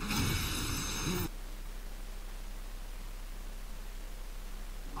 Alright.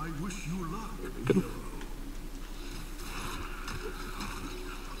 I wish you luck.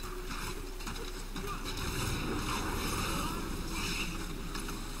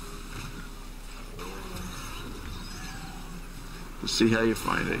 We'll see how you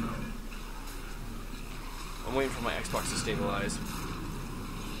find it. I'm waiting for my Xbox to stabilize.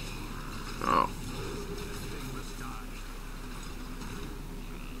 Oh.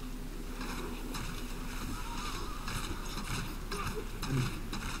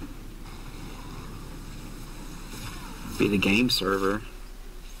 Be the game server.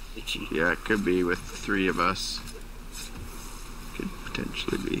 Yeah, it could be with 3 of us. Could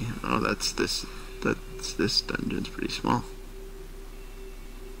potentially be. Oh, that's this dungeon's pretty small.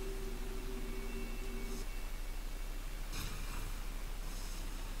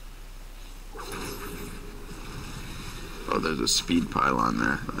 Oh, there's a speed pylon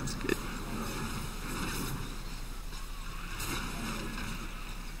there. That's good.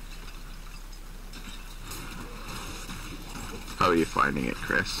 How are you finding it,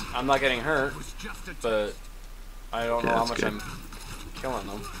 Chris? I'm not getting hurt, but I don't know how much good. I'm killing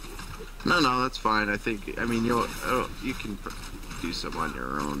them. No, that's fine. I mean, you can do some on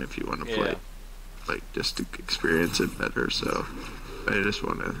your own if you want to play, like just to experience it better. So, I just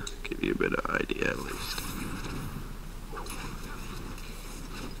want to give you a bit of idea at least.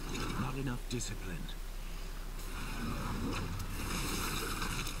 Not enough discipline.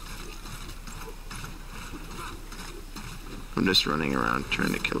 I'm just running around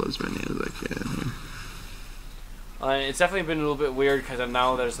trying to kill as many as I can here. It's definitely been a little bit weird because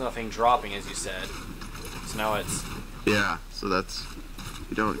now there's nothing dropping, as you said. So now it's... Yeah, so that's...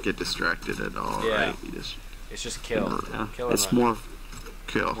 You don't get distracted at all, right? You just... It's just kill. Yeah, Kill and it's run. more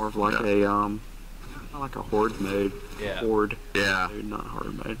Kill. of like a like a horde mode. Yeah. Horde. Yeah. Mode, not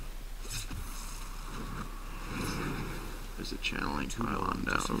horde mode. There's a channeling pylon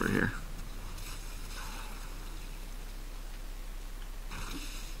down over here.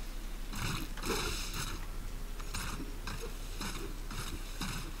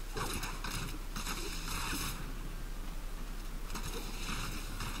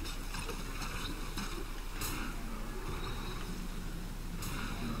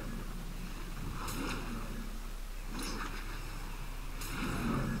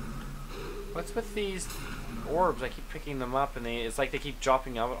 What's with these orbs? I keep picking them up and it's like they keep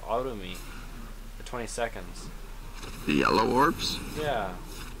dropping out of me for 20 seconds. The yellow orbs? Yeah.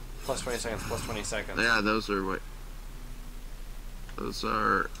 Plus 20 seconds, plus 20 seconds. Yeah, those are what... Those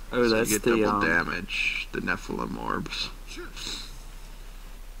are... Oh, so that's you get the, double damage. The Nephilim orbs.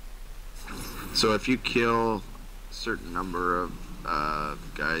 So if you kill a certain number of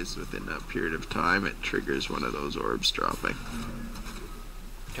guys within a period of time, it triggers one of those orbs dropping.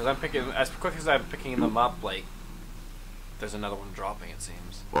 Because I'm picking... As quick as I'm picking them up, like... There's another one dropping, it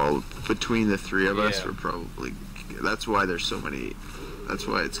seems. Well, between the 3 of us, Yeah. we're probably... That's why there's so many... That's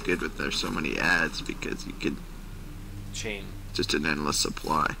why it's good with there's so many ads, because you can... Chain. Just an endless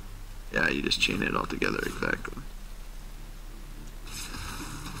supply. Yeah, you just chain it all together, exactly.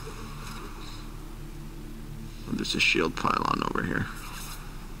 Oh, there's a shield pylon over here.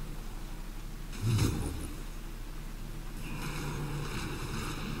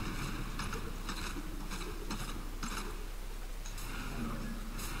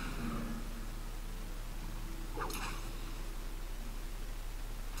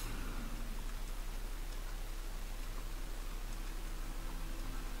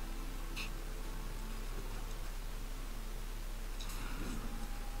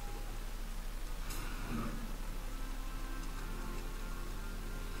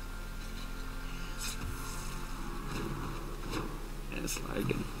 Yeah, it's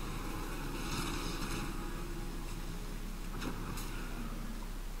lagging.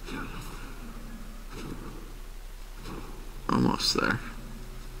 Almost there.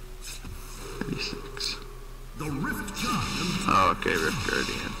 36. The Rift Guard. Oh, okay, Rift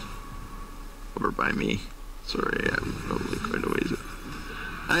Guardian. Over by me. Sorry, I'm probably quite a ways.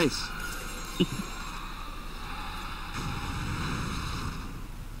 Nice.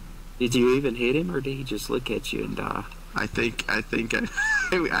 Did you even hit him, or did he just look at you and die? I think I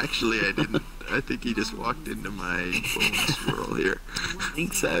actually I didn't. I think he just walked into my bone swirl here. I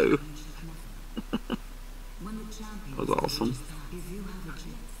think so. That was awesome.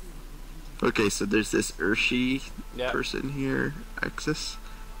 Okay, so there's this Urshi Yeah. person here, Axis.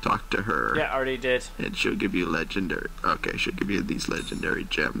 talk to her. Yeah, already did. And she'll give you legendary. Okay, she'll give you these legendary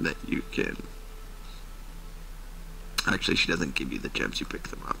gem that you can. Actually, she doesn't give you the gems. You pick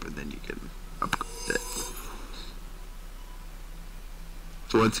them up, and then you can upgrade it.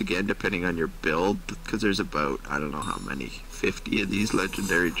 So once again, depending on your build, because there's about, I don't know how many, 50 of these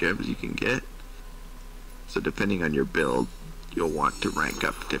legendary gems you can get. So depending on your build, you'll want to rank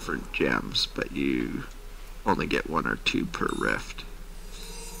up different gems, but you only get 1 or 2 per rift.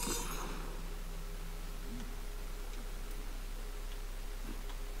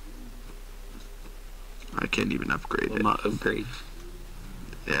 I can't even upgrade it. Not upgrade.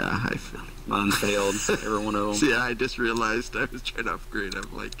 Yeah, Mine failed. Every one of them. See, I just realized I was trying to upgrade.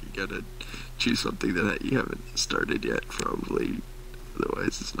 I'm like, you gotta choose something that you haven't started yet, probably.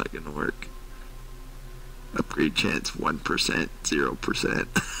 Otherwise, it's not gonna work. Upgrade chance 1%, 0%.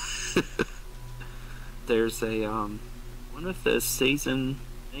 There's a one of the season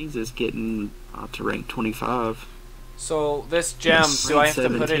things is getting to rank 25. So this gem, Yes. do I have to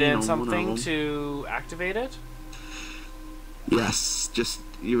put it 17 in on something one of to activate it? Yes, just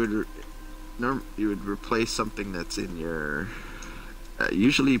you would replace something that's in your.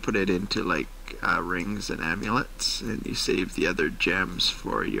 Usually, you put it into like rings and amulets, and you save the other gems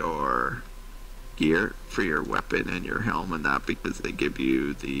for your gear, for your weapon and your helm, and that because they give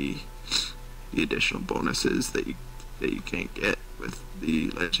you the additional bonuses that you can't get with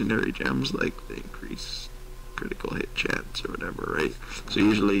the legendary gems, like the increase critical hit chance or whatever, right? So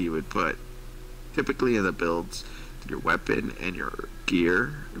usually you would put, typically in the builds, your weapon and your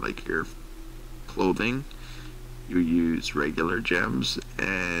gear, like your clothing, you use regular gems,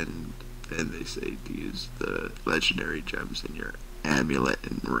 and then they say to use the legendary gems in your amulet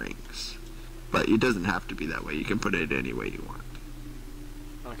and rings. But it doesn't have to be that way. You can put it any way you want.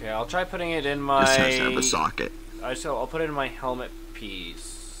 Okay, I'll try putting it in my... Just has to have a socket. I'll put it in my helmet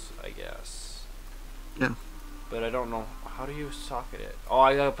piece, I guess. Yeah. But I don't know. How do you socket it? Oh,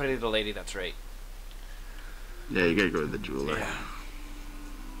 I gotta put it in the lady, that's right. Yeah, you gotta go to the jeweler. Yeah.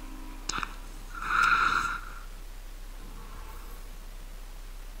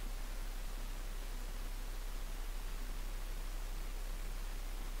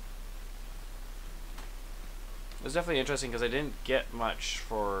 It was definitely interesting because I didn't get much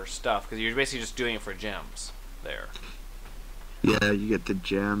for stuff because you're basically just doing it for gems there. Yeah, you get the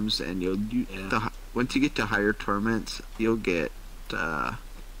gems, and once you get to higher torments, you'll get 4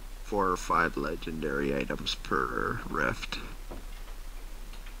 or 5 legendary items per rift,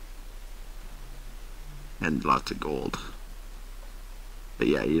 and lots of gold. But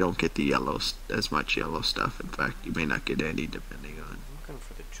yeah, you don't get the as much yellow stuff. In fact, you may not get any, depending on. I'm looking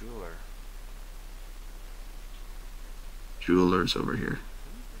for the jeweler. Jewelers over here.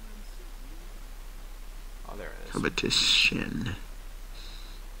 Oh, there it is. Competition.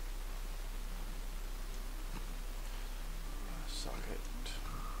 Socket.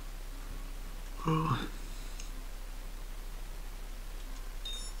 Oh.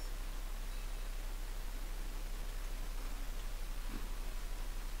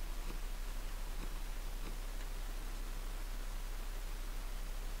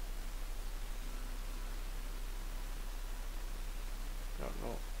 Don't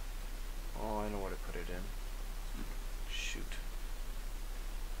know. Oh, I know where to put it in. Shoot.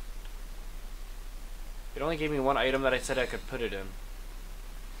 It only gave me one item that I said I could put it in.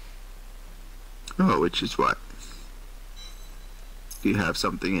 Oh, which is what? Do you have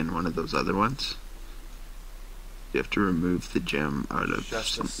something in one of those other ones? You have to remove the gem out of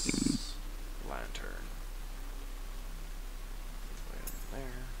something. Justice lantern. Put it in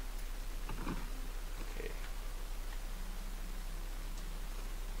there. Okay.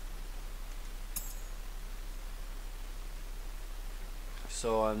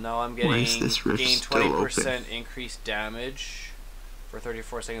 So now I'm Why is getting this rift gain still 20% increased damage for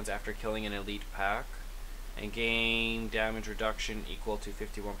 34 seconds after killing an elite pack, and gain damage reduction equal to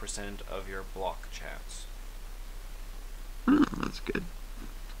 51% of your block chance. Oh, that's good.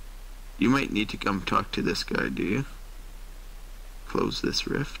 You might need to come talk to this guy, do you? Close this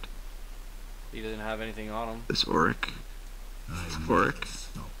rift. He doesn't have anything on him. This Auric. Auric.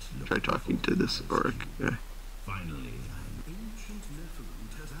 Try talking to this Auric guy. Finally,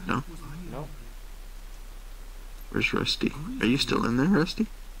 No? No. Where's Rusty? Are you still in there, Rusty?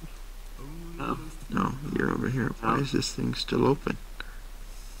 No. No, you're over here. Why is this thing still open?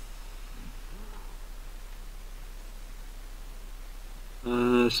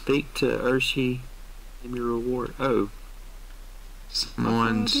 Speak to Urshi. Give me a reward. Oh.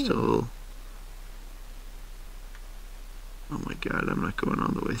 Someone still... Oh my god, I'm not going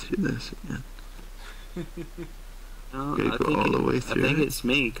all the way through this again. No, Okay, go all the way I through think it? it's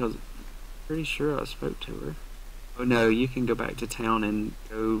me because pretty sure I spoke to her. Oh no, you can go back to town and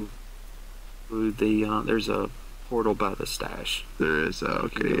go through the. There's a portal by the stash. There is. You can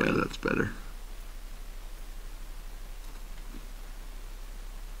Okay, go yeah, in. that's better.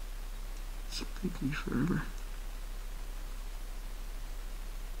 It's taking me forever.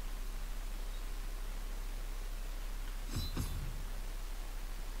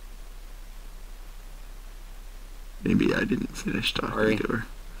 Maybe I didn't finish talking Sorry. to her.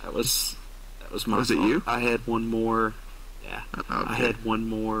 That was my Was it fault. you? I had one more. Yeah, Okay. I had one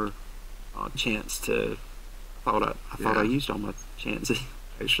more chance to. I thought I Yeah. used all my chances.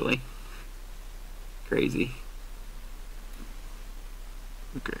 Actually, crazy.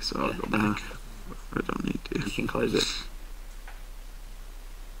 Okay, so I'll Yeah, go back. I don't need You to. can close it.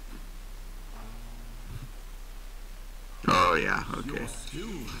 Oh yeah. Okay.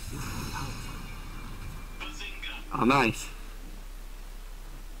 Oh, nice.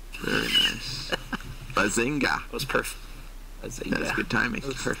 Very nice. Bazinga. That was perfect. That's Good timing. That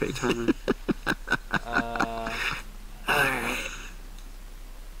was perfect timing. Alright.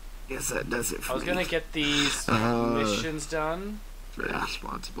 Guess that does it for I was me. gonna get these missions done. Very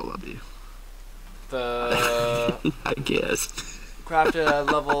responsible of you. The I guess. craft a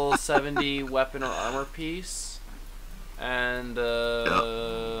level 70 weapon or armor piece, and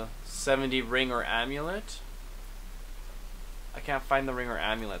 70 ring or amulet. I can't find the ring or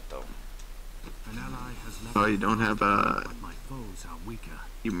amulet though. An ally has left Oh, you don't have a. but my foes are weaker.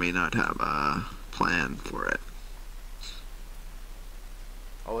 You may not have a plan for it.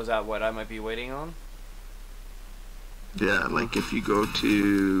 Oh, is that what I might be waiting on? Yeah, like if you go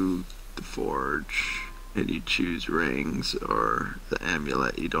to the forge and you choose rings or the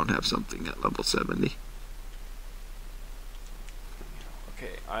amulet, you don't have something at level 70.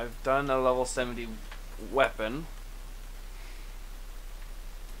 Okay, I've done a level 70 weapon.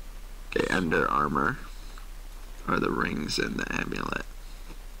 Okay, under armor are the rings and the amulet.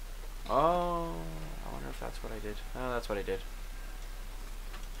 Oh, I wonder if that's what I did. Oh, that's what I did.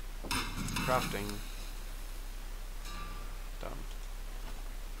 Crafting. Done.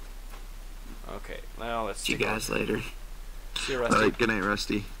 Okay, now let's See you take a guys later. See you, Rusty. Alright, good night,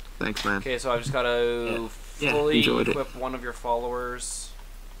 Rusty. Thanks, man. Okay, so I've just got to Yeah, fully enjoyed it. equip one of your followers.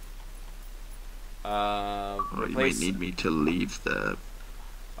 Oh, you might Replace need me to leave the.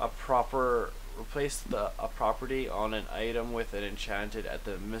 replace a property on an item with an enchanted at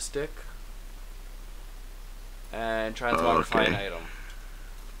the mystic, and transmogrify an okay. item.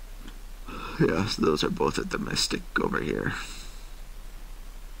 Yes, those are both at the Mystic over here.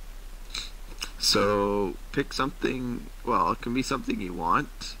 So pick something. Well, it can be something you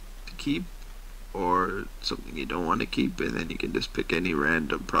want to keep, or something you don't want to keep, and then you can just pick any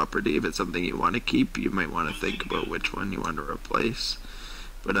random property. If it's something you want to keep, you might want to think about which one you want to replace.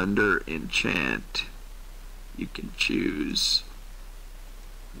 But under enchant, you can choose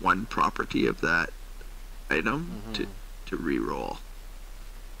one property of that item to re-roll.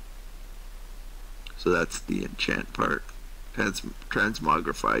 So that's the enchant part.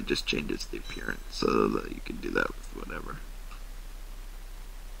 Transmogrify just changes the appearance, so that you can do that with whatever.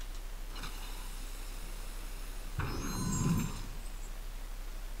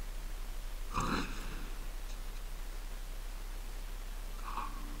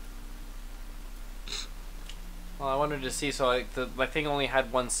 Well, I wanted to see, so my thing only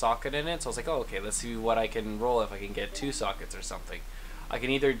had one socket in it, so I was like, oh, okay, let's see what I can roll if I can get 2 sockets or something. I can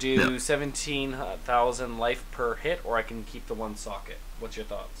either do 17,000 life per hit, or I can keep the 1 socket. What's your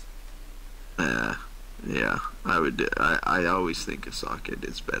thoughts? Yeah, I would. I always think a socket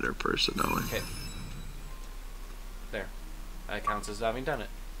is better personally. Okay. There. That counts as having done it.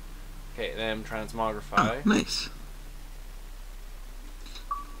 Okay, then transmogrify. Oh, nice.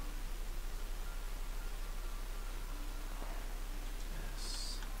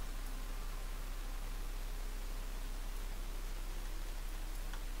 Yes.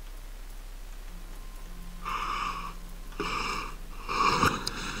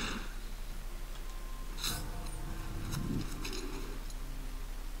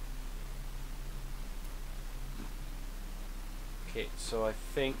 Okay, so I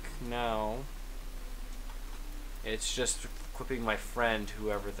think now it's just equipping my friend,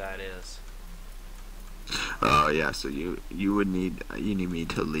 whoever that is. Oh yeah, so you need me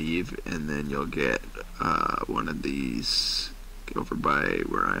to leave, and then you'll get one of these over by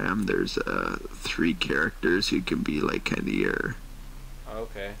where I am. There's 3 characters who can be like kind of your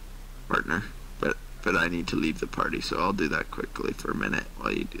Okay. partner, but I need to leave the party, so I'll do that quickly for a minute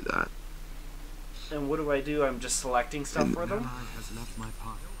while you do that. And what do? I'm just selecting stuff for them?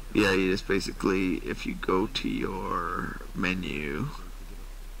 Yeah, you just basically, if you go to your menu,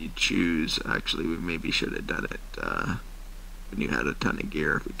 you choose, actually we maybe should have done it when you had a ton of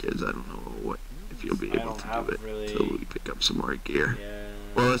gear, because I don't know what if you'll be able to do it. Really... So we pick up some more gear. Yeah.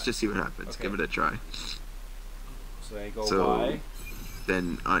 Well, let's just see what happens. Okay. Give it a try. So I go So Y.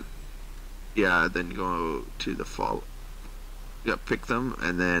 then yeah, then go to the fall. Yeah, pick them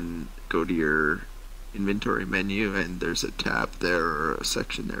and then go to your inventory menu, and there's a tab there or a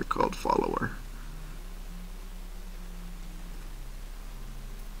section there called follower.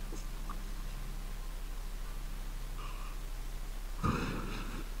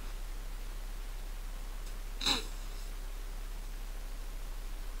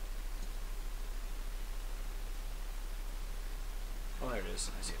 Oh, there it is.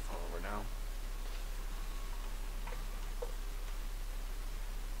 I see a follower now.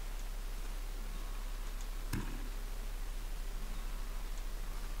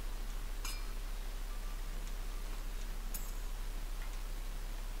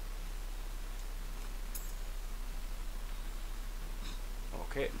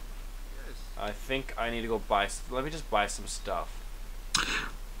 Okay. I think I need to go buy. Let me just buy some stuff.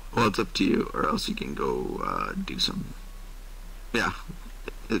 Well, it's up to you, or else you can go do some. Yeah,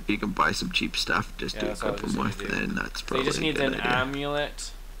 if you can buy some cheap stuff, just do a couple more, then that's So probably he just a needs good an idea.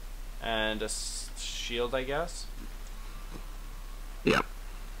 amulet and a shield, I guess. Yep.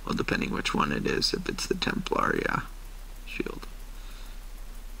 Well, depending which one it is, if it's the Templar, yeah, shield.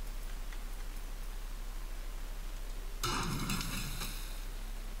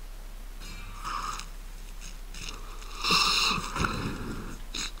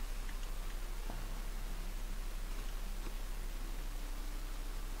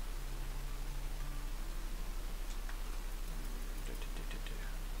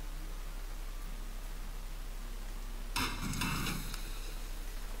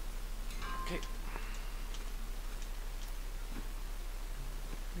 Okay.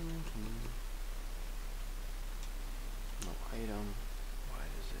 No item. Why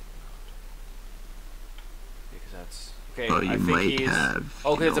is it not? Because that's okay. Oh, I you think might he's. have.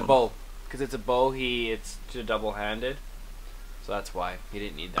 Oh, 'cause it's a know, bow. Because it's a bow. It's double-handed. So that's why he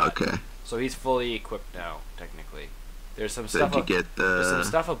didn't need that. Okay. So he's fully equipped now, technically. There's some So stuff. did you get There's some the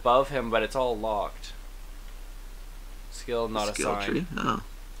stuff above him, but it's all locked. Skill not skill assigned. tree? Oh.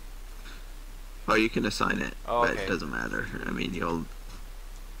 Oh, you can assign it, Oh, but okay. it doesn't matter. I mean, you'll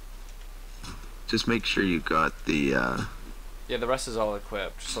just make sure you got the. Yeah, the rest is all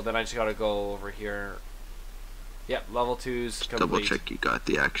equipped. So then I just gotta go over here. Yep, level 2's complete. Double check you got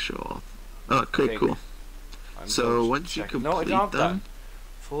the actual. Oh, okay, Okay. cool. I'm So double once you checking. No, it's complete not them, done.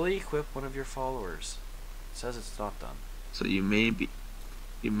 Fully equip one of your followers. It says it's not done. so you may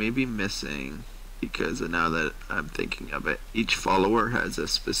be missing, because now that I'm thinking of it, each follower has a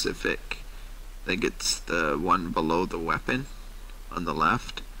specific. I think it's the one below the weapon on the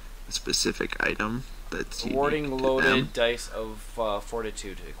left, a specific item that's unique Warding to loaded them. dice of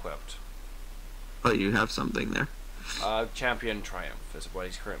fortitude equipped. Oh, you have something there. Champion Triumph is what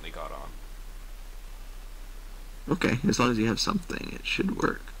he's currently got on. Okay, as long as you have something, it should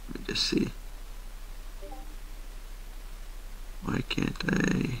work. Let me just see. Why can't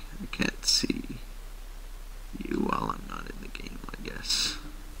I? I can't see you while I'm not in the game, I guess.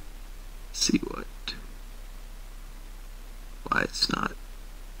 See what? Why it's not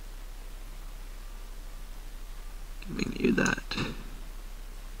giving you that.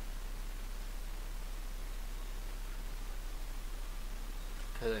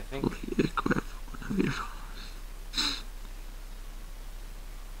 Because I think Fully equip one of your followers.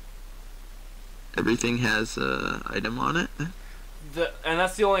 Everything has a item on it. and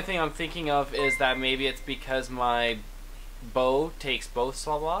that's the only thing I'm thinking of is that maybe it's because my bow takes both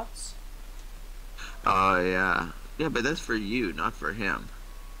slots. Oh yeah, yeah, but that's for you, not for him.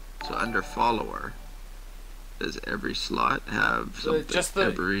 So under follower, does every slot have So something? just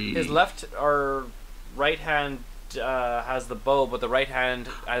every his left or right hand has the bow, but the right hand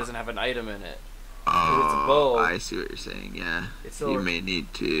doesn't have an item in it. Oh, it's a bow. I see what you're saying. Yeah, It's you may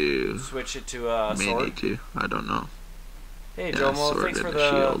need to. Switch it to a May sword. need to. I don't know. Hey Yeah, Jomo, sword thanks for and a the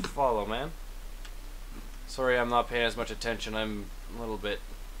shield. follow, man. Sorry I'm not paying as much attention. I'm a little bit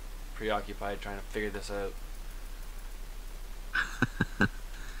preoccupied trying to figure this out.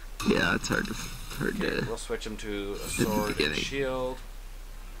 Yeah, it's hard Okay, to. we'll switch him to a the sword and beginning. shield.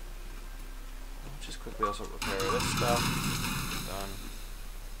 Just quickly also repair this stuff. Done.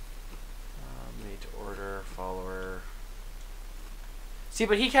 Need to order follower. See,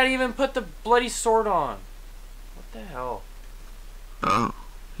 but he can't even put the bloody sword on. What the hell? Oh,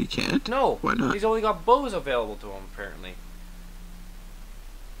 he can't? No. Why not? He's only got bows available to him, apparently.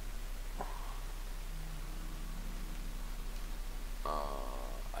 I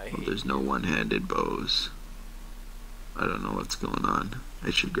Well, hate there's no one-handed bows. I don't know what's going on.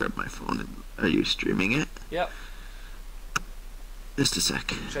 I should grab my phone. Are you streaming it? Yep. Just a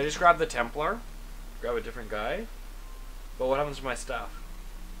sec. Should I just grab the Templar? Grab a different guy? But what happens to my stuff?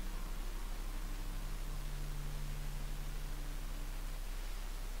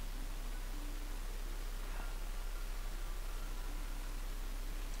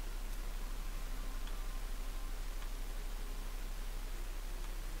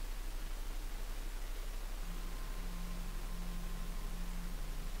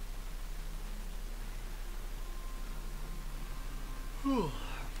 Whew.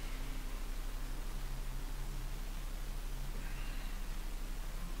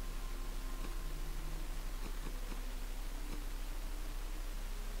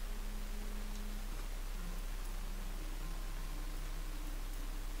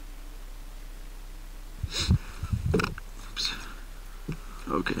 Oops.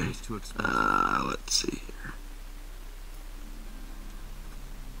 Okay. Let's see here.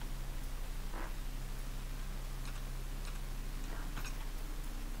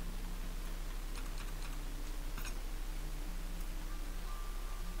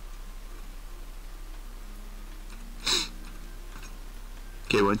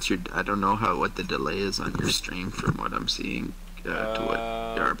 Okay, once you're, I don't know what the delay is on your stream from what I'm seeing to what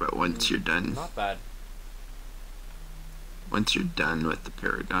you are, but once you're done, Not bad. once you're done with the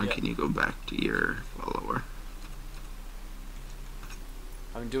paragon, Yep. can you go back to your follower?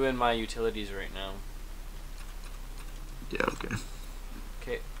 I'm doing my utilities right now. Yeah, okay.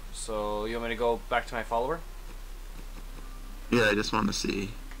 Okay, so you want me to go back to my follower? Yeah, I just want to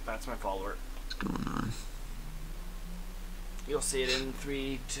see That's my follower. what's going on. You'll see it in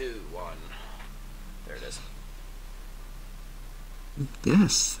 3, 2, 1. There it is.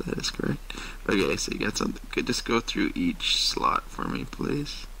 Yes, that is correct. Okay, so you got something. Could just go through each slot for me,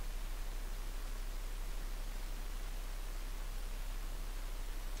 please?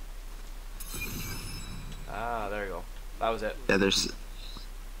 Ah, there you go. That was it. Yeah, there's.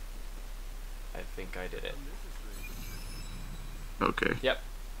 I think I did it. Okay. Yep.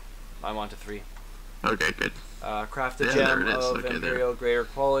 I'm on to 3. Okay, good. Craft a Yeah, there gem it is. of Okay, there. Imperial greater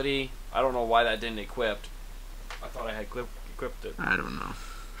quality. I don't know why that didn't equip. I thought I had equipped it. I don't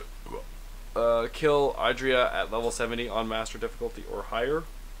know. Kill Adria at level 70 on master difficulty or higher.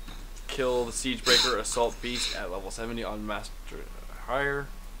 Kill the Siegebreaker Assault Beast at level 70 on master higher.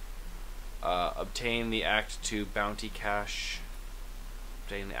 Obtain the Act 2 bounty cache.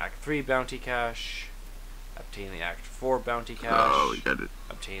 Obtain the Act 3 bounty cache. Obtain the Act 4 bounty cache. Oh, we gotta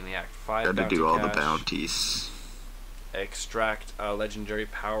Obtain the Act 5 gotta bounty do all cache. the bounties. Extract a legendary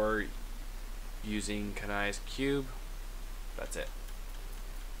power using Kanai's cube. That's it.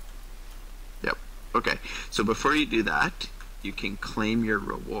 Yep. Okay. So before you do that, you can claim your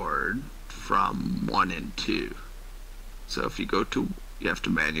reward from 1 and 2. So if you go to, you have to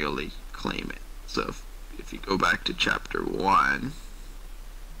manually claim it. So if you go back to chapter 1,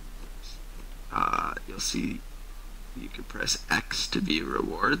 you'll see you can press X to view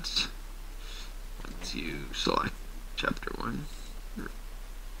rewards. Once you select chapter 1.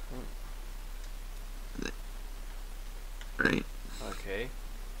 Right? Okay.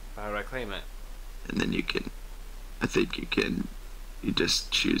 How do I claim it? And then you can, I think you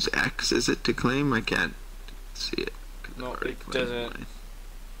just choose X, is it, to claim? I can't see it. 'Cause I've No, already it claimed doesn't. mine.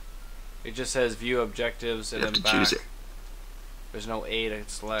 It just says view objectives You and have then to choose back. it. There's no A to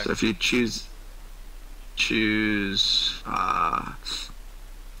select. So if you choose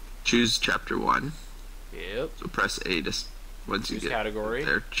chapter 1, Yep. so press A to, once you Choose get category.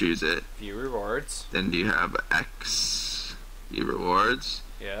 there, choose it. View rewards. Then you have X, view rewards,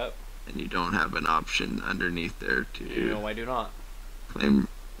 Yep. and you don't have an option underneath there to No, I do not. claim.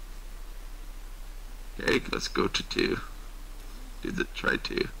 Okay, let's go to 2. Try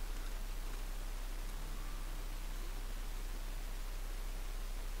 2.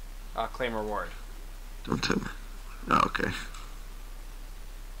 Claim reward. Don't tell me. Oh, okay.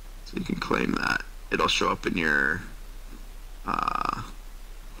 So you can claim that. It'll show up in your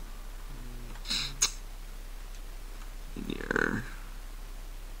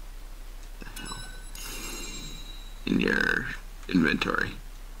the hell? In your inventory.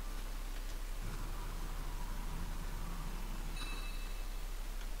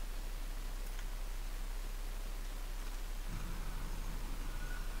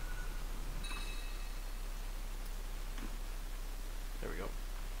 There we go.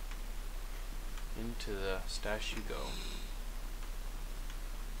 Into the stash you go.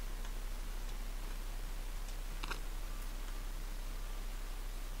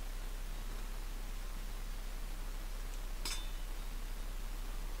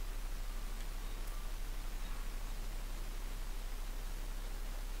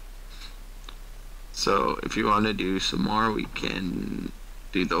 So if you want to do some more, we can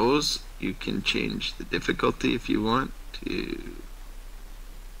do those. You can change the difficulty if you want to,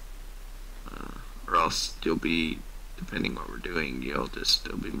 or else you'll be, depending what we're doing, you'll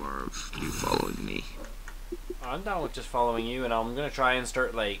be more of you following me. I'm down with just following you, and I'm gonna try and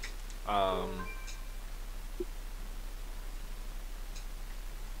start like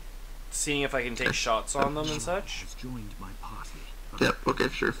seeing if I can take shots on them and such. Yep. Okay.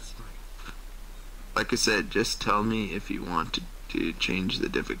 Sure. Like I said, just tell me if you want to change the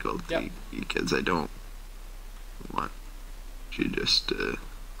difficulty, yep. Because I don't want you just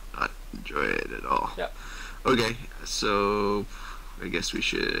not enjoy it at all. Yep. Okay, so I guess we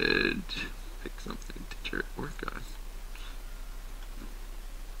should pick something to work on.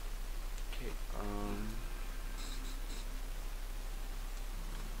 Okay.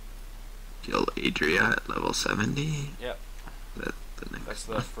 Kill Adria at level 70. Yep. That's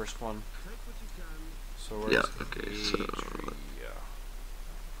the first one. So where's okay, Adria? so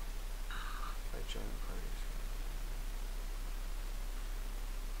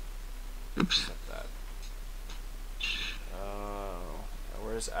oops. That.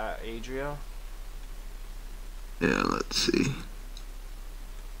 Where's Adria? Yeah, let's see.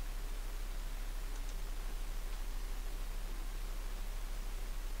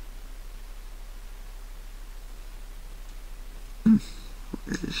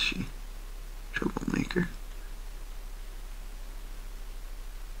 Where is she? Troublemaker.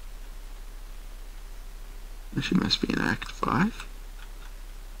 She must be in Act 5.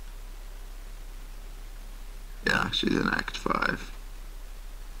 Yeah, she's in Act 5.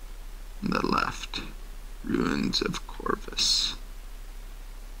 On the left. Ruins of Corvus.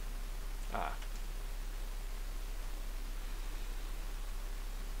 Ah.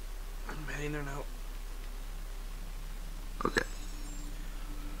 I'm heading there now. Okay.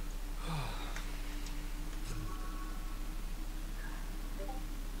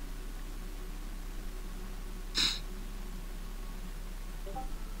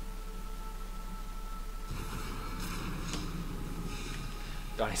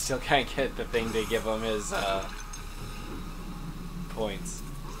 Donnie still can't get the thing to give him his points.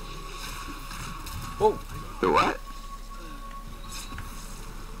 Whoa! The what?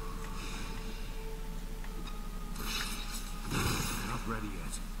 Not ready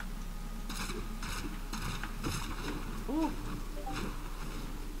yet. Ooh.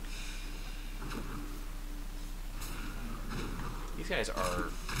 These guys are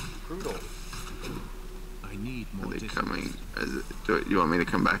brutal. I need Are more they coming? Do you want me to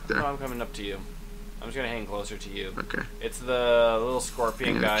come back there? No, I'm coming up to you. I'm just gonna hang closer to you. Okay. It's the little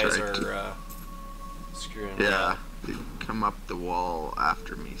scorpion I'm gonna guys try are screwing Yeah, around. they come up the wall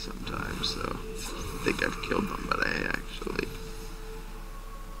after me sometimes, so I think I've killed them, but I actually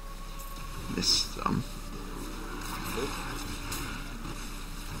missed some.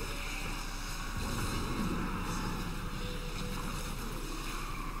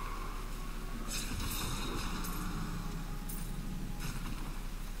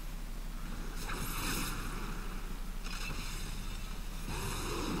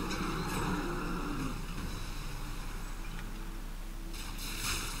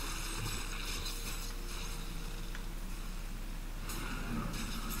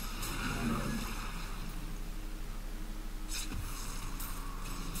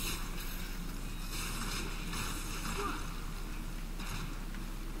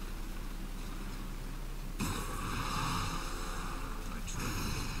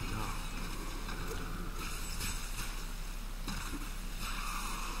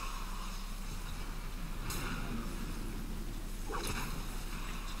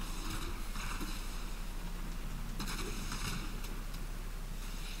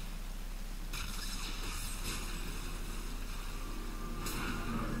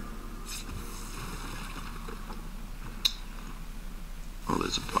 Oh,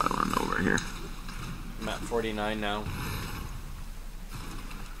 there's a pylon over here. I'm at 49 now.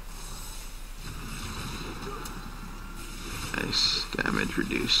 Nice. Damage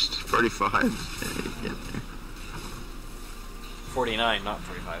reduced. 45. Okay, get there. 49, not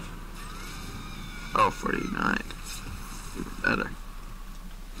 45. Oh, 49. Even better.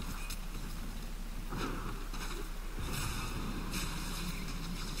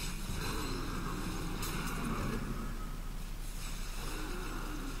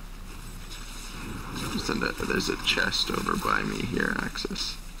 There's a chest over by me here,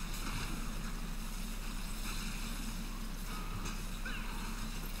 Axis.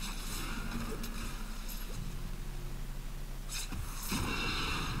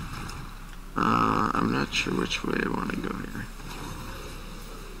 I'm not sure which way I want to go here.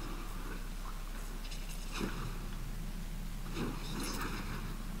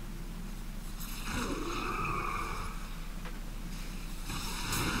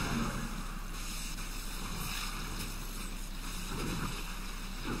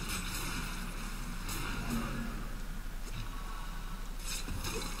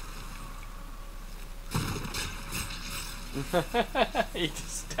 He's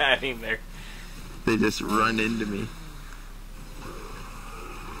just standing there. They just run into me.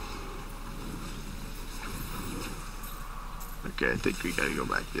 Okay, I think we gotta go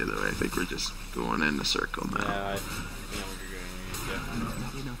back the other way. I think we're just going in a circle now. Yeah, I think we're going.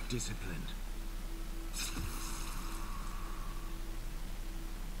 Not enough discipline.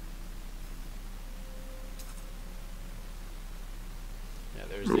 Yeah,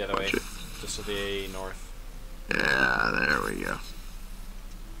 there's the other way. Just to the north. Yeah, there we go.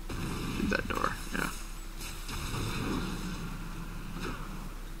 That door, yeah.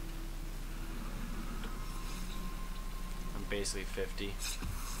 I'm basically 50.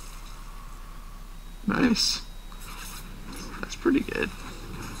 Nice. That's pretty good.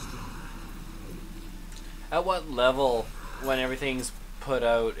 At what level, when everything's put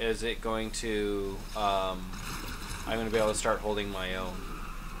out, is it going to, I'm going to be able to start holding my own?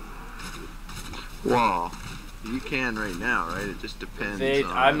 Well, you can right now, right? It just depends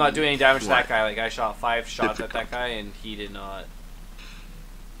on I'm not doing any damage to what that guy. Like, I shot 5 shots at difficult. that guy, and he did not.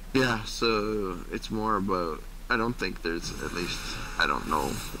 Yeah, so it's more about, I don't think there's, at least, I don't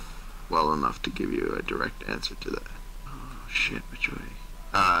know well enough to give you a direct answer to that. Oh, shit, which way?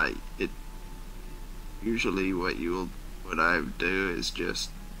 It, usually what I do is just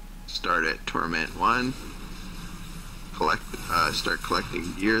start at Torment 1, start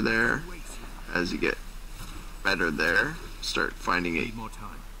collecting gear there. As you get better there, start finding it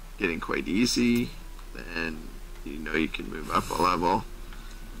getting quite easy, then you know you can move up a level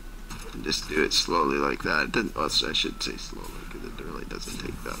and just do it slowly like that. It doesn't, well, I should say slowly because it really doesn't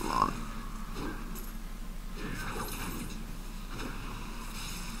take that long.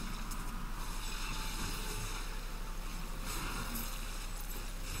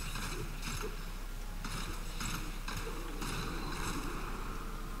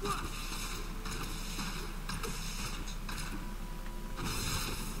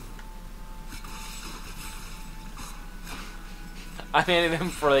 I'm hitting them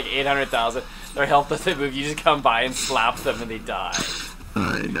for like 800,000. Their health doesn't move. You just come by and slap them and they die.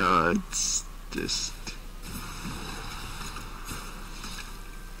 I know, it's just...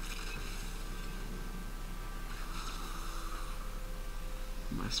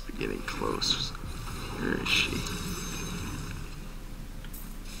 Must be getting close. Where is she?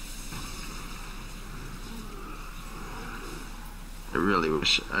 I really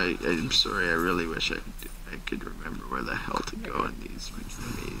wish, I'm sorry, I really wish I could remember where the hell to go in these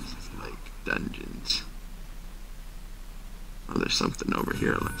mazes, like dungeons. Oh, there's something over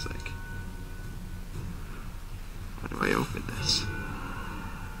here, it looks like. How do I open this?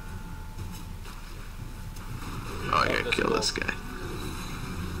 Oh, I gotta kill this guy.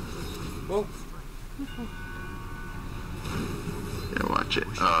 Whoa. Yeah, watch it.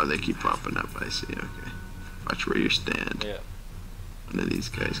 Oh, they keep popping up, I see, okay. Watch where you stand. Yeah. One of these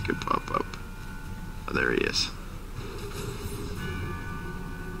guys could pop up. Oh, there he is.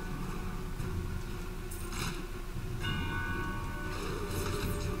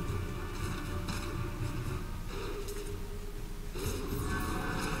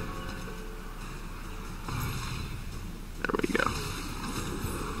 There we go.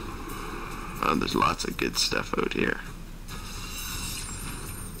 Oh, there's lots of good stuff out here.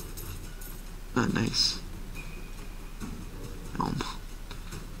 Oh, nice.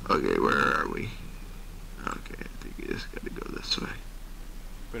 Okay, where are we? Okay, I think you just gotta go this way.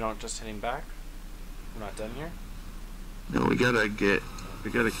 We don't just heading back? We're not done here? No, we gotta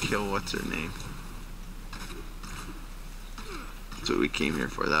kill what's her name. That's what we came here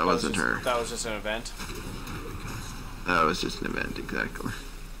for. That wasn't her. That was just an event. That was just an event, exactly.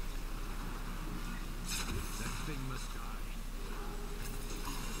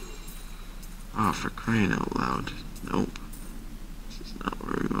 Oh, for crying out loud. Nope. This is not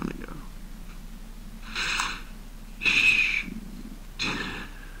where we want to go. Shoot.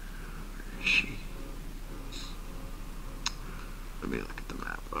 Where is she? Let me look at the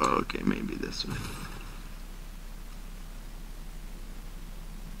map. Oh, okay, maybe this way.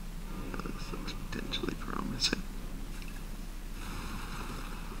 Oh, this looks potentially promising.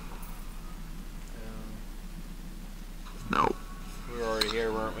 Nope. We were already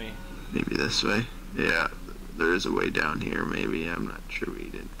here, weren't we? Maybe this way. Yeah, there is a way down here, maybe. I'm not sure, we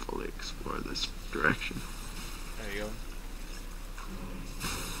didn't fully explore this direction. There you go.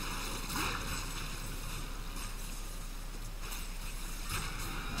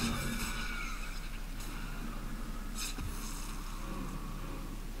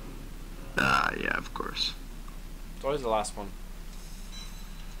 Ah, yeah, of course. It's always the last one.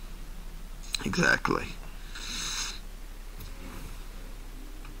 Exactly.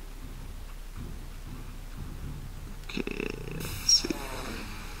 Okay,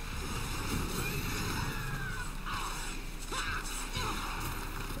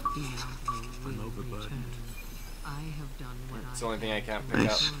 the only thing I can't pick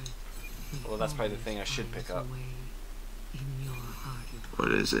Nice. up. Well, that's probably the thing I should pick up.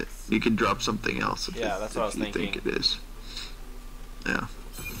 What is it? You can drop something else if, Yeah, that's what I was if you think thinking. it is. Yeah.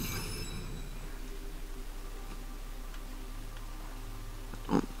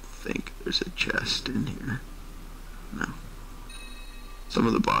 I don't think there's a chest in here. No. Some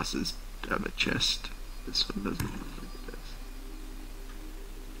of the bosses have a chest. This one doesn't look like it does.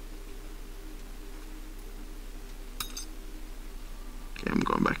 Okay, I'm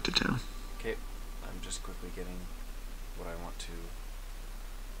going back to town. Okay, I'm just quickly getting what I want to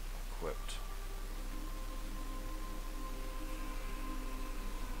equipped.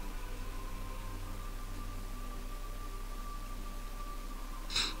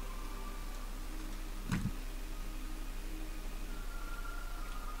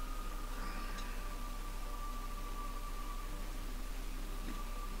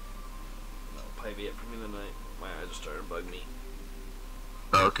 That'll probably be it for me tonight. My eyes are starting to bug me.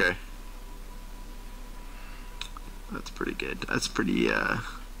 Okay. That's pretty good. That's pretty I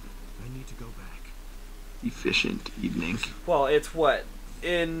need to go back. efficient evening. Well, it's what?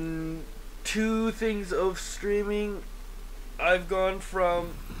 In 2 things of streaming, I've gone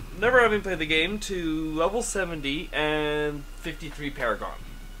from never having played the game to level 70 and 53 paragon.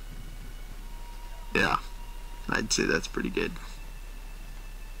 Yeah. I'd say that's pretty good.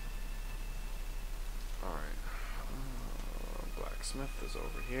 Alright. Blacksmith is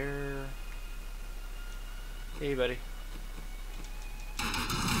over here. Hey, buddy.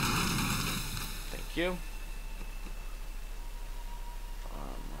 Thank you.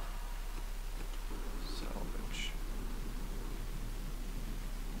 Salvage.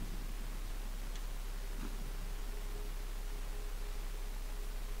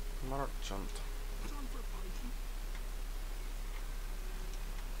 Merchant.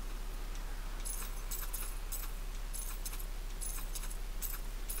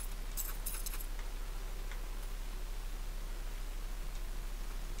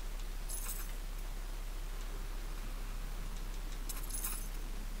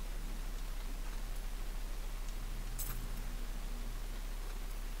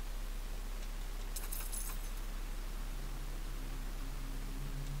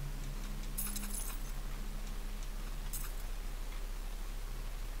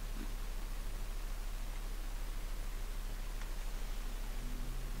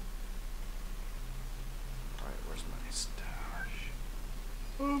 Alright, where's my stash?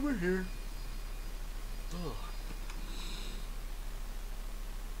 Over here. Ugh.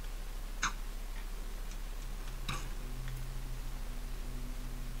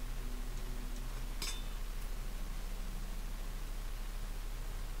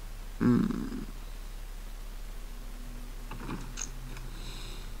 Hmm.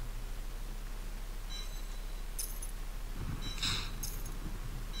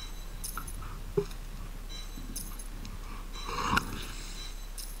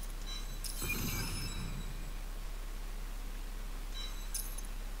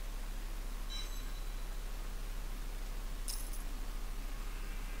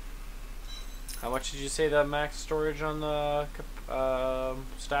 How much did you say the max storage on the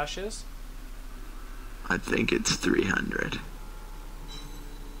stash is? I think it's 300.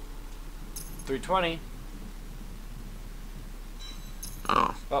 320.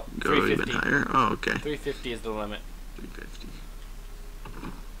 Oh, Oh, go even 350. higher? Oh, okay. 350 is the limit. 350.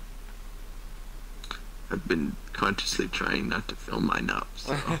 I've been consciously trying not to fill mine up,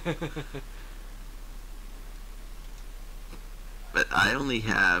 so. But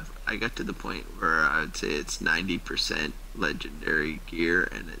I got to the point where I would say it's 90% legendary gear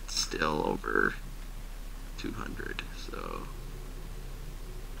and it's still over 200, so.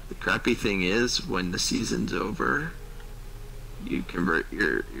 The crappy thing is, when the season's over, you convert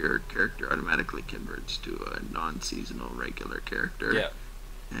your character automatically converts to a non-seasonal regular character. Yeah.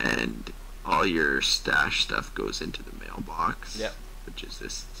 And all your stash stuff goes into the mailbox. Yep. Which is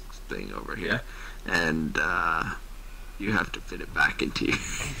this thing over here. And you have to fit it back into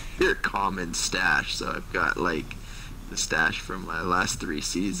your common stash. So I've got like the stash from my last 3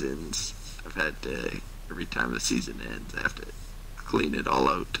 seasons. I've had to, every time the season ends, I have to clean it all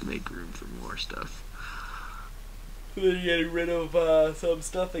out to make room for more stuff. So then you're getting rid of some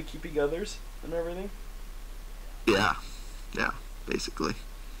stuff and keeping others and everything? Yeah, basically.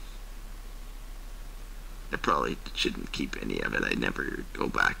 I probably shouldn't keep any of it. I never go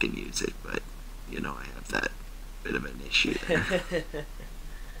back and use it, but, you know, I have that bit of an issue there.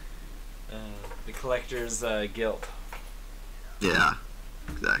 The collector's guilt. Yeah,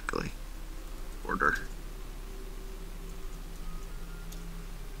 exactly. Order.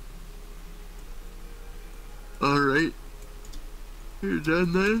 Alright. You're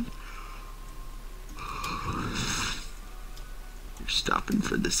done then? You're stopping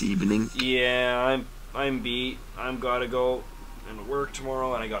for this evening? Yeah, I'm beat. I'm gotta go and work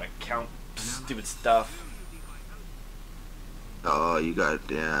tomorrow, and I gotta count stupid stuff. Oh, you got,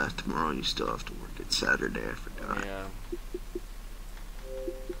 yeah, tomorrow you still have to work. It's Saturday, I forgot. Yeah.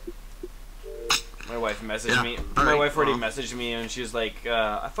 My wife messaged me. All My right, wife already well, messaged me, and she was like,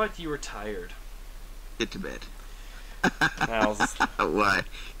 "I thought you were tired." get to bed. And I was just, Why?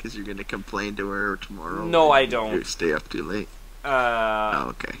 Because you're going to complain to her tomorrow? No, when I you don't. Stay up too late? Oh,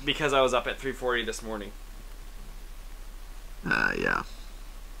 okay. Because I was up at 3:40 this morning. Yeah.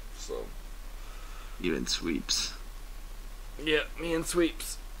 So. You and Sweeps. Yeah, me and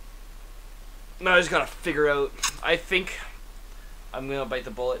Sweeps. Now I just gotta figure out. I think I'm gonna bite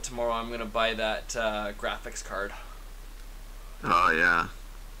the bullet tomorrow. I'm gonna buy that graphics card. Oh, yeah.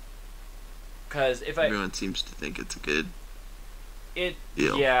 Cause if Everyone seems to think it's a good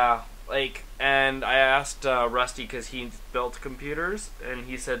deal. Yeah, like, and I asked Rusty because he built computers, and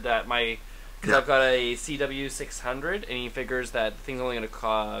he said that because I've got a CW600, and he figures that the thing's only gonna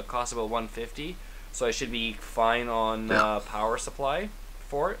cost about $150, so I should be fine on power supply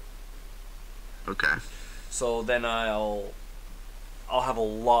for it. Okay. So then I'll have a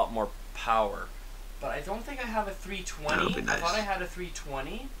lot more power. But I don't think I have a 320. That'll be nice. I thought I had a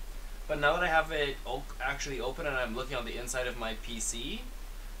 320, but now that I have it actually open and I'm looking on the inside of my PC,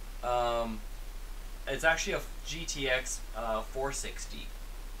 it's actually a GTX 460.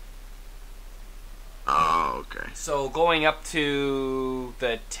 Oh, okay. So going up to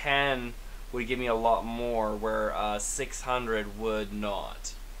the 10 would give me a lot more, where 600 would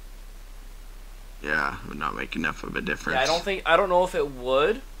not. Yeah, would not make enough of a difference. Yeah, I don't know if it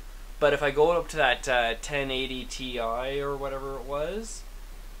would, but if I go up to that 1080 Ti or whatever it was,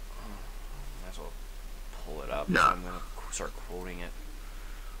 might as well pull it up. Yeah. So I'm gonna start quoting it.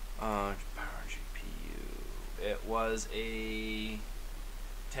 Power GPU. It was a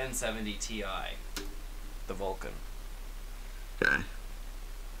 1070 Ti, the Vulcan. Okay.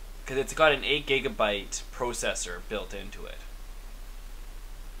 Because it's got an 8 gigabyte processor built into it.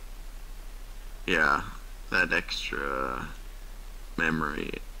 Yeah, that extra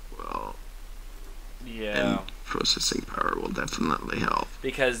memory, well, Yeah. and processing power will definitely help.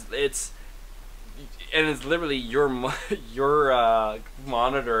 Because it's literally your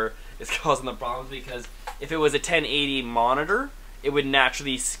monitor is causing the problems, because if it was a 1080 monitor, it would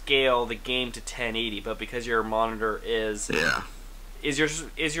naturally scale the game to 1080, but because your monitor is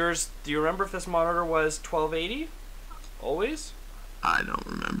yours, do you remember if this monitor was 1280 always? I don't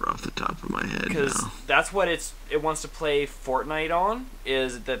remember off the top of my head. Because no. that's what it wants to play Fortnite on,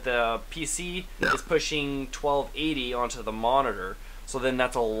 is that the PC is pushing 1280 onto the monitor. So then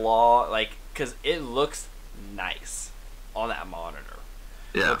that's a lot, like, because it looks nice on that monitor.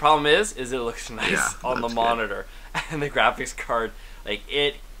 Yeah. The problem is it looks nice on the that's monitor, and the graphics card, like,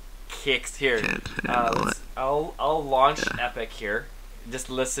 it kicks here. Can't handle it. I'll launch Epic here. Just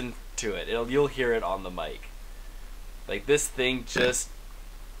listen to it. You'll hear it on the mic. Like, this thing just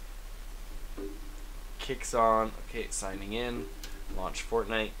kicks on. Okay, signing in. Launch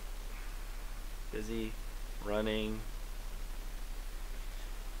Fortnite. Busy. Running.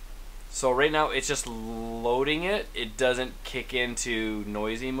 So right now it's just loading it. It doesn't kick into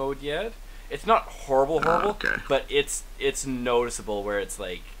noisy mode yet. It's not horrible, okay. but it's noticeable where it's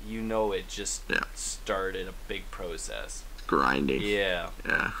like, you know, it just Yeah. started a big process. Grinding. Yeah.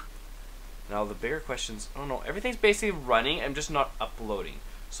 Yeah. Now the bigger questions, oh no, everything's basically running, I'm just not uploading.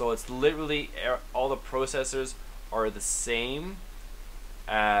 So it's literally, all the processors are the same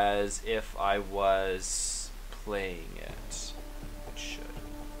as if I was playing it. It should.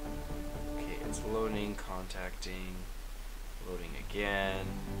 Okay, it's loading, contacting, loading again.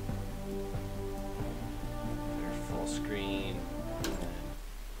 They're full screen.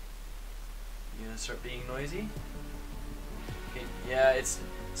 You gonna start being noisy? Okay, yeah, it's,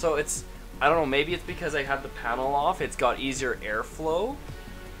 I don't know, maybe it's because I had the panel off, it's got easier airflow.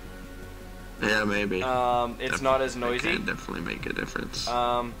 Yeah, maybe. It's not as noisy. It can definitely make a difference.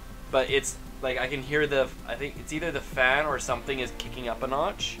 But it's, like, I can hear I think it's either the fan or something is kicking up a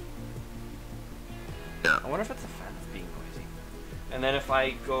notch. Yeah. I wonder if it's the fan that's being noisy. And then if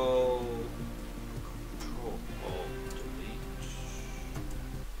I go delete.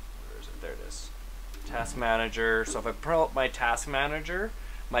 Where is it? There it is. Task manager. So if I pull up my task manager,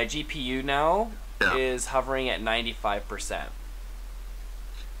 my GPU now is hovering at 95%.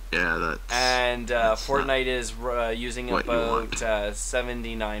 Yeah, that's... And that's Fortnite is using what you about want.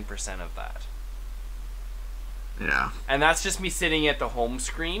 79% of that. Yeah. And that's just me sitting at the home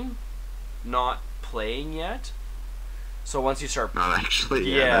screen, not playing yet. So once you start, Not actually.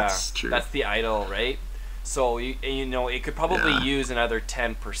 Yeah, that's true. that's the idle, right? So you know it could probably use another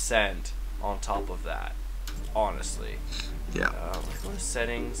 10% on top of that. Honestly. Yeah. Let's go to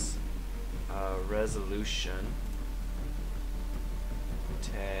settings, resolution,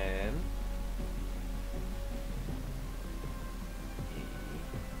 10.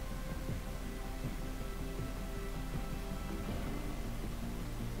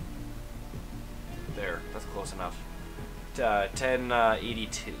 There, that's close enough.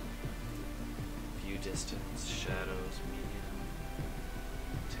 1082. View distance, shadows, medium,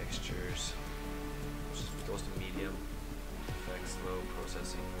 textures. Just goes to medium. Effects low,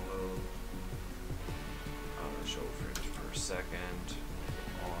 processing low. Show frames per second.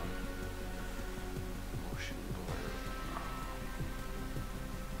 On. Motion blur.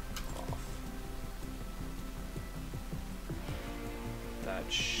 Off. That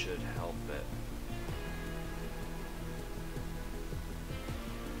should help it.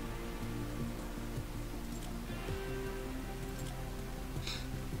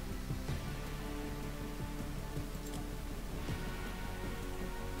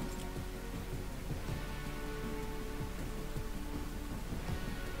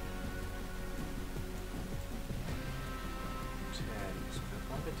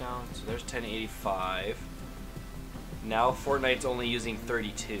 Down, so there's 1085. Now Fortnite's only using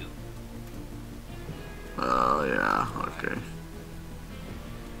 32. Oh yeah, okay.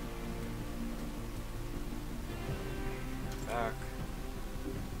 Back.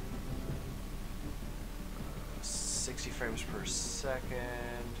 60 frames per second.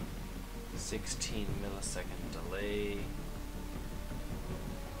 16 millisecond delay.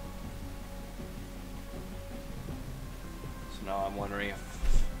 So now I'm wondering if...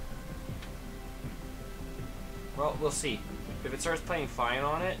 Well, we'll see. If it starts playing fine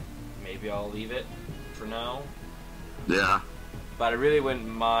on it, maybe I'll leave it for now. Yeah. But I really wouldn't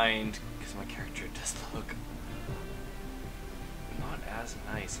mind, because my character does look not as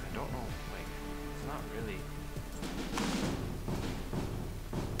nice. I don't know, like, it's not really...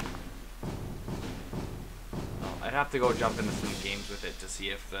 Well, I'd have to go jump into some games with it to see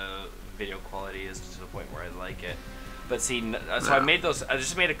if the video quality is to the point where I like it. But see, so I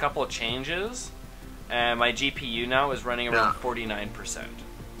just made a couple of changes. And my GPU now is running around 49%.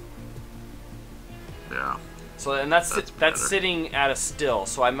 Yeah. So and that's sitting at a still.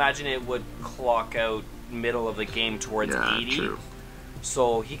 So I imagine it would clock out middle of the game towards 80. True.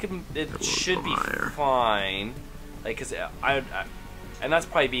 So it should be fine. Like, cause and that's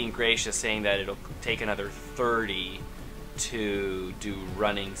probably being gracious, saying that it'll take another 30 to do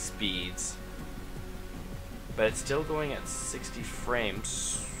running speeds. But it's still going at 60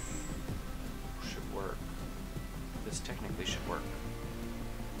 frames. Work. This technically should work.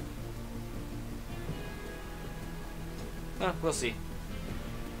 We'll see.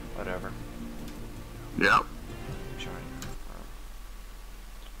 Whatever. Yep. There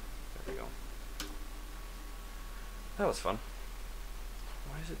we go. That was fun.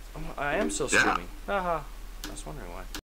 Why is it? I am still streaming. Haha. I was wondering why.